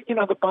 But,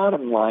 the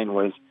bottom line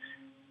was,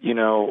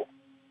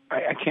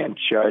 I can't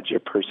judge a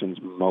person's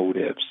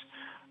motives,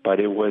 but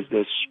it was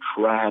this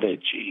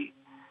strategy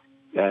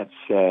that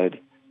said,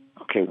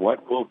 okay,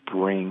 what will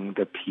bring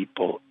the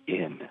people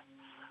in?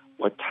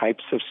 What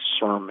types of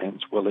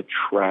sermons will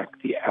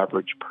attract the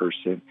average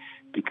person,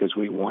 because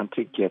we want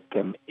to get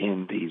them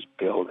in these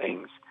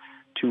buildings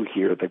to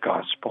hear the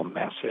gospel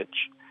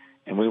message,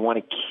 and we want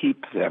to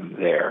keep them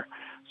there.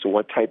 So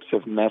what types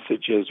of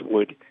messages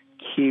would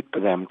keep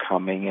them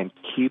coming and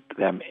keep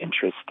them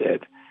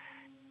interested?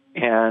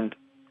 And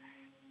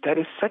that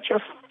is such a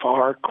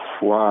far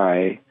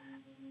cry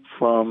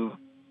from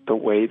the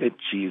way that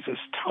Jesus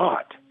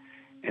taught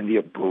and the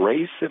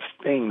abrasive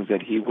things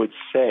that he would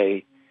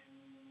say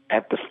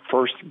at the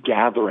first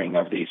gathering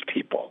of these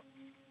people.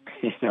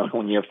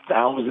 When you have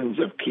thousands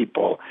of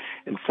people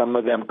and some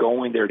of them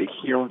going there to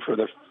hear him for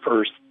the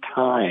first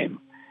time,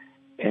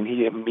 and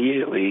he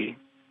immediately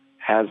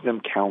has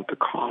them count the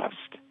cost.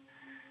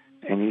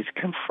 And he's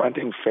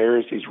confronting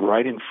Pharisees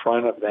right in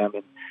front of them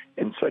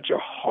in such a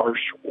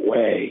harsh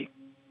way.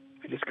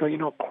 I just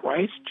go,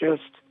 Christ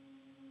just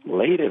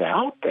laid it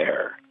out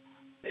there.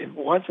 It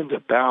wasn't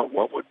about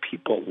what would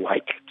people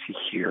like to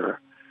hear.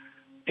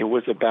 It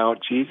was about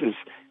Jesus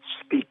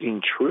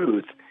speaking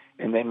truth.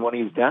 And then when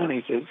he's done,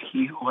 he says,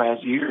 he who has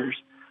ears,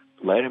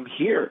 let him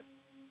hear.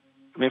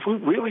 I mean, if we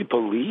really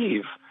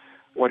believe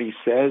what he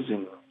says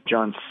in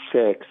John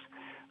 6,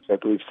 I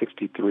believe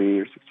 63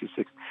 or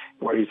 66,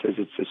 where he says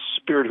it's the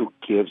Spirit who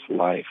gives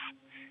life,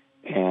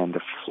 and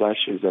the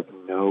flesh is of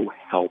no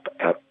help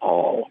at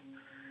all.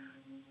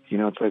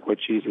 It's like what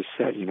Jesus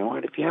said,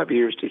 if you have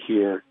ears to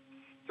hear,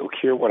 you'll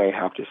hear what I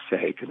have to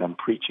say, because I'm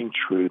preaching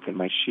truth, and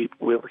my sheep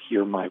will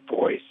hear my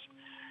voice.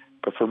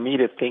 But for me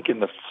to think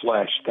in the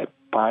flesh that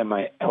by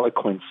my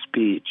eloquent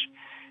speech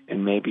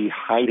and maybe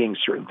hiding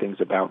certain things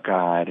about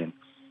God and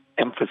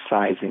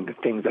emphasizing the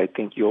things I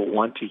think you'll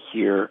want to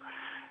hear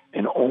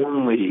and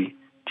only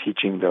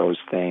teaching those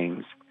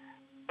things,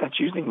 that's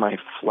using my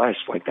flesh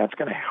like that's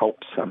going to help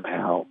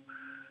somehow,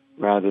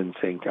 rather than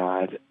saying,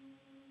 God,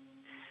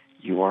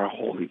 you are a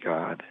holy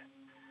God.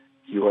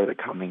 You are the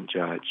coming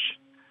judge,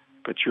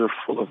 but you're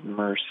full of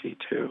mercy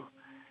too,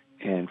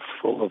 and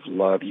full of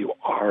love. You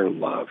are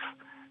love.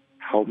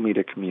 Help me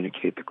to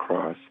communicate the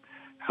cross.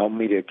 Help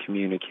me to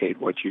communicate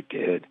what you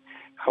did.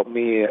 Help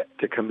me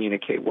to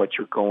communicate what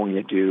you're going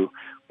to do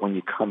when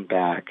you come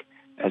back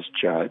as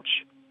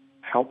judge.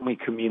 Help me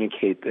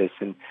communicate this.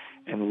 And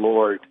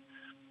Lord,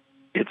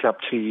 it's up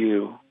to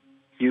you.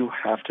 You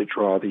have to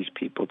draw these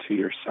people to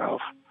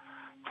yourself.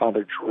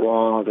 Father,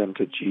 draw them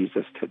to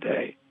Jesus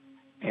today.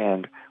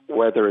 And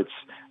whether it's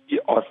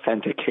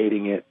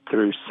authenticating it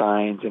through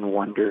signs and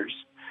wonders,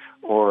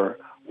 or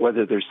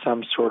whether there's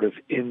some sort of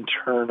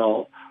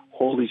internal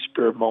Holy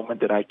Spirit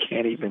moment that I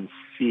can't even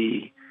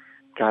see,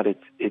 God,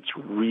 it's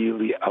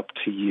really up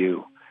to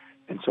you.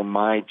 And so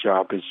my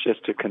job is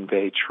just to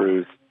convey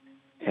truth,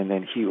 and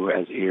then he who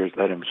has ears,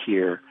 let him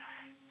hear.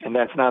 And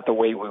that's not the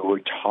way we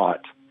were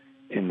taught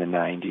in the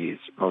 90s,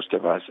 most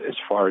of us, as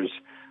far as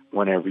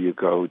whenever you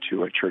go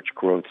to a church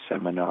growth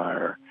seminar,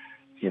 or,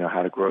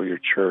 how to grow your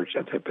church,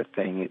 that type of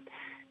thing.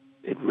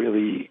 It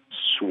really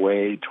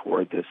swayed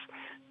toward this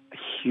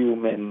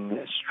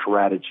human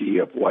strategy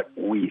of what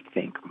we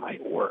think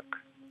might work.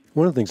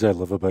 One of the things I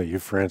love about you,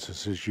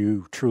 Francis, is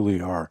you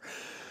truly are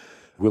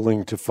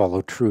willing to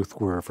follow truth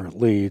wherever it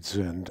leads,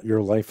 and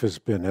your life has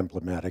been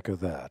emblematic of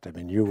that. I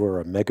mean, you were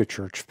a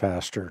megachurch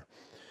pastor.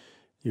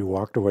 You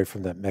walked away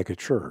from that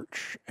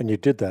megachurch, and you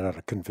did that out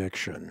of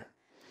conviction.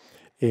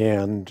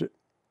 And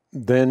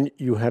then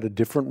you had a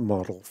different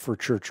model for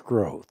church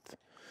growth.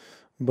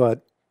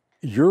 But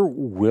you're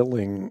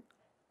willing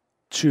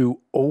to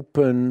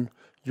open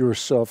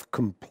yourself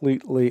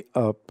completely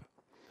up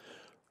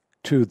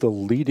to the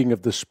leading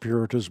of the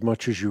Spirit as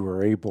much as you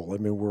are able. I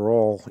mean, we're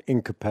all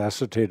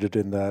incapacitated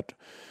in that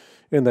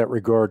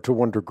regard to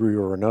one degree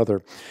or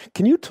another.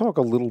 Can you talk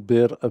a little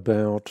bit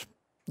about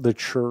the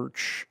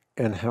church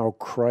and how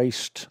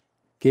Christ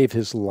gave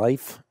his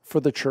life for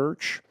the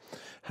church,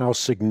 how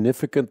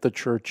significant the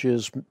church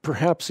is,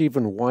 perhaps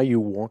even why you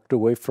walked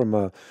away from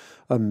a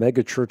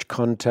megachurch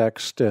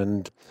context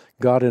and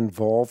got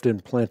involved in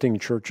planting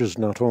churches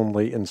not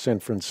only in San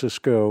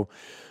Francisco,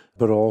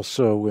 but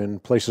also in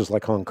places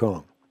like Hong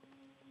Kong?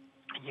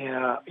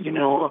 Yeah,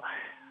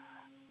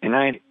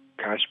 and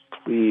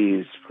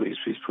please,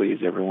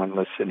 everyone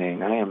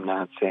listening, I am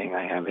not saying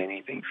I have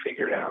anything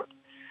figured out.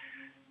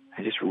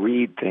 I just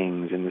read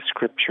things in the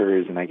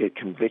scriptures and I get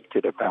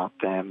convicted about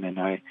them, and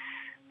I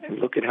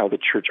look at how the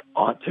church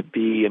ought to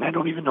be, and I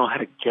don't even know how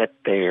to get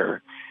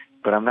there.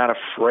 but I'm not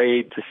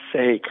afraid to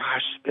say,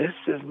 gosh, this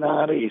is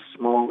not a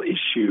small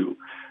issue.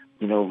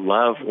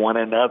 Love one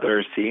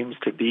another seems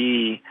to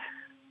be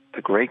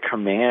the great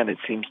command. It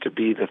seems to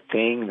be the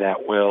thing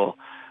that will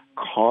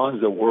cause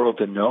the world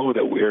to know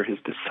that we're his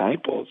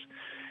disciples.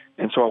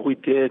 And so we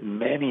did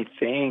many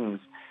things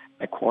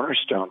at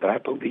Cornerstone that I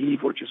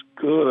believe were just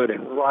good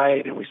and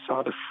right, and we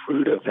saw the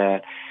fruit of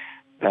that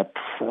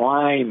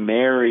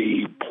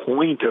primary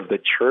point of the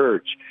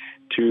church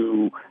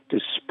to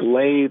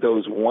display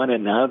those one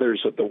another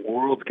so the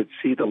world could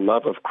see the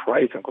love of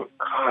Christ and go,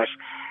 gosh,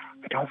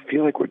 I don't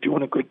feel like we're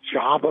doing a good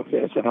job of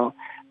this. I don't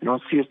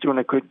see us doing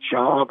a good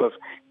job of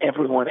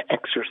everyone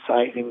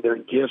exercising their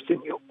gifts, and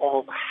you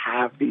all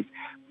have these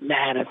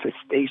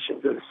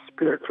manifestations of the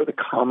Spirit for the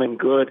common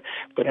good.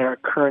 But in our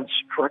current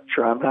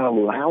structure, I'm not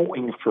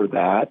allowing for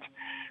that.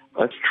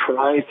 Let's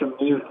try some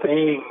new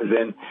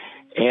things.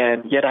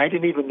 And yet I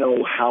didn't even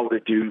know how to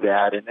do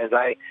that. And as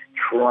I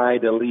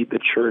tried to lead the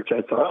church,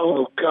 I thought,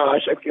 oh,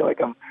 gosh, I feel like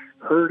I'm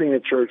hurting the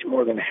church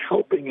more than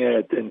helping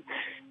it. And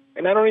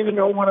I don't even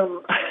know what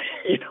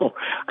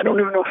I don't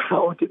even know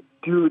how to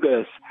do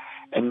this.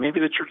 And maybe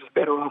the church is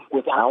better off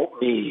without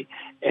me.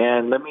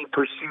 And let me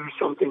pursue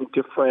something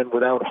different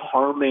without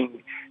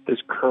harming this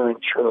current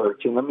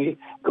church. And let me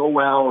go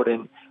out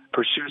and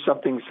pursue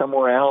something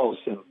somewhere else.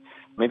 And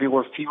maybe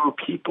where fewer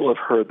people have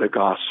heard the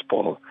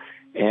gospel.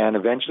 And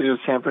eventually with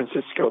San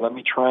Francisco, let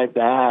me try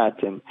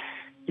that. And,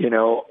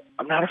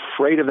 I'm not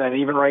afraid of that.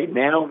 And even right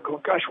now, I'm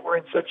going, gosh, we're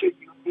in such a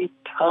unique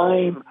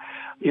time,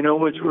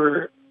 as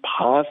we're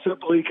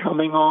possibly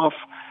coming off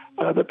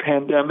the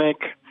pandemic.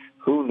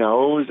 Who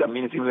knows? I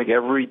mean, it seems like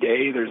every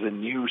day there's a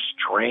new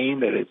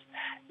strain that is,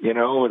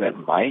 that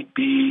might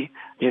be,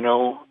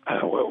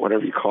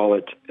 whatever you call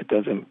it. It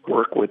doesn't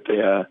work with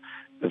the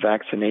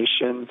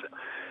vaccinations.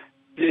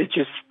 It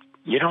just,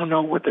 you don't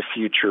know what the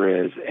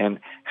future is. And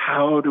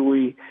how do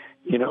we,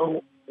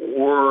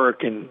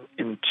 work and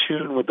in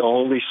tune with the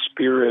Holy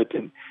Spirit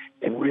and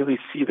really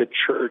see the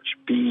church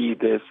be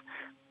this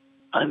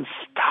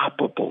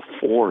unstoppable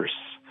force,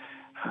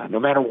 no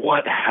matter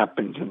what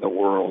happens in the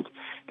world,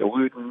 that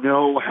we would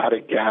know how to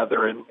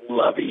gather and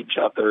love each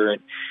other.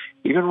 And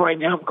even right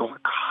now, I'm going,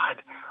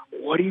 God,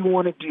 what do you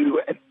want to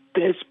do at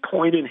this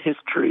point in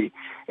history?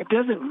 It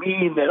doesn't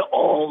mean that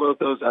all of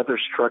those other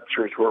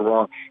structures were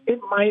wrong. It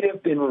might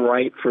have been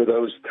right for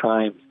those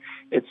times.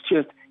 It's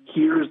just,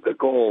 here's the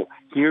goal.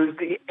 Here's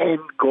the end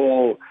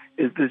goal,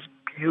 is this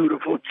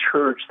beautiful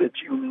church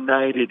that's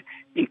united,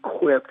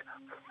 equipped,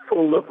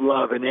 full of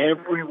love, and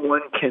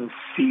everyone can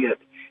see it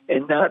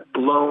and not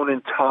blown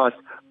and tossed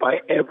by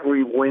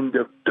every wind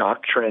of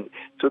doctrine.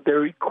 So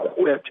they're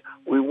equipped.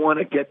 We want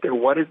to get there.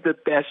 What is the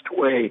best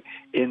way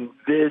in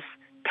this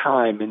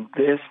time, in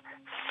this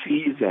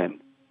season,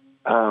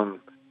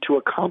 to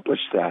accomplish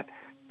that?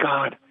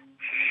 God,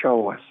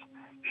 show us,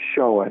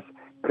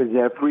 because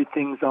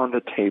everything's on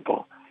the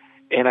table.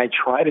 And I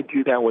try to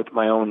do that with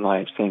my own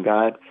life, saying,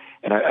 God,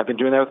 and I've been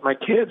doing that with my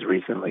kids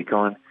recently,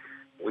 going,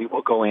 we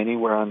will go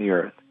anywhere on the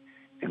earth.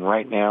 And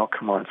right now,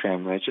 come on,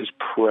 family, let's just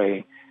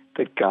pray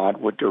that God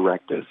would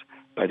direct us.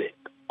 But it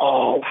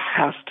all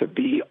has to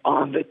be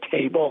on the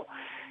table.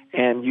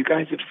 And you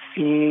guys have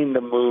seen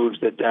the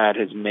moves that Dad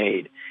has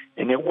made.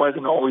 And it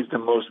wasn't always the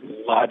most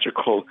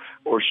logical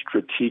or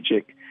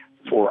strategic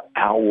for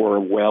our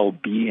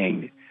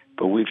well-being.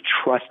 But we've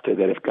trusted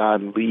that if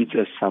God leads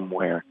us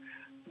somewhere,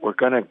 we're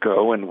going to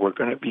go and we're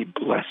going to be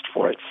blessed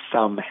for it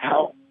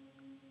somehow.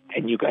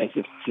 And you guys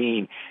have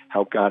seen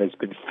how God has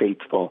been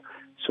faithful.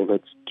 So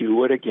let's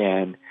do it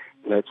again.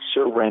 Let's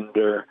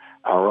surrender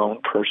our own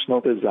personal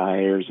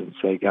desires and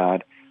say,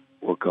 God,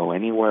 we'll go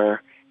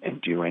anywhere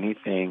and do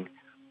anything.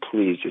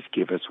 Please just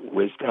give us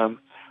wisdom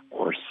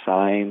or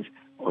signs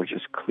or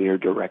just clear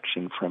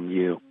direction from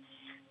you.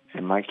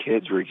 And my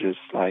kids were just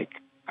like,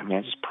 I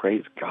just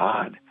praise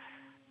God.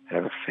 I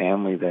have a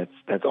family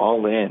that's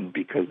all in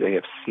because they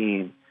have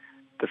seen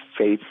the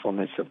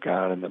faithfulness of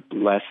God and the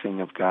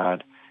blessing of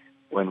God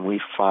when we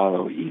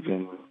follow,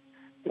 even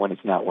when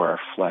it's not where our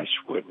flesh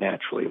would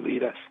naturally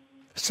lead us.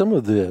 Some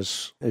of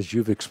this, as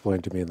you've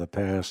explained to me in the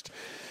past,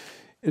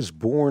 is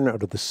born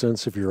out of the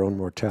sense of your own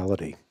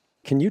mortality.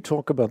 Can you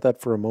talk about that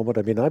for a moment?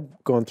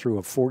 I've gone through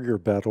a 4-year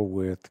battle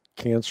with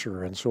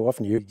cancer, and so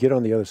often you get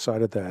on the other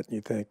side of that and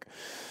you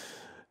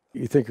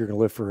think you're going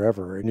to live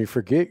forever, and you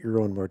forget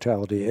your own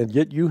mortality, and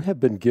yet you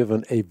have been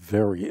given a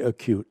very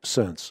acute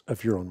sense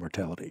of your own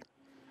mortality.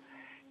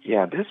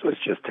 Yeah, this was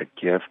just a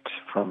gift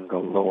from the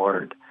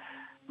Lord,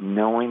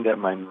 knowing that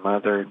my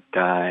mother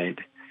died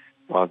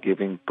while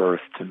giving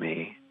birth to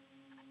me.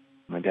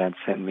 My dad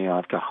sent me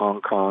off to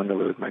Hong Kong to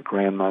live with my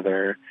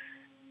grandmother,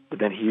 but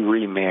then he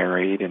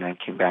remarried, and I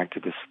came back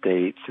to the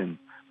States and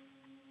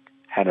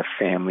had a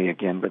family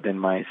again. But then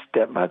my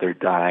stepmother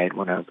died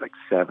when I was like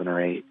 7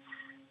 or 8.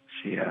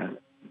 She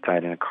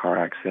died in a car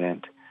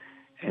accident.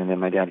 And then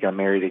my dad got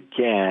married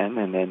again,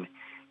 and then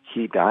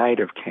he died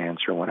of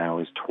cancer when I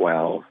was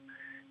 12.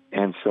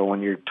 And so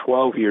when you're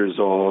 12 years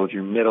old,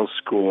 you're middle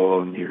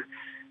school, and you're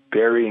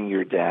burying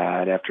your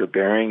dad, after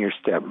burying your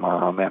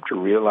stepmom, after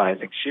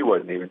realizing she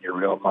wasn't even your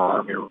real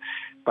mom, your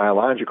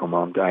biological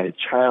mom died at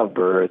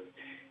childbirth,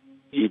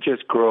 you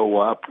just grow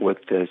up with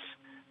this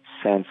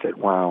sense that,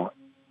 wow,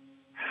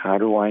 how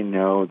do I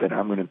know that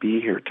I'm going to be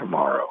here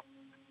tomorrow?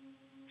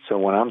 So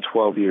when I'm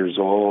 12 years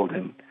old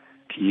and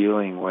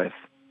dealing with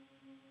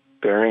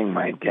burying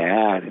my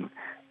dad and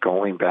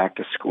going back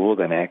to school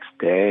the next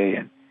day,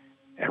 and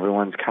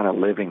everyone's kind of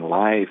living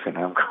life, and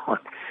I'm going,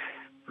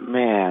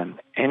 man,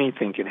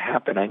 anything can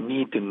happen. I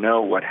need to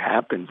know what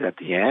happens at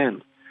the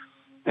end.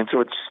 And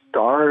so it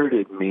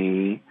started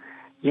me,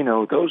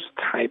 those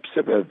types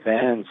of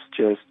events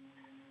just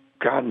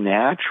God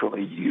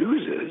naturally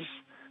uses,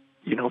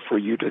 for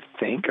you to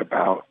think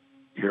about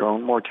your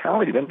own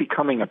mortality. Then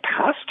becoming a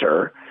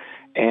pastor,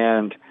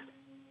 and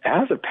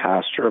as a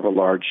pastor of a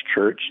large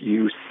church,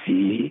 you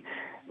see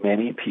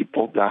many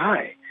people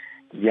die,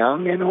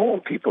 young and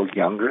old, people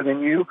younger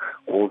than you,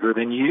 older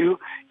than you.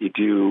 You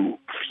do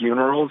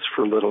funerals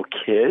for little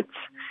kids,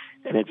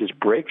 and it just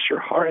breaks your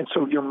heart. And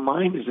so your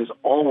mind is just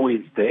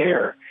always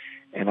there.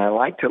 And I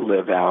like to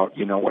live out,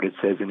 what it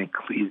says in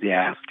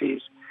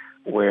Ecclesiastes,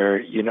 where,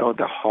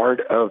 the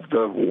heart of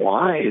the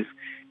wise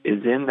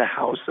is in the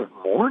house of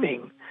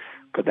mourning,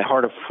 but the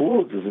heart of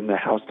fools is in the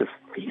house of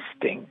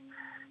feasting.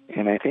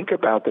 And I think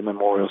about the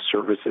memorial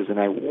services, and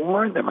I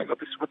warn them. I go,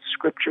 this is what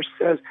Scripture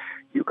says.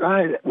 You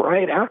guys,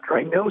 right after,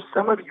 I know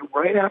some of you,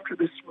 right after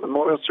this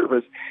memorial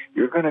service,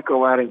 you're going to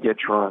go out and get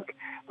drunk.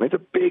 I mean,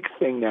 it's a big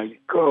thing now. You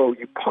go,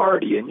 you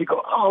party, and you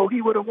go, oh,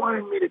 he would have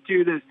wanted me to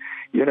do this,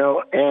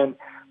 And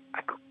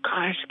I go,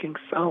 gosh, King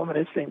Solomon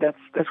is saying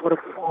that's what a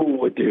fool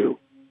would do.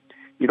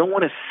 You don't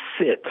want to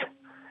sit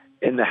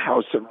in the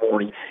house of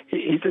mourning.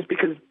 He says,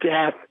 because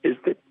death is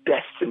the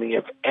destiny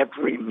of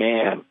every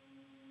man.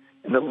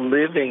 And the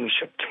living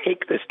should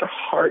take this to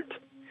heart.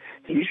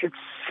 You should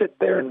sit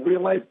there and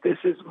realize this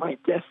is my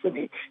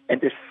destiny, and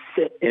to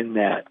sit in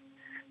that.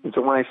 And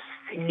so when I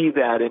see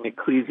that in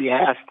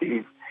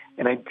Ecclesiastes,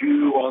 and I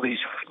do all these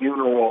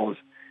funerals,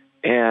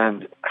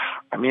 and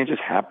it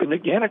just happened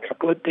again a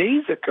couple of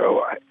days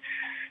ago. I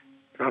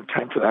don't have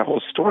time for that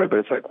whole story, but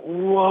it's like,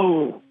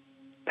 whoa,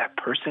 that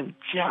person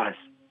just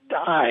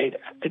died.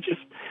 It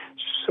just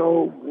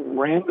so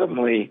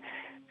randomly.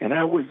 And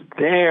I was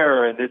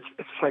there, and it's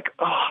like,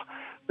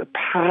 the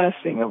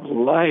passing of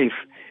life,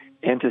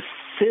 and to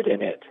sit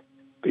in it,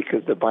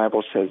 because the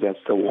Bible says that's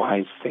the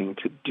wise thing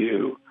to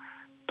do.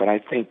 But I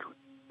think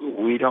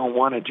we don't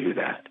want to do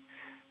that.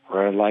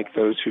 We're like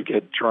those who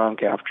get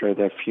drunk after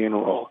the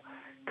funeral,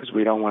 because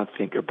we don't want to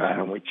think about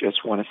it, and we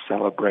just want to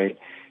celebrate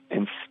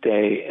and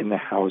stay in the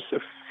house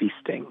of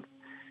feasting.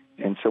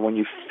 And so when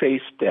you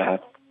face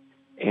death,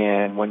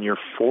 and when you're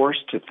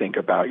forced to think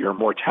about your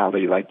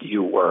mortality like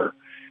you were,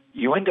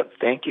 you end up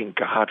thanking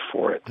God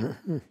for it,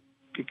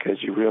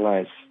 because you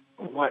realize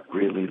what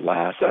really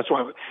lasts. That's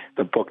why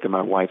the book that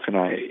my wife and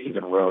I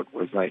even wrote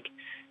was like,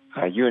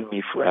 You and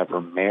Me Forever,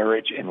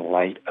 Marriage in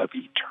Light of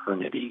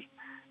Eternity.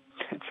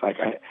 It's like,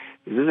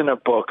 this isn't a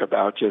book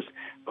about just,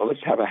 let's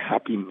have a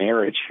happy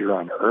marriage here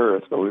on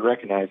earth, but we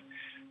recognize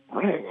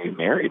we're going to be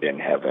married in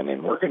heaven,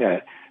 and we're going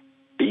to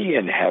be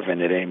in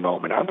heaven at any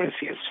moment. I'm going to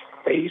see His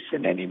face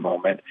in any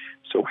moment.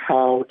 So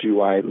how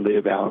do I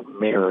live out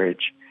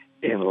marriage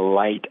in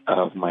light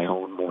of my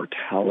own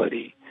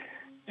mortality?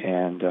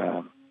 And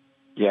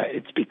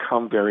it's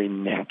become very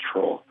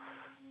natural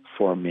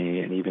for me,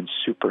 and even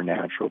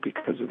supernatural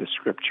because of the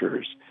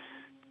Scriptures,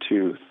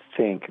 to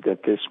think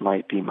that this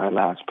might be my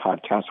last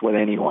podcast with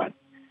anyone,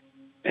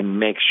 and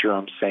make sure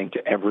I'm saying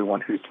to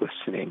everyone who's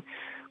listening,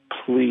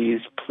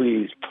 please,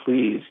 please,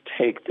 please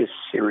take this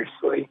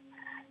seriously,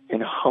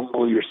 and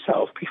humble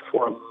yourself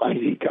before a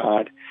mighty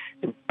God,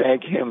 and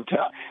beg Him to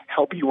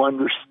help you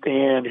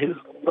understand His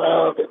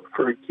love and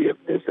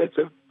forgiveness that's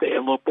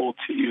available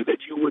to you, that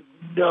you would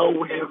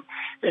know Him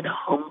and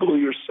humble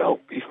yourself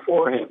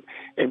before Him,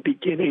 and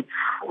begin a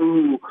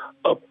true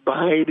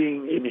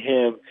abiding in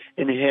Him,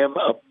 and Him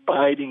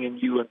abiding in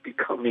you, and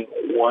becoming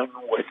one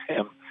with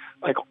Him.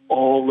 Like,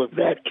 all of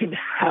that can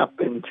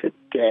happen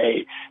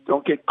today.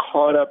 Don't get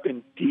caught up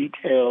in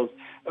details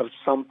of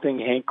something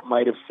Hank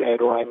might have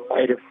said, or I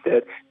might have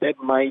said, that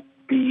might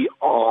be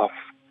off.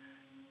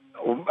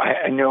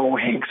 I know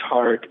Hank's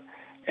heart,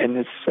 and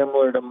it's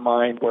similar to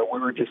mine, where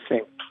we were just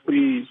saying,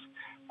 please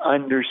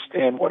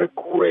understand what a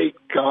great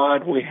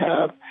God we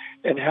have,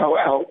 and how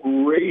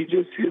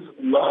outrageous His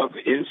love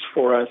is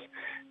for us,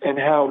 and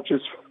how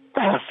just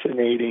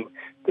fascinating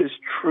this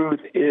truth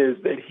is,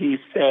 that He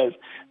says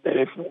that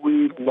if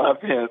we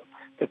love Him,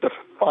 that the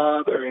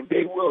Father, and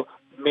they will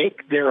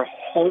make their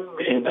home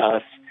in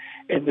us,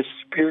 and the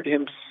Spirit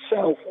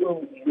Himself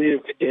will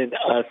live in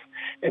us,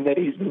 and that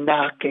He's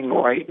knocking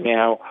right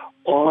now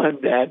on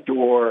that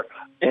door,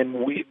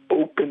 and we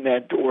open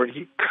that door, and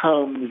He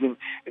comes,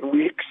 and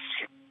we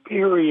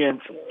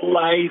experience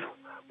life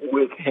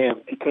with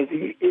Him, because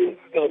He is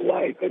the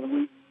life, and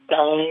we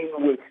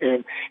dine with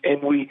Him,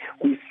 and we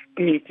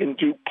speak and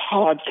do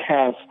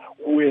podcasts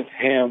with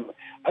Him.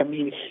 I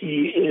mean,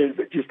 he is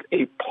just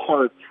a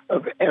part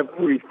of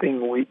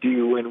everything we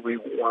do, and we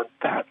want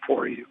that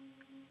for you.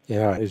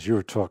 Yeah, as you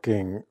were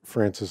talking,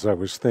 Francis, I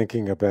was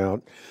thinking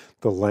about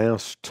the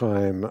last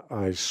time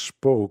I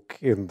spoke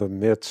in the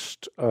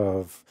midst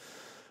of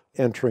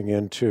entering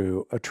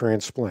into a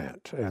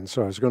transplant. And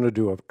so I was going to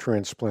do a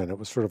transplant. It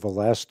was sort of a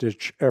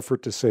last-ditch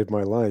effort to save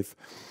my life.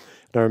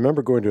 And I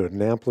remember going to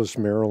Annapolis,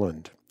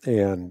 Maryland,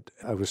 and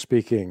I was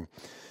speaking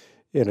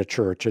in a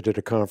church. I did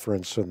a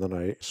conference, and then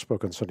I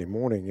spoke on Sunday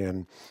morning,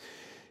 and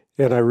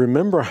I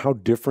remember how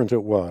different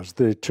it was.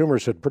 The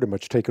tumors had pretty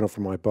much taken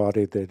over my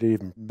body. They'd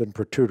even been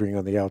protruding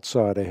on the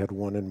outside. I had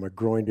one in my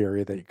groin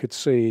area that you could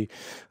see.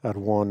 I had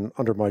one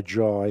under my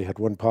jaw. I had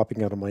one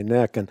popping out of my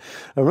neck. And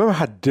I remember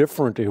how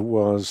different it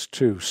was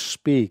to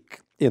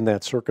speak in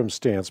that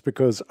circumstance,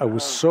 because I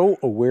was so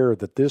aware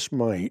that this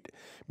might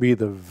be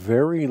the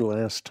very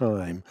last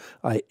time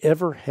I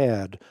ever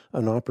had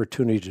an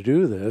opportunity to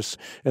do this.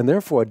 And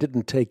therefore, I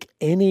didn't take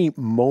any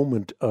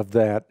moment of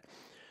that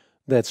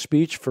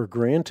speech for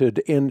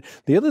granted. And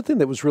the other thing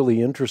that was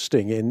really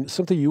interesting, and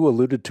something you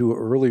alluded to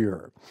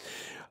earlier,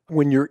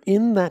 when you're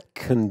in that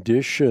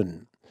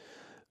condition,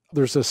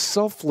 there's a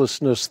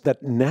selflessness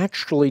that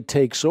naturally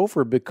takes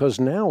over, because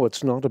now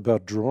it's not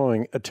about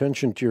drawing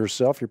attention to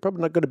yourself. You're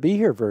probably not going to be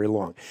here very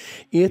long.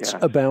 It's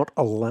about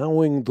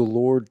allowing the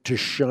Lord to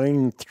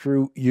shine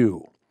through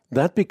you.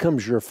 That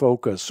becomes your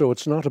focus. So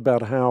it's not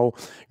about how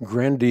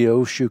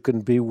grandiose you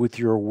can be with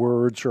your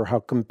words or how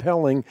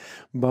compelling,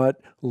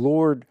 but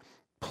Lord,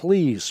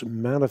 please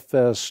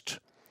manifest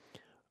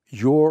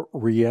your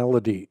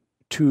reality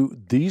to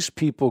these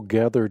people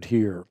gathered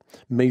here.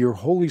 May your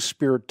Holy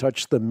Spirit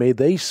touch them. May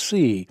they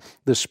see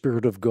the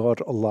Spirit of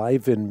God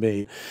alive in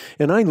me.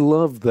 And I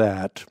love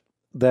that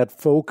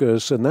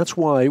focus. And that's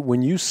why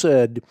when you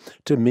said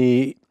to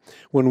me,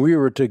 when we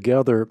were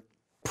together,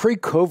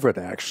 pre-COVID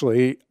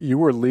actually, you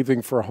were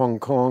leaving for Hong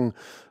Kong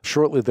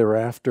shortly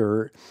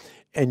thereafter,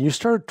 and you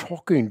started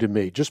talking to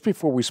me just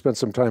before we spent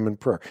some time in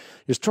prayer.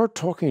 You started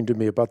talking to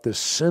me about this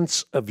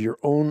sense of your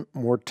own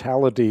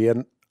mortality.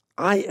 And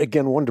I,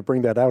 again, wanted to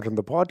bring that out in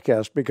the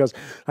podcast because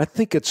I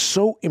think it's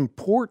so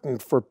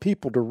important for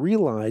people to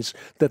realize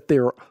that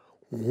they're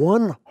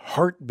one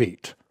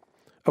heartbeat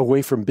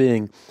away from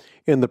being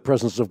in the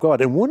presence of God.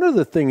 And one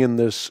other thing in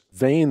this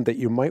vein that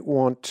you might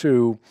want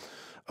to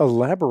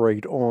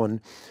elaborate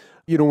on,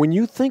 when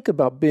you think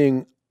about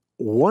being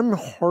one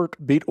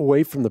heartbeat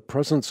away from the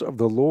presence of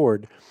the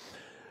Lord.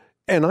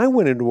 And I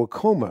went into a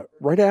coma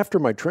right after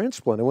my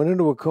transplant. I went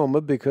into a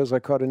coma because I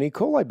caught an E.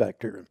 coli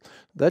bacterium.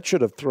 That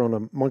should have thrown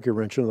a monkey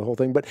wrench into the whole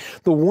thing. But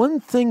the one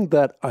thing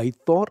that I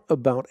thought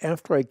about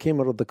after I came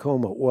out of the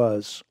coma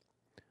was,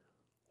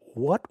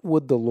 what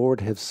would the Lord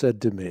have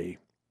said to me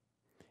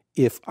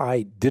if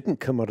I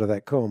didn't come out of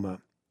that coma?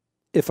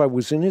 If I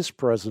was in his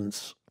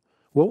presence,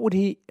 what would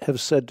he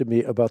have said to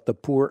me about the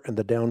poor and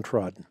the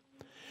downtrodden?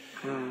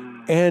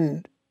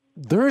 And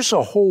there's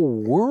a whole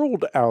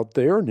world out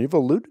there, and you've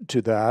alluded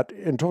to that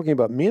in talking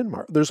about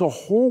Myanmar. There's a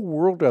whole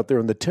world out there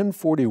in the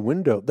 1040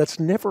 window that's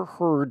never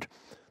heard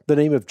the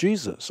name of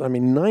Jesus. I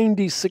mean,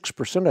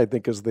 96%, I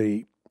think, is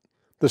the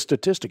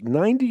statistic.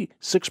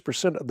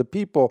 96% of the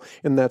people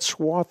in that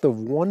swath of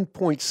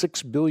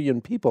 1.6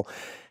 billion people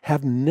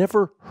have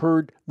never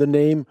heard the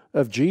name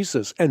of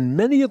Jesus, and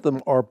many of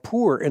them are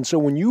poor. And so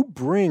when you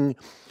bring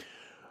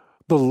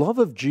the love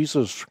of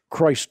Jesus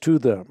Christ to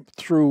them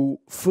through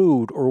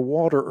food or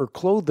water or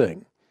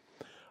clothing,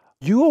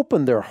 you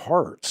open their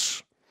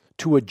hearts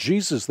to a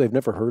Jesus they've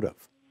never heard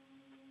of.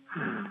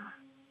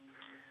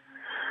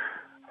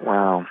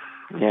 Wow.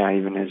 Yeah,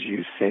 even as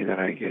you say that,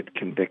 I get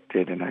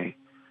convicted, and I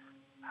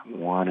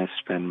want to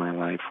spend my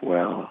life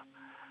well.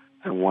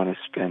 I want to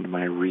spend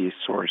my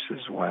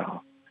resources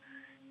well.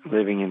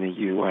 Living in the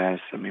U.S.,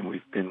 I mean,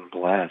 we've been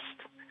blessed.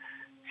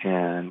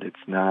 And it's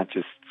not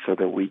just so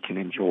that we can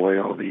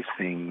enjoy all these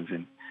things.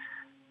 And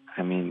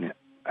I mean,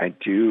 I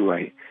do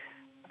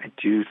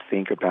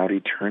think about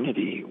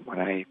eternity when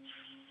I,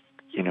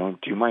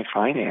 do my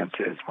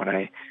finances, when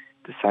I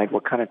decide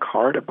what kind of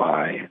car to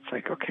buy. It's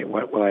like, okay,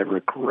 what will I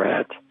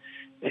regret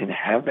in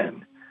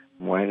heaven?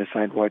 When I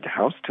decide what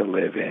house to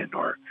live in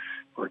or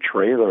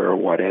trailer or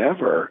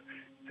whatever,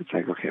 it's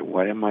like, okay,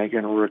 what am I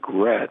going to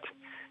regret?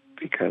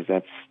 Because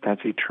that's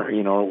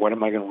eternal, or what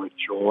am I going to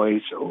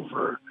rejoice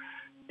over?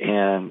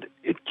 And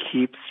it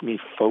keeps me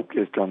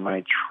focused on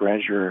my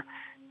treasure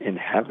in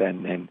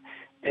heaven. And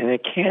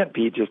it can't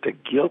be just a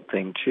guilt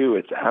thing, too.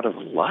 It's out of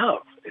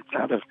love. It's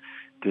out of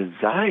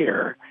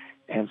desire.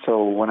 And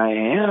so when I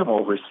am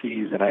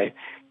overseas and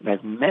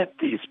I've met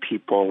these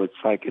people, it's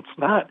like it's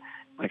not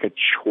like a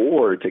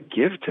chore to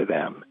give to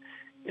them.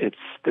 It's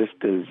this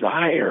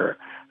desire.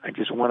 I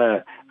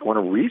want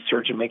to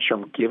research and make sure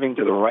I'm giving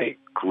to the right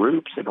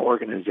groups and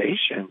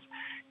organizations,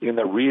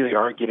 that really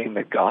are getting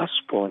the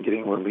gospel and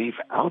getting relief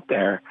out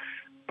there.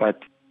 But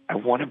I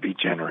want to be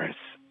generous.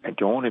 I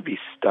don't want to be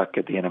stuck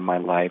at the end of my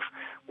life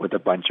with a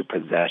bunch of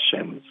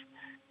possessions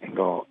and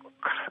go,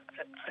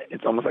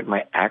 it's almost like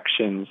my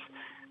actions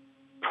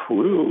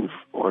prove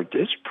or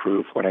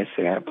disprove what I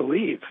say I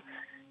believe.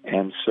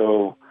 And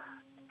so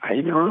I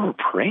even remember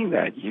praying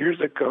that years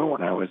ago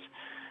when I was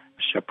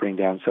shepherding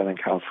down Southern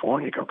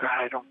California. Go, God,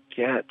 I don't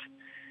get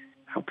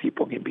how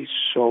people can be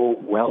so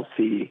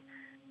wealthy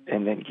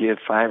and then give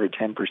 5 or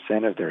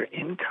 10% of their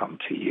income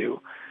to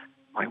you.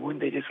 Why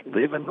wouldn't they just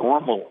live a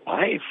normal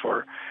life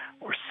or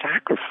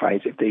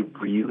sacrifice if they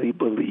really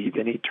believe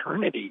in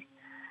eternity?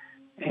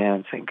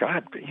 And saying,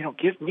 God,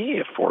 give me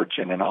a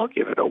fortune and I'll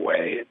give it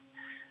away.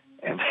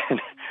 And then,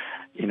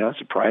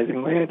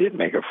 surprisingly, I did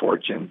make a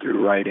fortune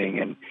through writing.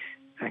 And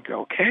I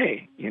go,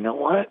 okay, you know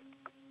what?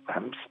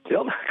 I'm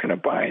still not going to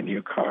buy a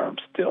new car. I'm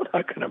still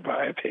not going to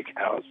buy a big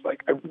house.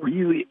 Like, I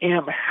really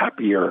am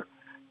happier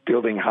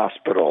building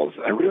hospitals.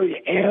 I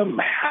really am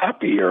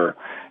happier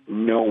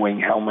knowing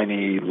how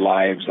many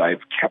lives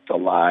I've kept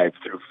alive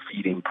through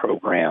feeding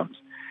programs.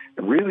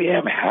 I really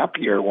am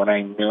happier when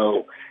I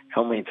know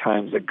how many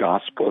times the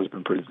gospel has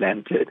been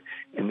presented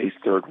in these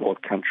third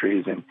world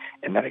countries,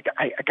 and that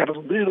I got a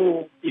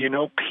little,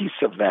 piece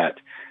of that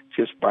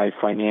just by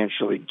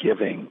financially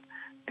giving.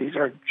 These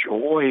are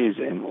joys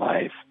in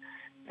life.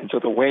 And so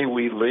the way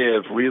we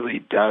live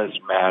really does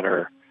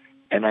matter.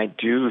 And I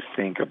do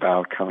think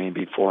about coming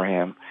before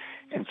him.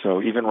 And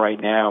so even right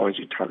now, as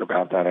you talk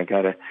about that, I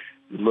got to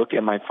look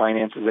at my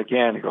finances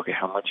again and go, okay,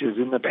 how much is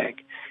in the bank?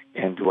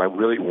 And do I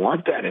really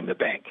want that in the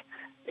bank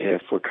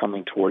if we're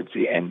coming towards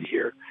the end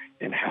here?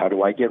 And how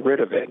do I get rid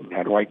of it? And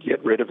how do I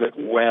get rid of it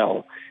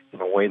well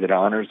in a way that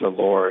honors the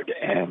Lord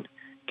and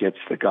gets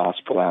the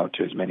gospel out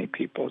to as many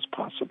people as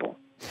possible?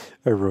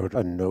 I wrote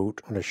a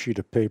note on a sheet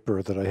of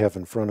paper that I have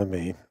in front of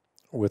me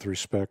with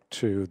respect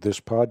to this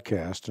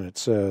podcast, and it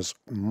says,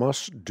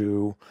 must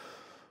do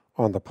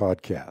on the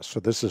podcast. So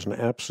this is an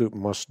absolute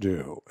must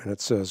do. And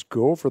it says,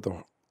 go over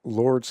the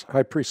Lord's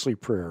high priestly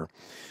prayer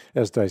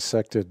as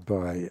dissected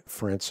by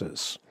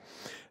Francis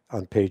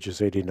on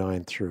pages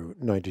 89 through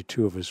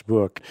 92 of his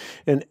book.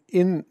 And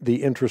in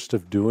the interest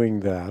of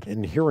doing that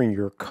and hearing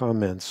your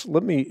comments,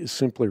 let me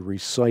simply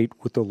recite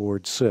what the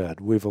Lord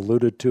said. We've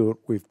alluded to it,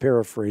 we've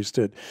paraphrased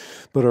it,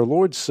 but our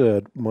Lord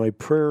said, my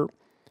prayer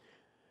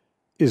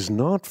is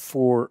not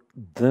for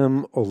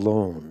them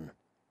alone.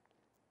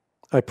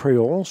 I pray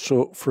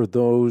also for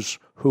those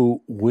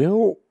who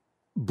will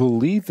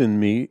believe in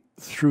me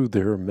through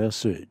their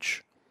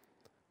message,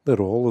 that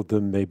all of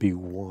them may be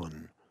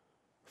one.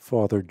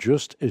 Father,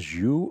 just as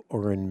you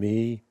are in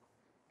me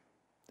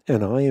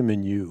and I am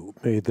in you,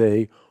 may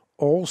they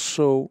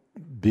also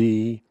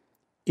be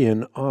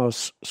in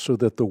us, so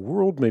that the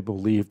world may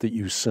believe that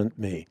you sent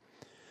me.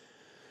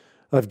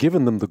 I've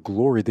given them the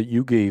glory that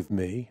you gave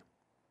me,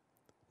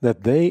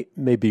 that they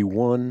may be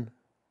one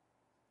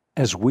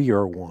as we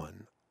are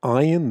one.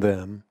 I in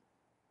them,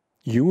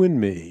 you in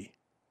me.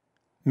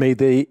 May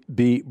they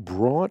be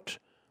brought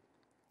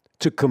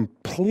to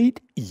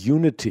complete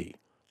unity,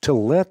 to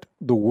let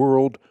the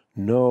world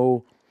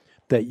know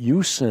that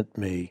you sent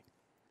me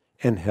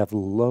and have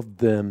loved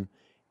them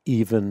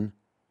even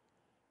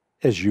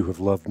as you have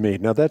loved me.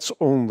 Now, that's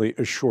only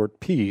a short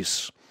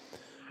piece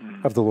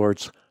of the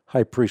Lord's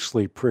high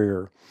priestly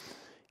prayer.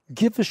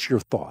 Give us your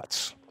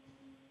thoughts.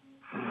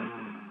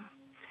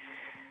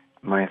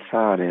 My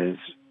thought is,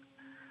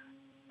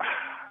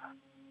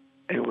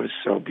 it was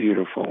so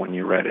beautiful when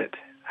you read it.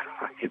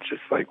 It's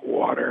just like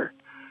water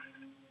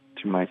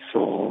to my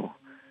soul,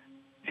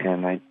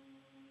 and I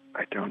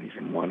don't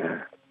even want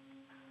to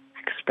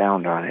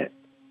expound on it.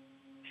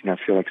 I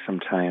feel like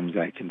sometimes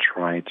I can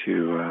try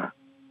to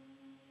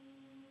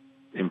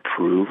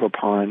improve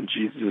upon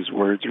Jesus'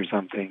 words or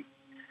something,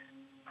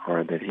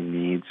 or that he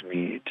needs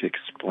me to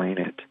explain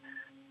it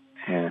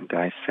and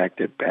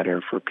dissect it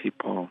better for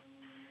people.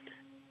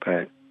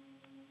 But,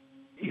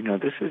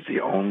 this is the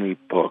only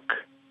book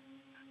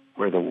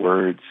where the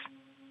words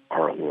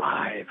are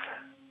alive,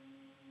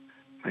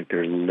 like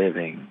they're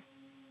living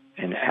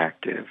and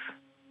active.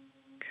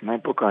 In my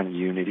book on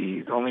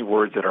unity, the only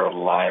words that are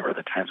alive are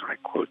the times when I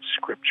quote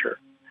scripture.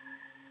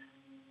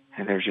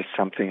 And there's just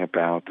something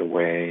about the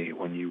way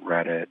when you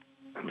read it,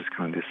 I'm just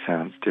going, this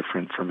sounds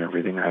different from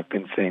everything I've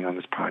been saying on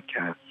this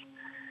podcast,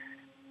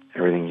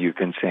 everything you've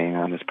been saying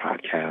on this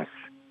podcast,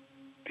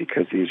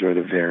 because these are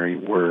the very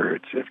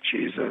words of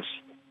Jesus.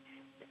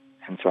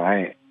 And so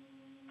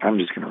I'm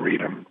just going to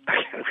read them. I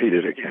can't read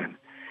it again.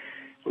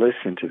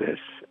 Listen to this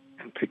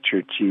and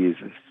picture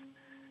Jesus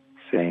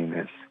saying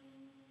this.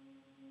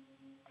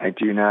 I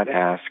do not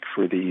ask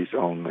for these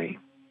only,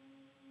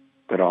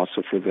 but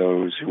also for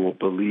those who will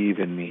believe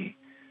in me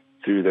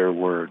through their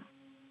word,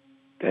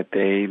 that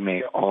they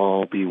may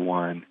all be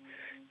one,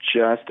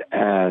 just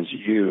as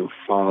you,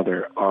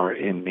 Father, are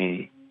in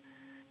me,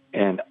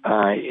 and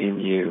I in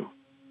you,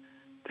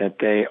 that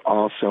they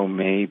also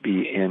may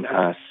be in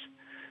us,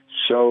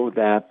 so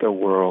that the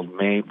world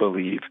may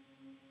believe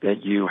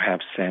that you have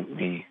sent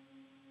me.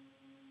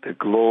 The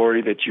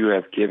glory that you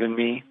have given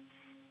me,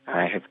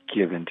 I have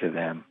given to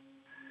them,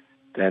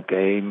 that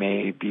they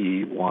may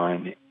be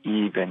one,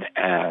 even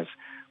as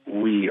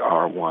we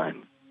are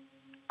one.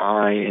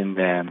 I in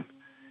them,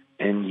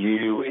 and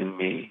you in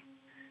me,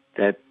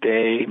 that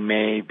they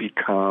may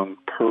become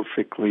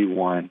perfectly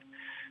one,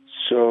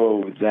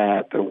 so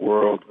that the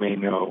world may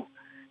know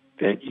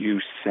that you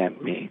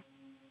sent me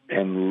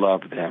and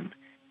love them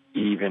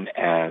even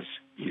as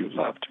you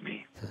loved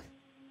me.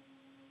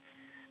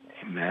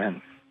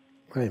 Amen.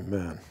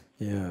 Amen.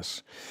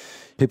 Yes.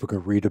 People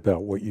can read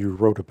about what you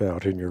wrote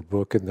about in your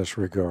book in this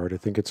regard. I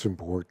think it's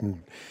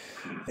important.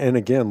 And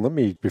again, let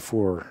me,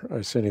 before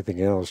I say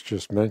anything else,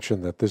 just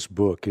mention that this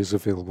book is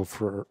available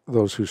for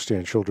those who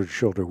stand shoulder to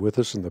shoulder with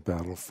us in the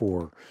battle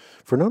for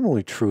not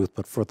only truth,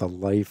 but for the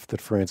life that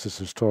Francis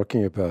is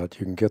talking about.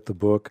 You can get the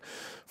book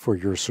for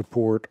your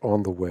support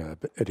on the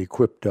web at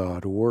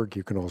equip.org.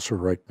 You can also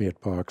write me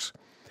at Box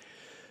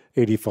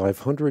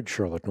 8500,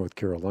 Charlotte, North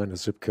Carolina,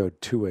 zip code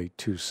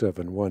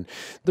 28271.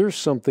 There's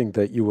something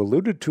that you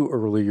alluded to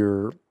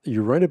earlier.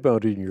 You write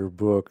about in your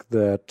book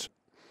that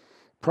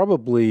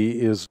probably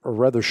is a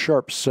rather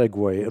sharp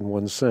segue in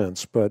one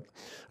sense, but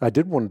I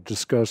did want to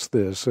discuss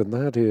this, and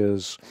that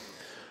is,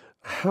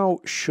 how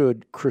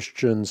should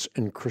Christians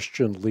and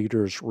Christian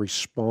leaders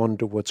respond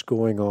to what's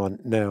going on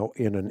now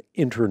in an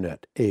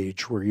internet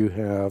age where you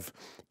have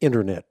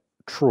internet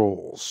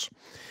trolls?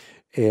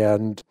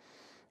 And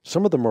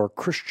some of them are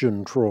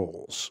Christian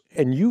trolls.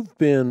 And you've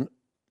been,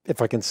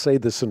 if I can say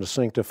this in a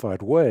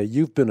sanctified way,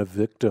 you've been a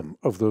victim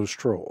of those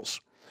trolls.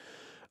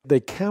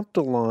 They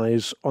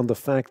capitalize on the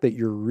fact that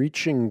you're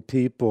reaching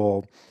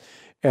people,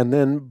 and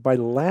then by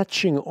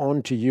latching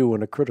onto you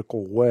in a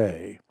critical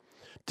way,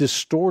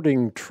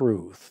 distorting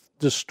truth,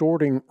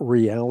 distorting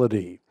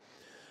reality,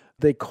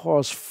 they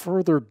cause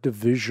further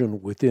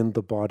division within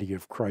the body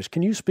of Christ.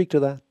 Can you speak to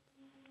that?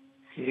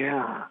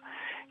 Yeah.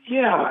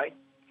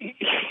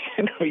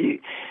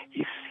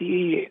 You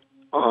see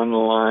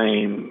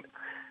online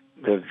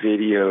the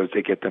videos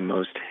that get the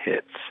most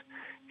hits.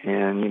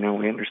 And,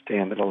 we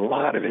understand that a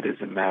lot of it is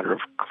a matter of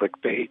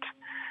clickbait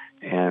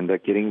and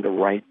getting the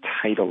right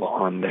title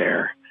on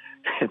there.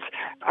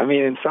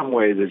 In some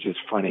ways it's just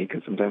funny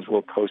because sometimes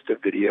we'll post a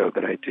video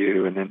that I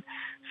do and then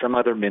some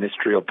other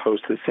ministry will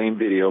post the same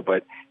video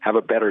but have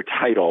a better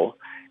title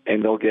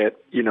and they'll get,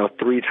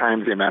 3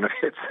 times the amount of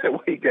hits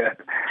that we get.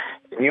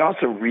 And you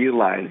also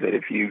realize that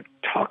if you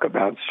talk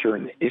about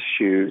certain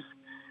issues,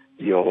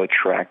 you'll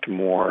attract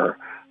more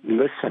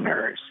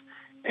listeners.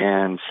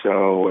 And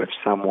so if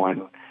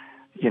someone,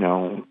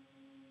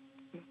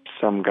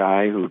 some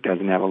guy who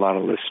doesn't have a lot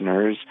of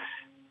listeners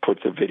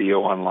puts a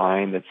video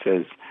online that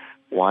says,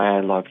 why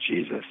I love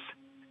Jesus,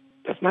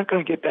 that's not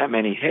going to get that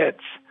many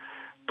hits.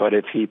 But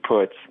if he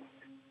puts,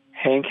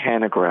 Hank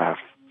Hanegraaff,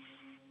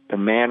 the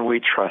man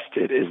we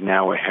trusted, is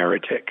now a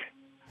heretic,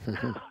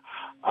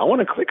 I want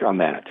to click on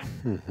that.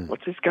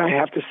 What's this guy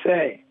have to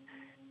say?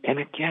 And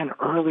again,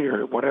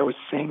 earlier, what I was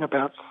saying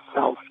about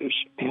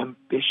selfish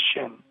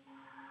ambition,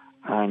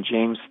 in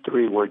James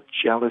 3, where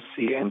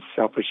jealousy and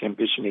selfish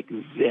ambition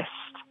exist,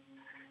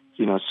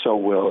 so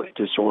will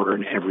disorder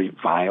in every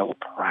vile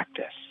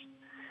practice.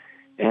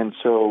 And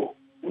so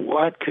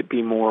what could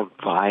be more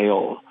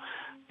vile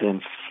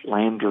than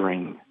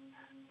slandering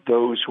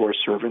those who are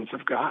servants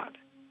of God?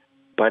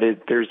 But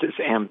there's this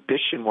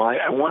ambition, well,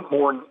 I want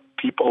more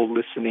people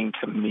listening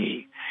to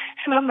me.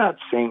 And I'm not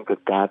saying that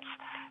that's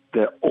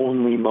the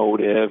only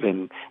motive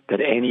and that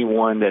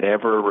anyone that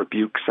ever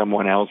rebukes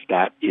someone else,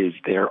 that is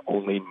their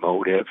only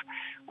motive.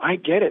 I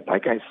get it.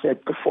 Like I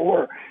said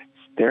before,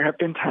 there have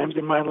been times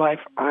in my life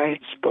I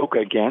spoke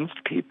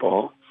against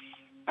people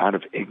out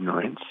of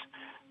ignorance,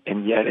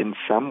 and yet in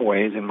some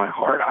ways in my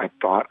heart I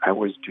thought I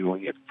was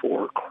doing it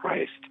for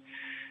Christ.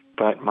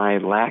 But my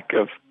lack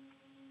of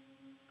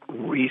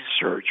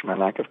research, my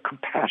lack of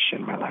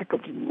compassion, my lack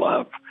of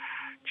love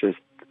just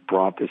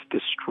brought this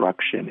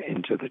destruction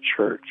into the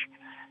church.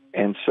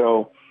 And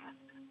so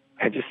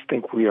I just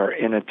think we are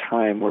in a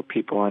time where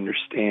people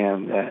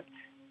understand that,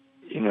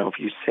 if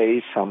you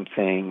say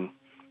something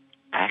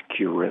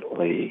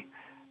accurately,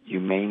 you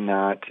may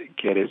not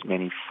get as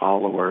many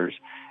followers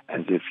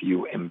as if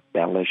you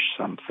embellish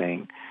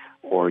something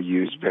or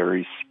use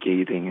very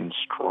scathing and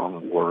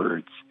strong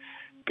words,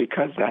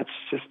 because that's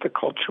just the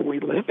culture we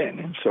live in.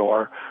 And so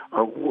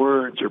our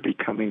words are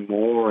becoming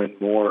more and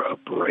more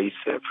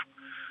abrasive.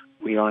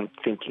 We aren't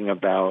thinking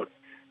about,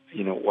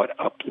 what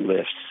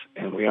uplifts,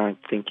 and we aren't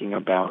thinking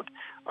about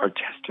our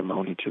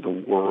testimony to the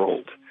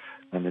world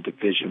and the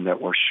division that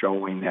we're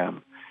showing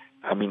them.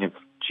 If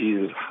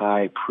Jesus'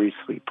 high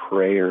priestly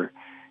prayer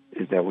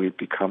is that we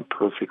become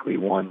perfectly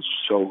one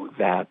so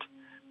that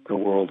the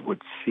world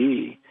would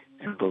see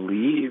and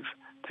believe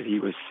that he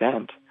was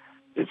sent,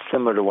 it's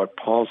similar to what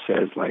Paul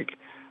says, like,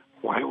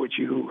 why would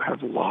you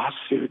have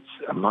lawsuits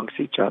amongst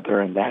each other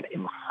and that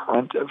in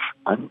front of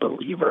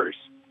unbelievers?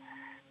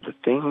 The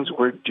things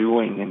we're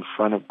doing in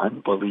front of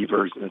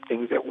unbelievers and the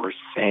things that we're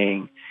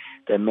saying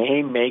that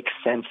may make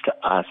sense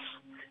to us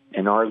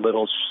in our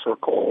little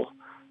circle,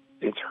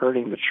 it's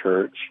hurting the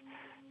church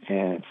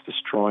and it's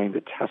destroying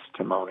the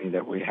testimony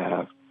that we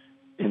have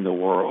in the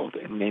world.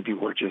 And maybe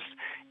we're just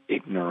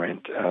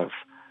ignorant of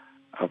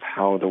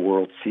how the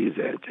world sees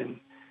it and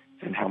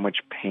how much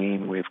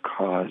pain we've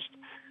caused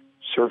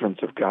servants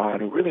of God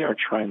who really are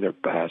trying their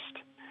best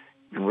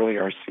and really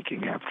are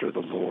seeking after the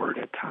Lord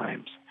at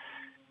times.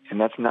 And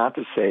that's not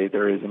to say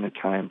there isn't a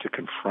time to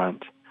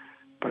confront,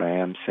 but I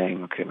am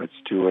saying, okay, let's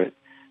do it.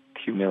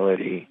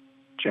 Humility,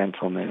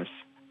 gentleness,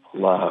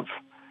 love,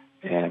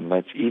 and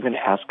let's even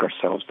ask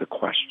ourselves the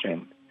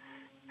question,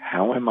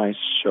 how am I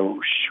so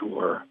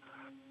sure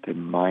that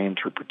my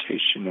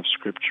interpretation of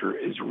Scripture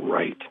is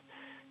right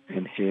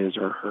and his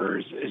or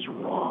hers is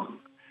wrong?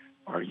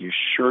 Are you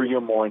sure you're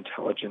more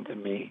intelligent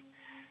than me?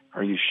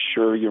 Are you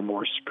sure you're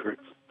more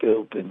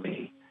Spirit-filled than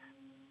me?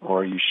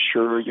 Or are you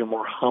sure you're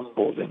more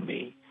humble than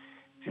me?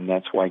 And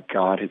that's why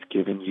God has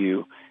given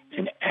you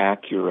an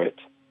accurate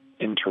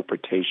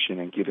interpretation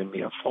and given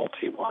me a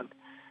faulty one.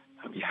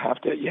 You have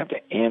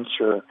to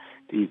answer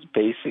these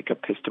basic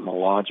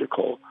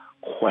epistemological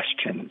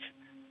questions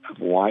of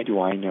why do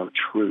I know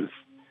truth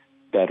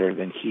better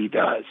than he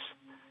does?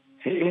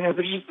 There's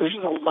just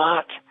a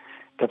lot.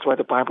 That's why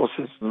the Bible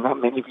says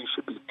not many of you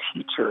should be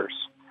teachers,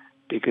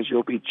 because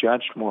you'll be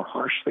judged more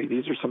harshly.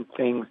 These are some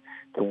things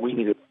that we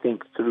need to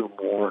think through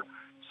more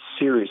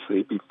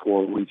seriously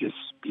before we just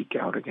speak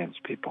out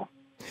against people.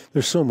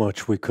 There's so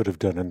much we could have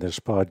done in this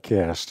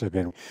podcast. I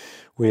mean,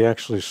 we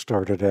actually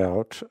started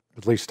out,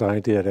 at least I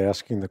did,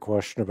 asking the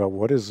question about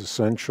what is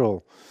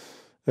essential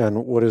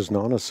and what is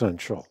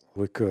non-essential.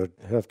 We could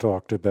have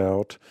talked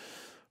about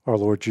our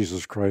Lord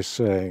Jesus Christ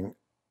saying,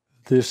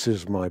 "This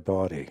is my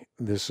body.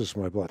 This is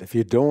my blood. If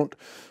you don't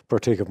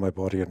partake of my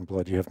body and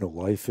blood, you have no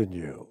life in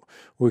you."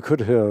 We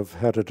could have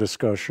had a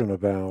discussion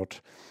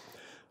about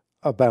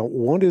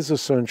what is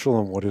essential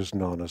and what is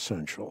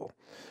non-essential.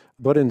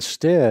 But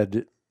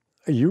instead,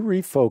 you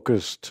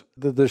refocused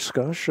the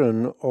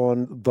discussion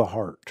on the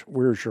heart.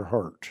 Where's your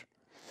heart?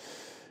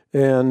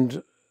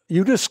 And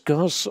you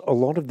discuss a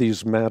lot of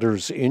these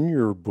matters in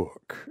your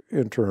book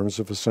in terms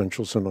of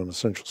essentials and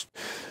non-essentials.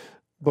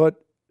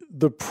 But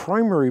the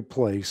primary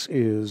place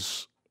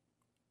is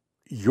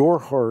your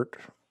heart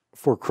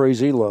for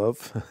crazy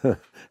love,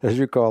 as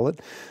you call it,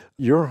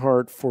 your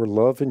heart for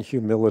love and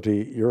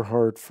humility, your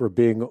heart for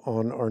being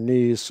on our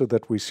knees so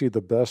that we see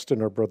the best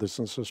in our brothers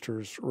and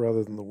sisters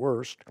rather than the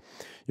worst,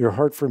 your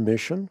heart for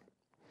mission.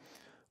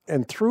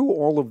 And through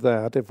all of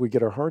that, if we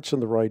get our hearts in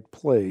the right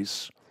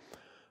place,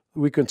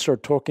 we can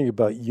start talking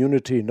about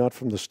unity, not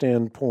from the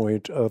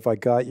standpoint of I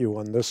got you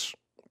on this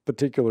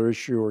particular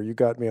issue or you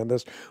got me on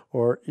this,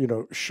 or,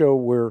 show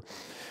where,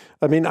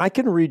 I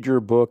can read your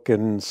book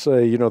and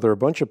say, there are a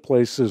bunch of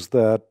places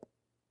that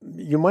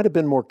you might have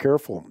been more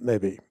careful,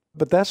 maybe.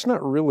 But that's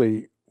not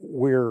really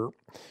where,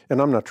 and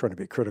I'm not trying to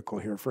be critical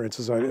here,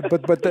 Francis,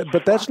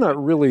 but that's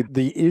not really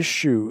the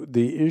issue.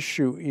 The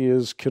issue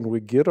is, can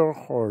we get our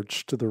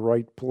hearts to the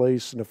right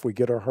place? And if we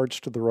get our hearts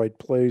to the right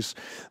place,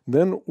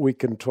 then we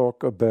can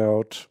talk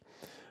about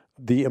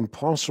the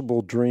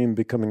impossible dream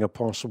becoming a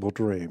possible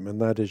dream, and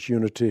that is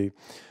unity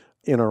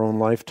in our own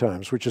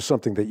lifetimes, which is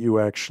something that you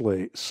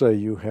actually say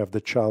you have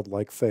the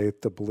childlike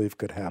faith to believe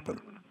could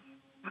happen.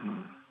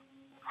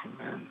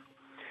 Amen.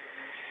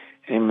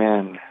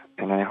 Amen.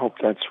 And I hope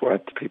that's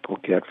what people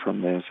get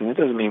from this. And it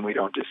doesn't mean we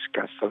don't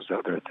discuss those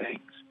other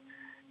things.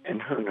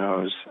 And who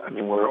knows?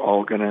 We're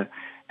all going to,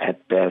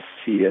 at best,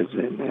 see as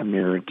in a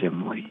mirror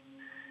dimly.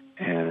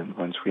 And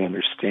once we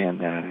understand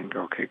that and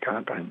go, okay,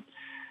 God,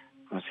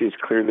 I'll see as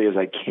clearly as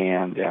I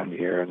can down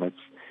here, and let's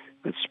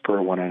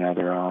spur one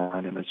another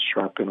on, and let's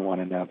sharpen one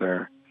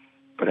another.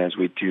 But as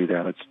we do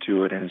that, let's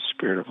do it in a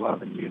spirit of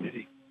love and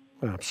unity.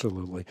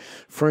 Absolutely.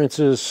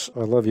 Francis, I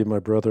love you, my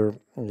brother.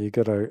 You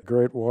got a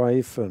great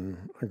wife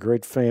and a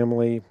great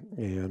family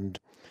and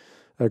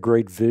a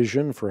great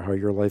vision for how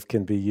your life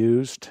can be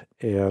used.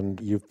 And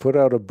you've put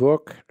out a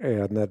book,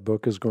 and that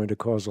book is going to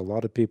cause a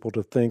lot of people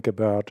to think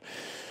about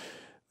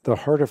the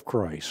heart of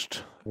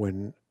Christ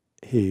when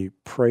he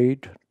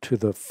prayed to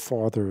the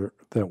Father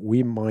that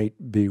we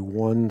might be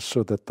one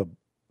so that the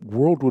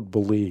world would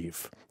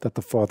believe that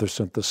the Father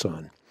sent the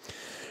Son.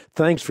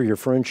 Thanks for your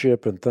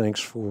friendship, and thanks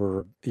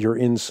for your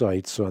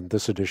insights on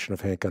this edition of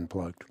Hank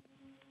Unplugged.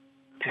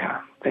 Yeah,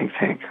 thanks,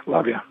 Hank.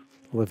 Love you.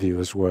 Love you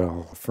as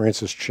well.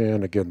 Francis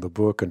Chan, again, the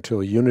book,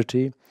 Until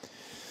Unity.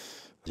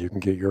 You can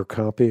get your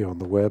copy on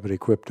the web at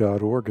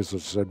equip.org. As I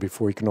said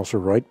before, you can also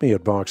write me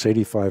at Box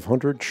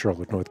 8500,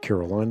 Charlotte, North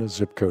Carolina,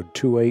 zip code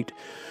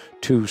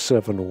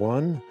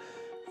 28271.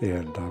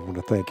 And I want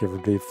to thank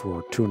everybody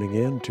for tuning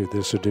in to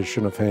this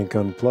edition of Hank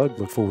Unplugged.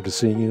 Look forward to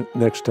seeing you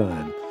next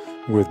time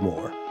with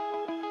more.